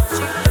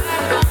 She back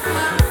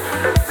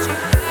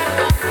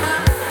on my mind. She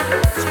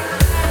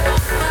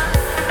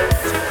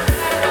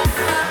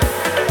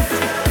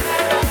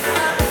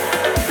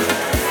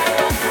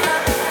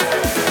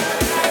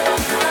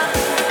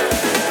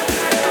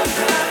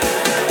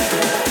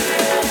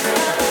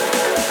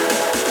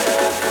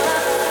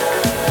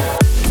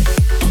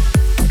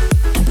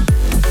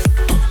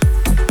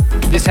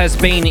This has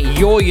been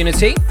Your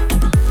Unity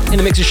in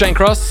the mix of Shane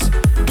Cross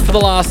for the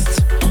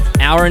last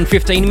hour and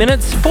 15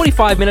 minutes.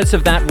 45 minutes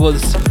of that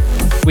was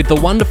with the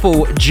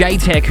wonderful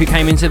Jaytech, who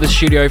came into the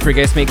studio for a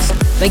guest mix.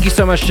 Thank you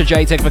so much to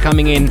Jaytech for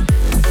coming in.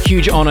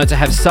 Huge honor to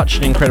have such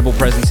an incredible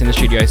presence in the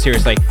studio.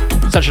 Seriously,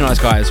 such a nice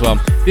guy as well.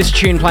 This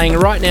tune playing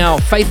right now,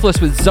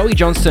 Faithless with Zoe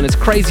Johnston. It's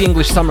Crazy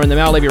English Summer in the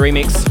Maor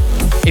remix.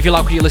 If you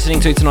like what you're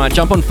listening to tonight,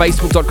 jump on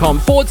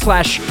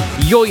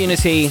facebook.com/Your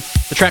Unity.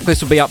 The track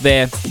list will be up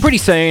there pretty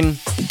soon.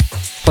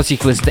 Plus, you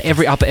can listen to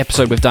every other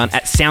episode we've done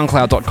at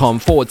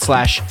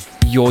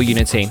soundcloud.com/Your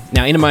Unity.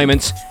 Now, in a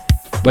moment,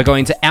 we're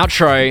going to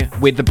outro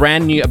with the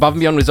brand new Above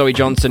and Beyond with Zoe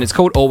Johnston. It's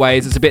called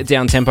Always. It's a bit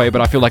down tempo,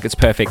 but I feel like it's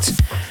perfect.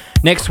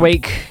 Next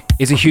week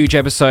is a huge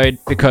episode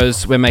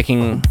because we're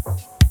making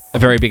a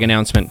very big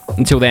announcement.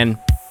 Until then,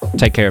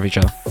 take care of each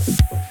other.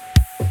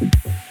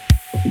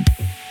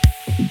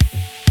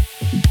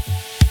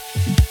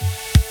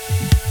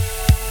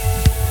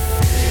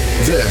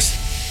 This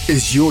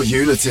is Your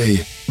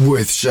Unity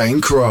with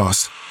Shane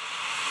Cross.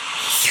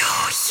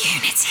 Your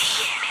Unity.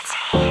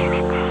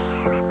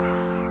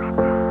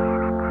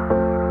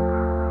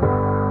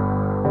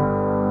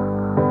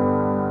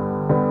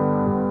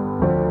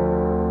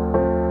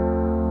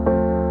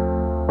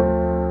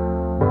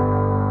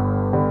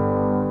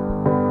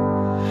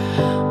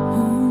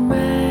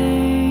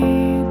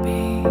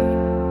 Maybe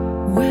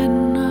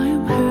when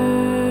I'm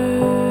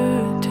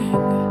hurting,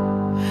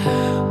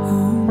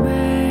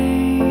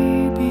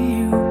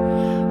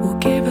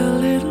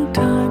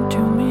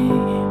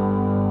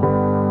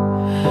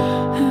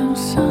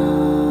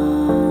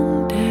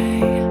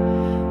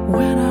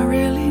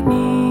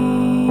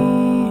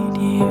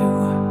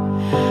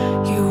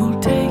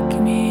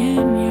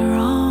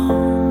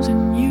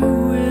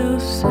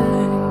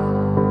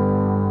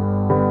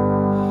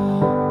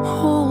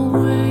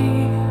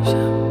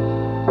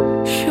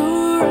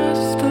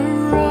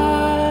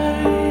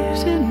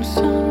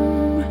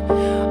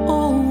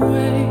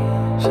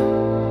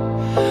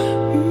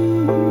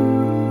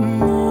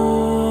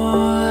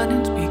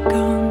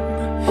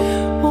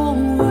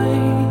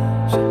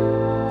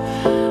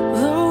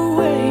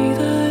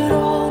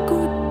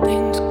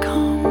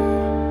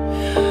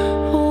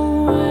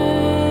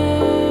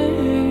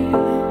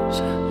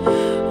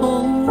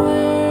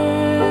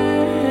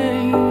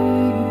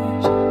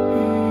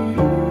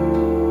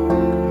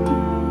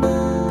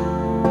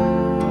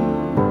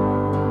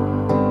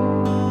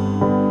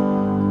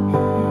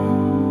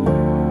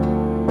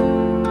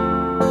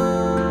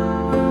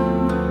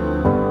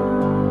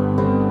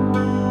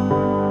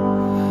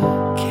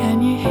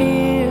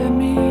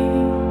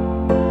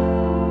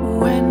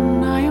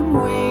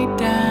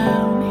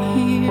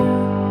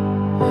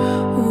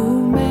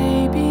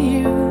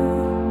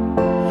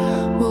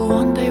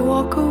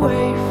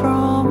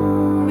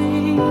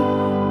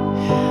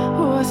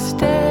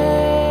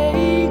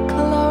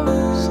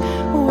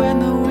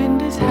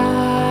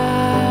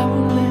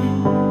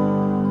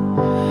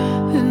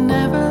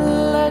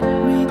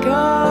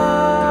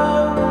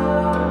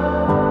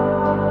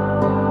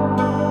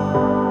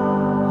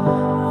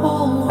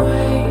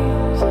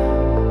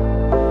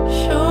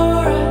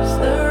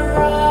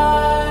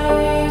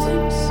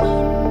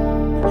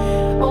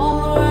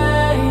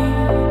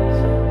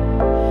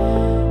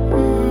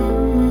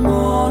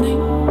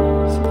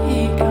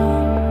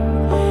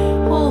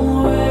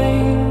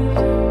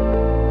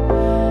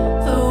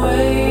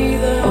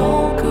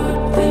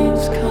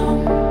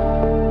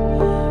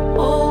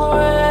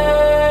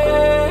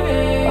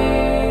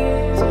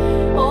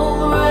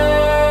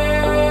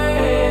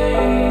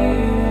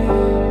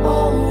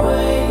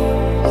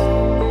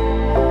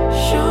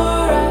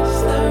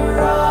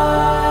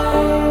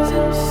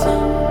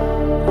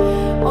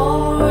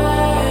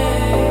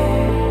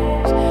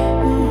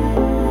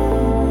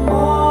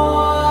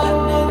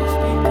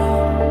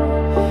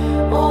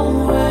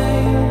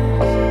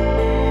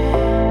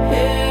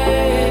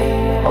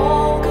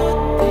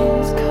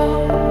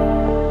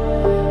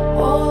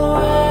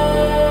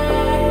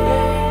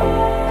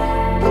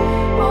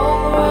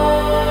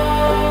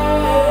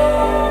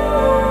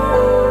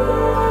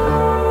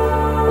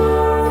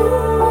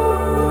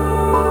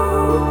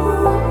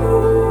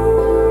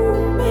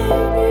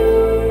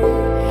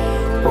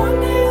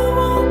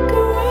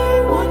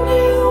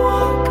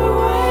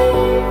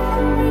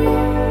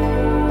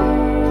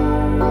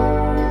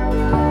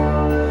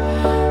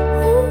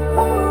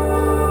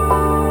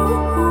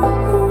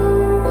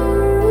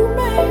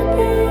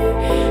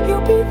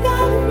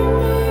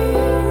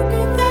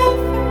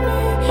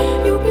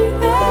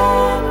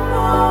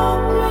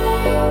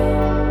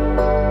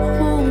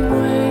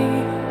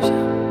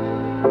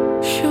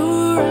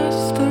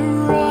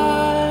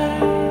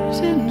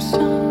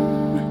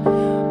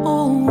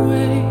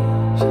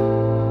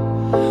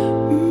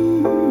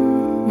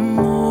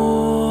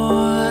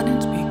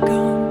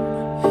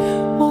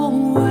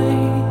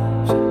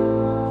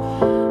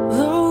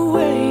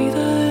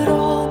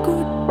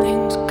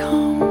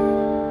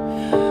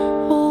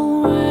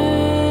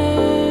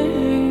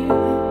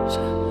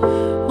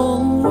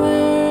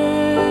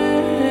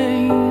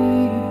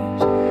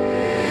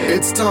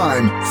 It's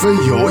time for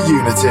your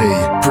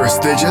Unity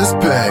prestigious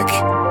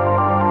pick.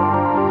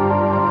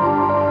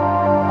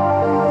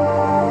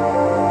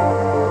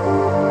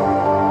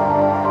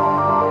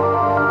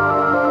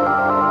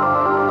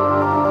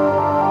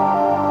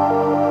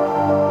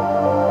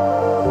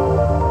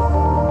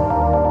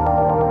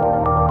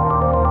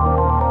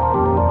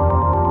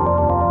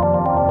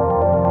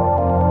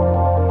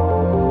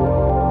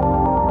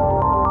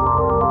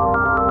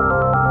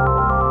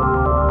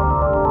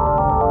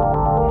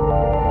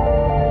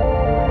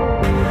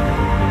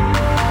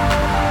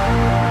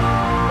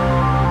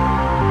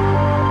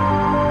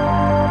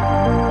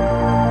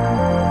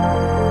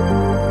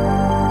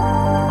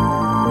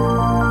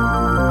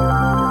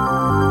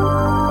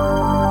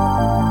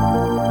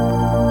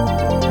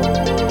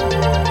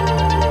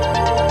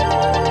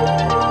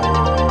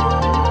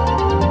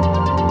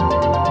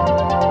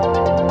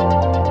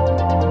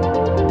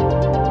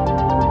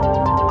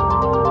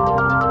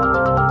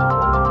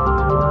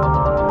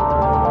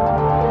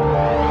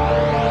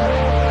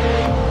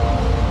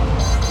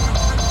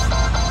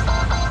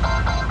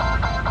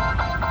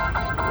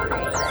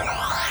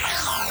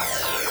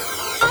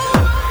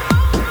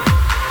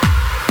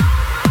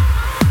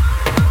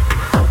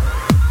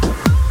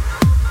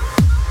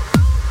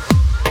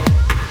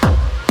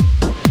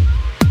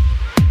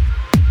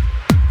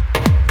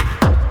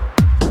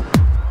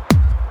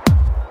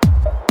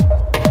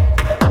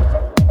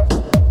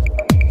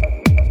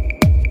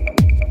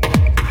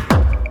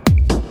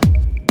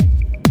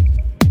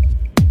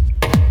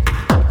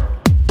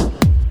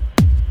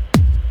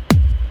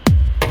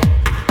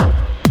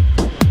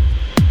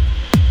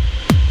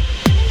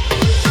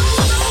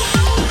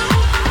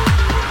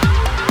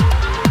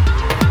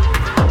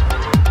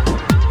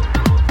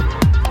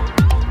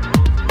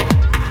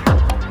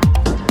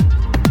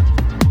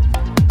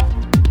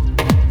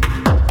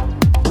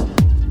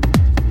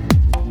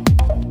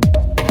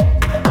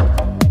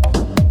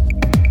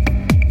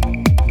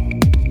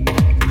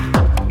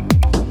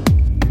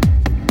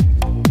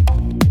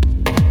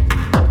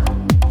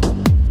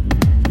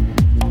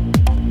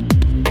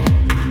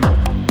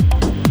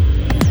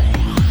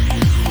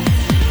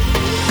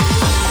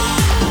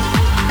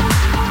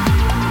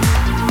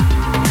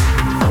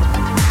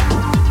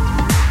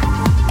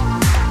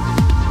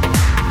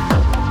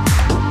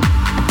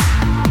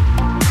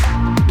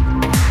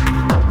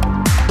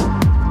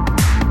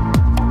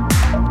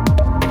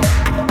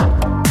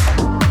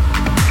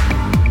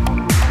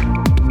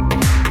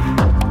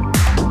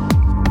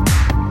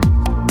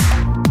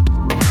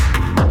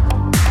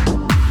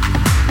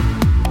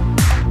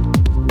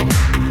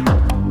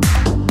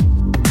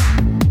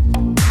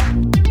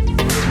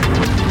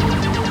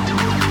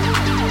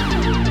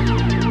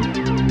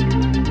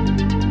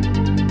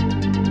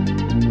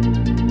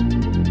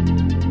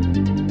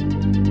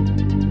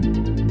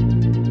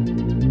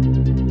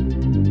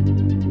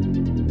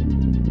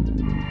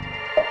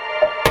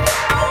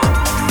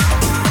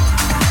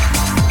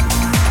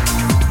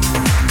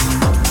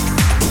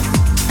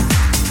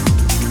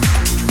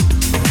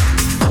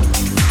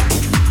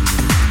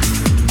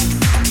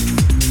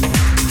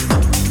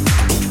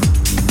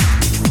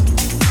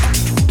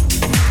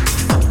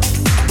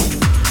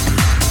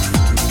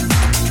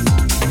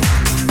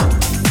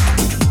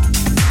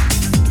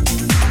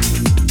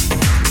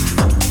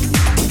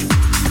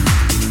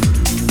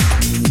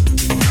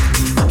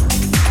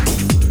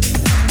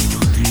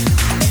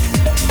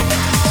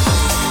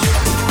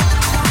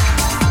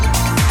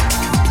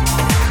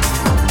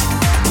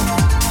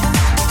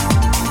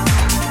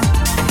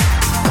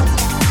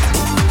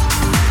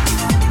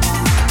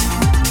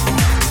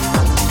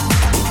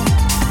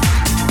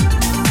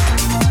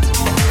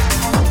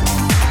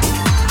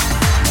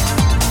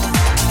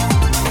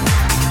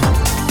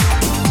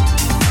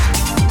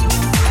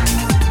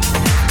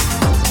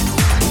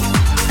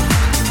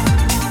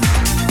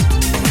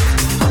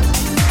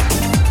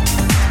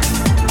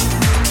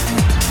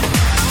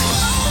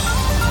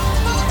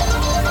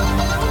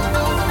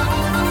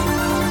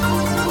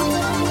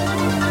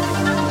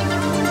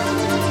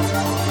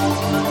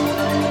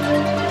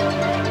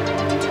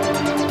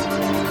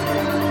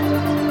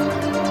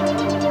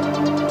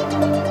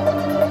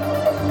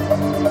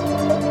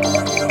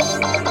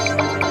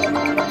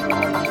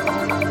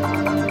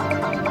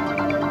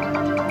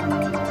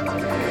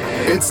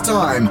 It's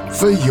time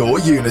for your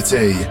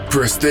Unity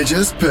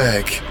prestigious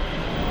pick.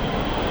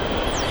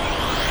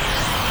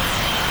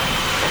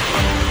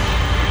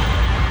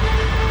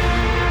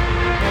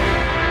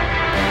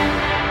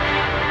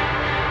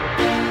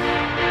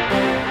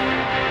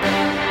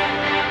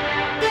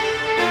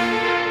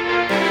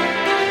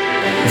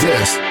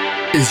 This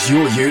is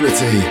your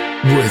Unity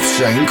with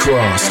Shane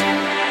Cross.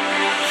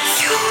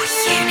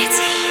 Your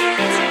Unity.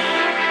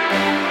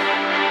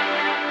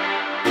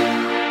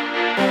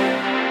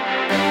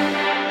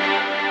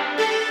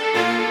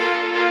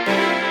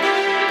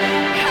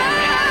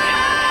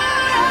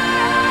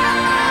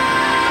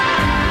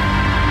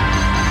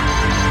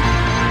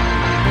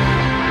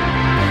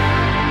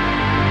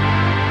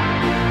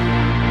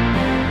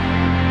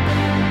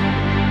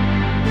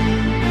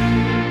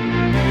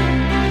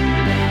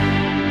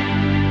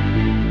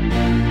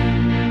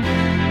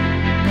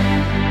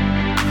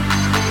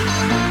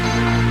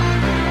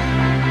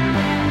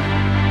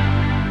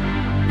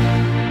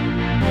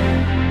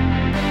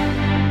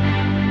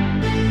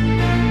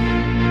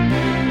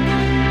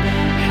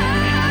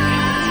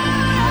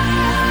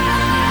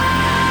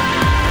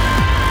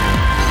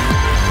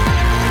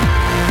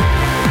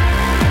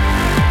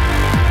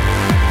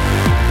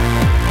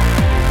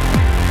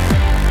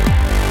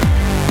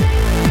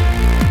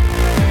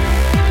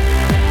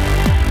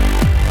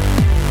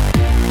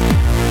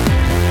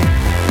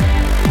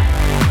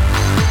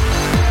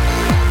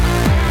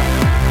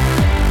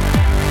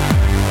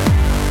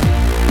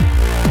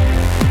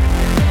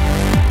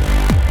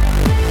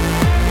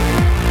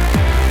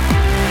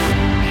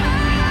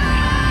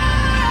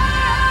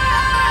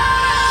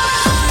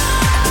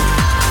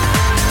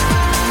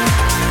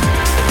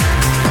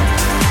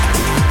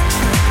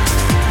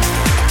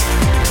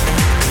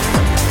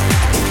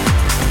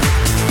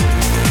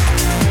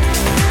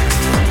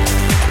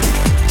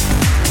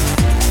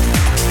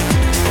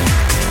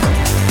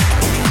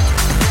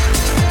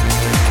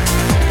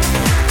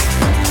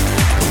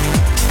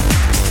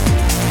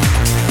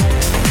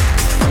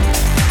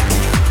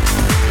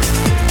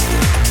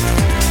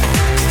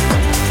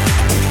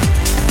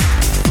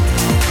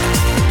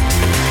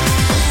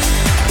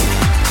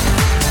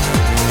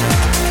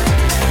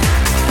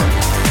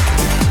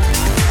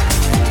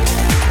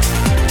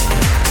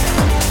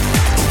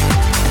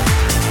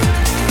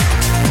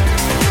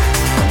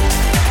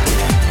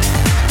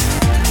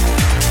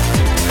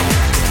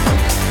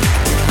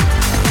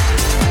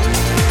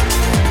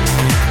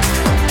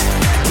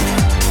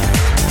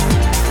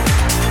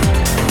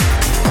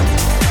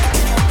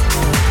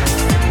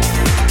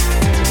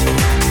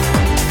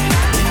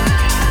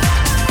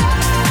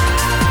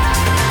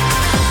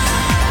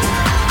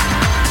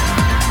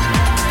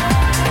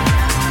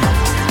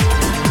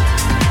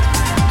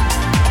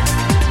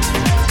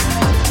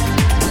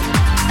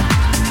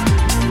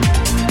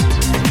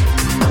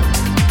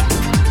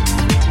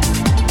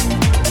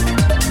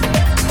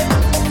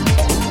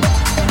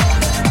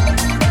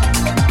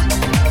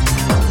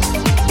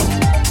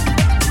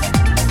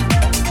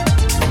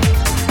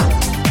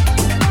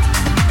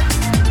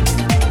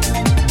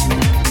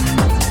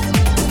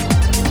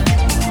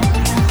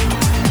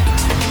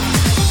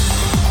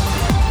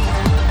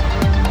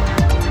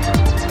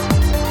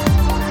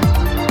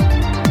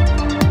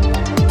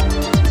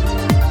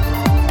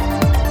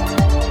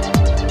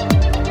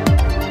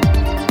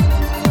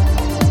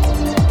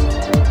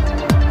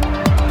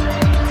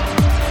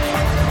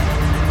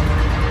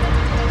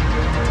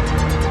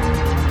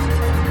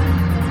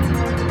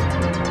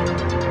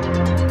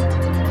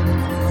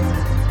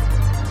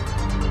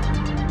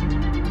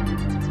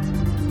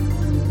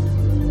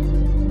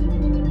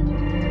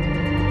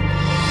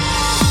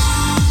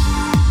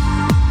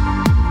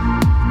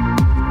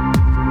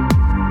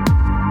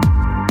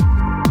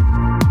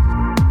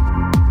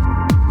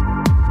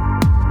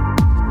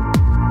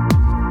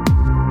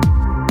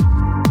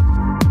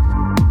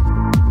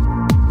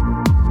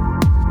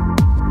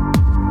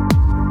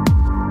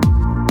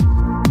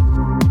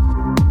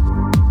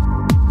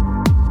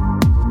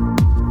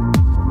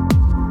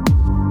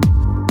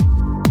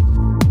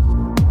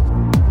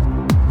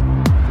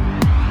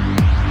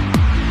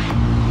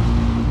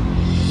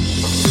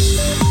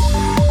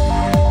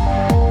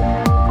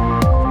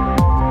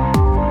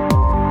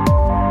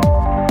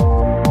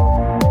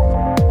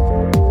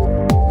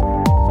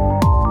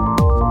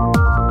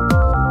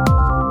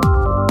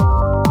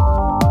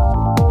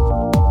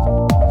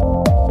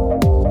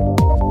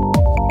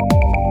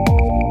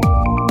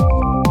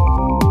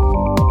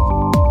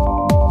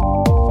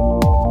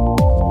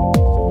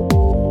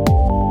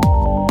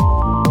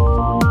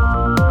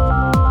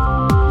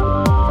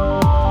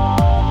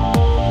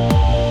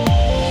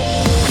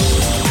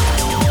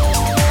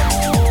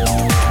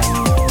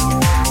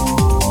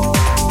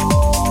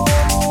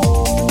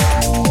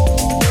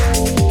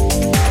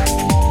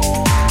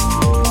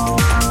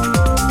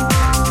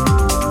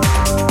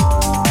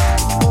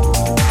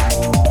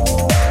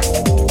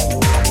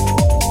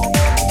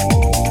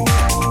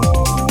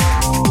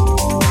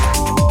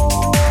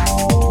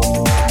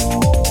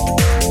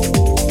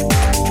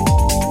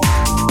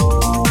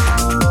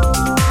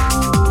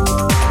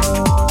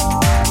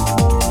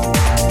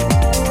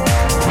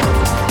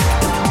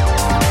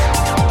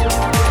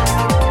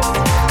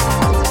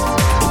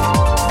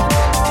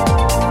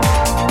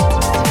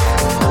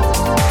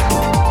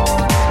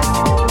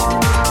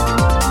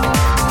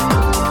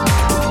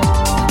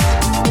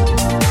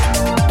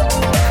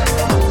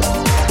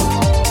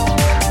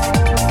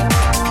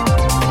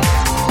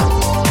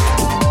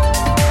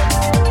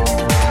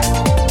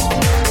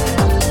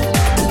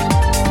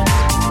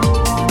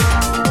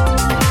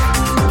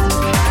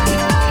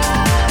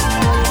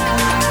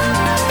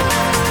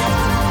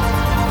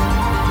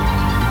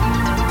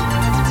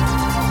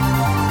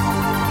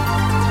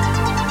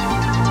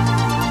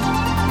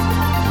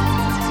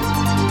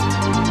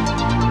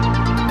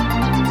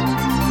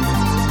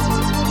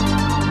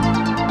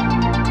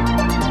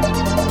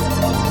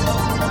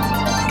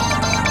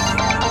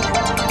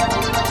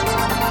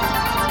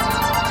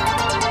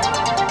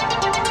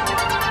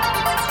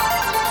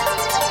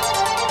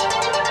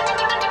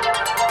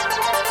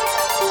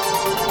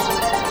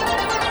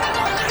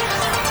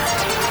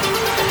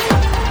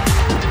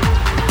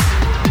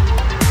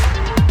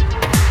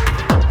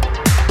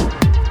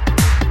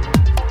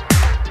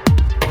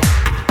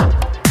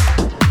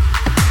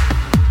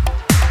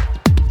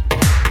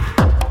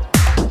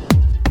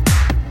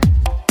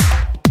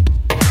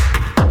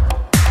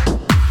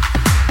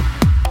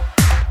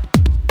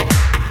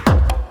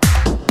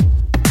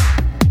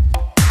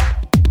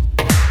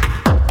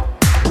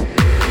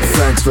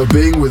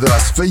 with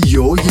us for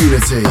your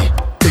unity.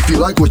 If you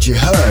like what you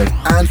heard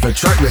and for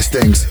track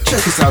listings,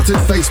 check us out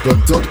at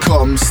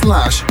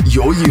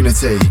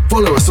facebook.com/yourunity.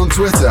 Follow us on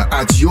Twitter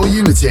at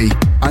yourunity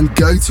and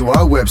go to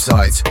our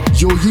website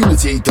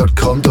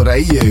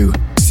yourunity.com.au.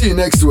 See you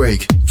next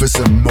week for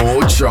some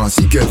more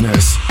charty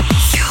goodness.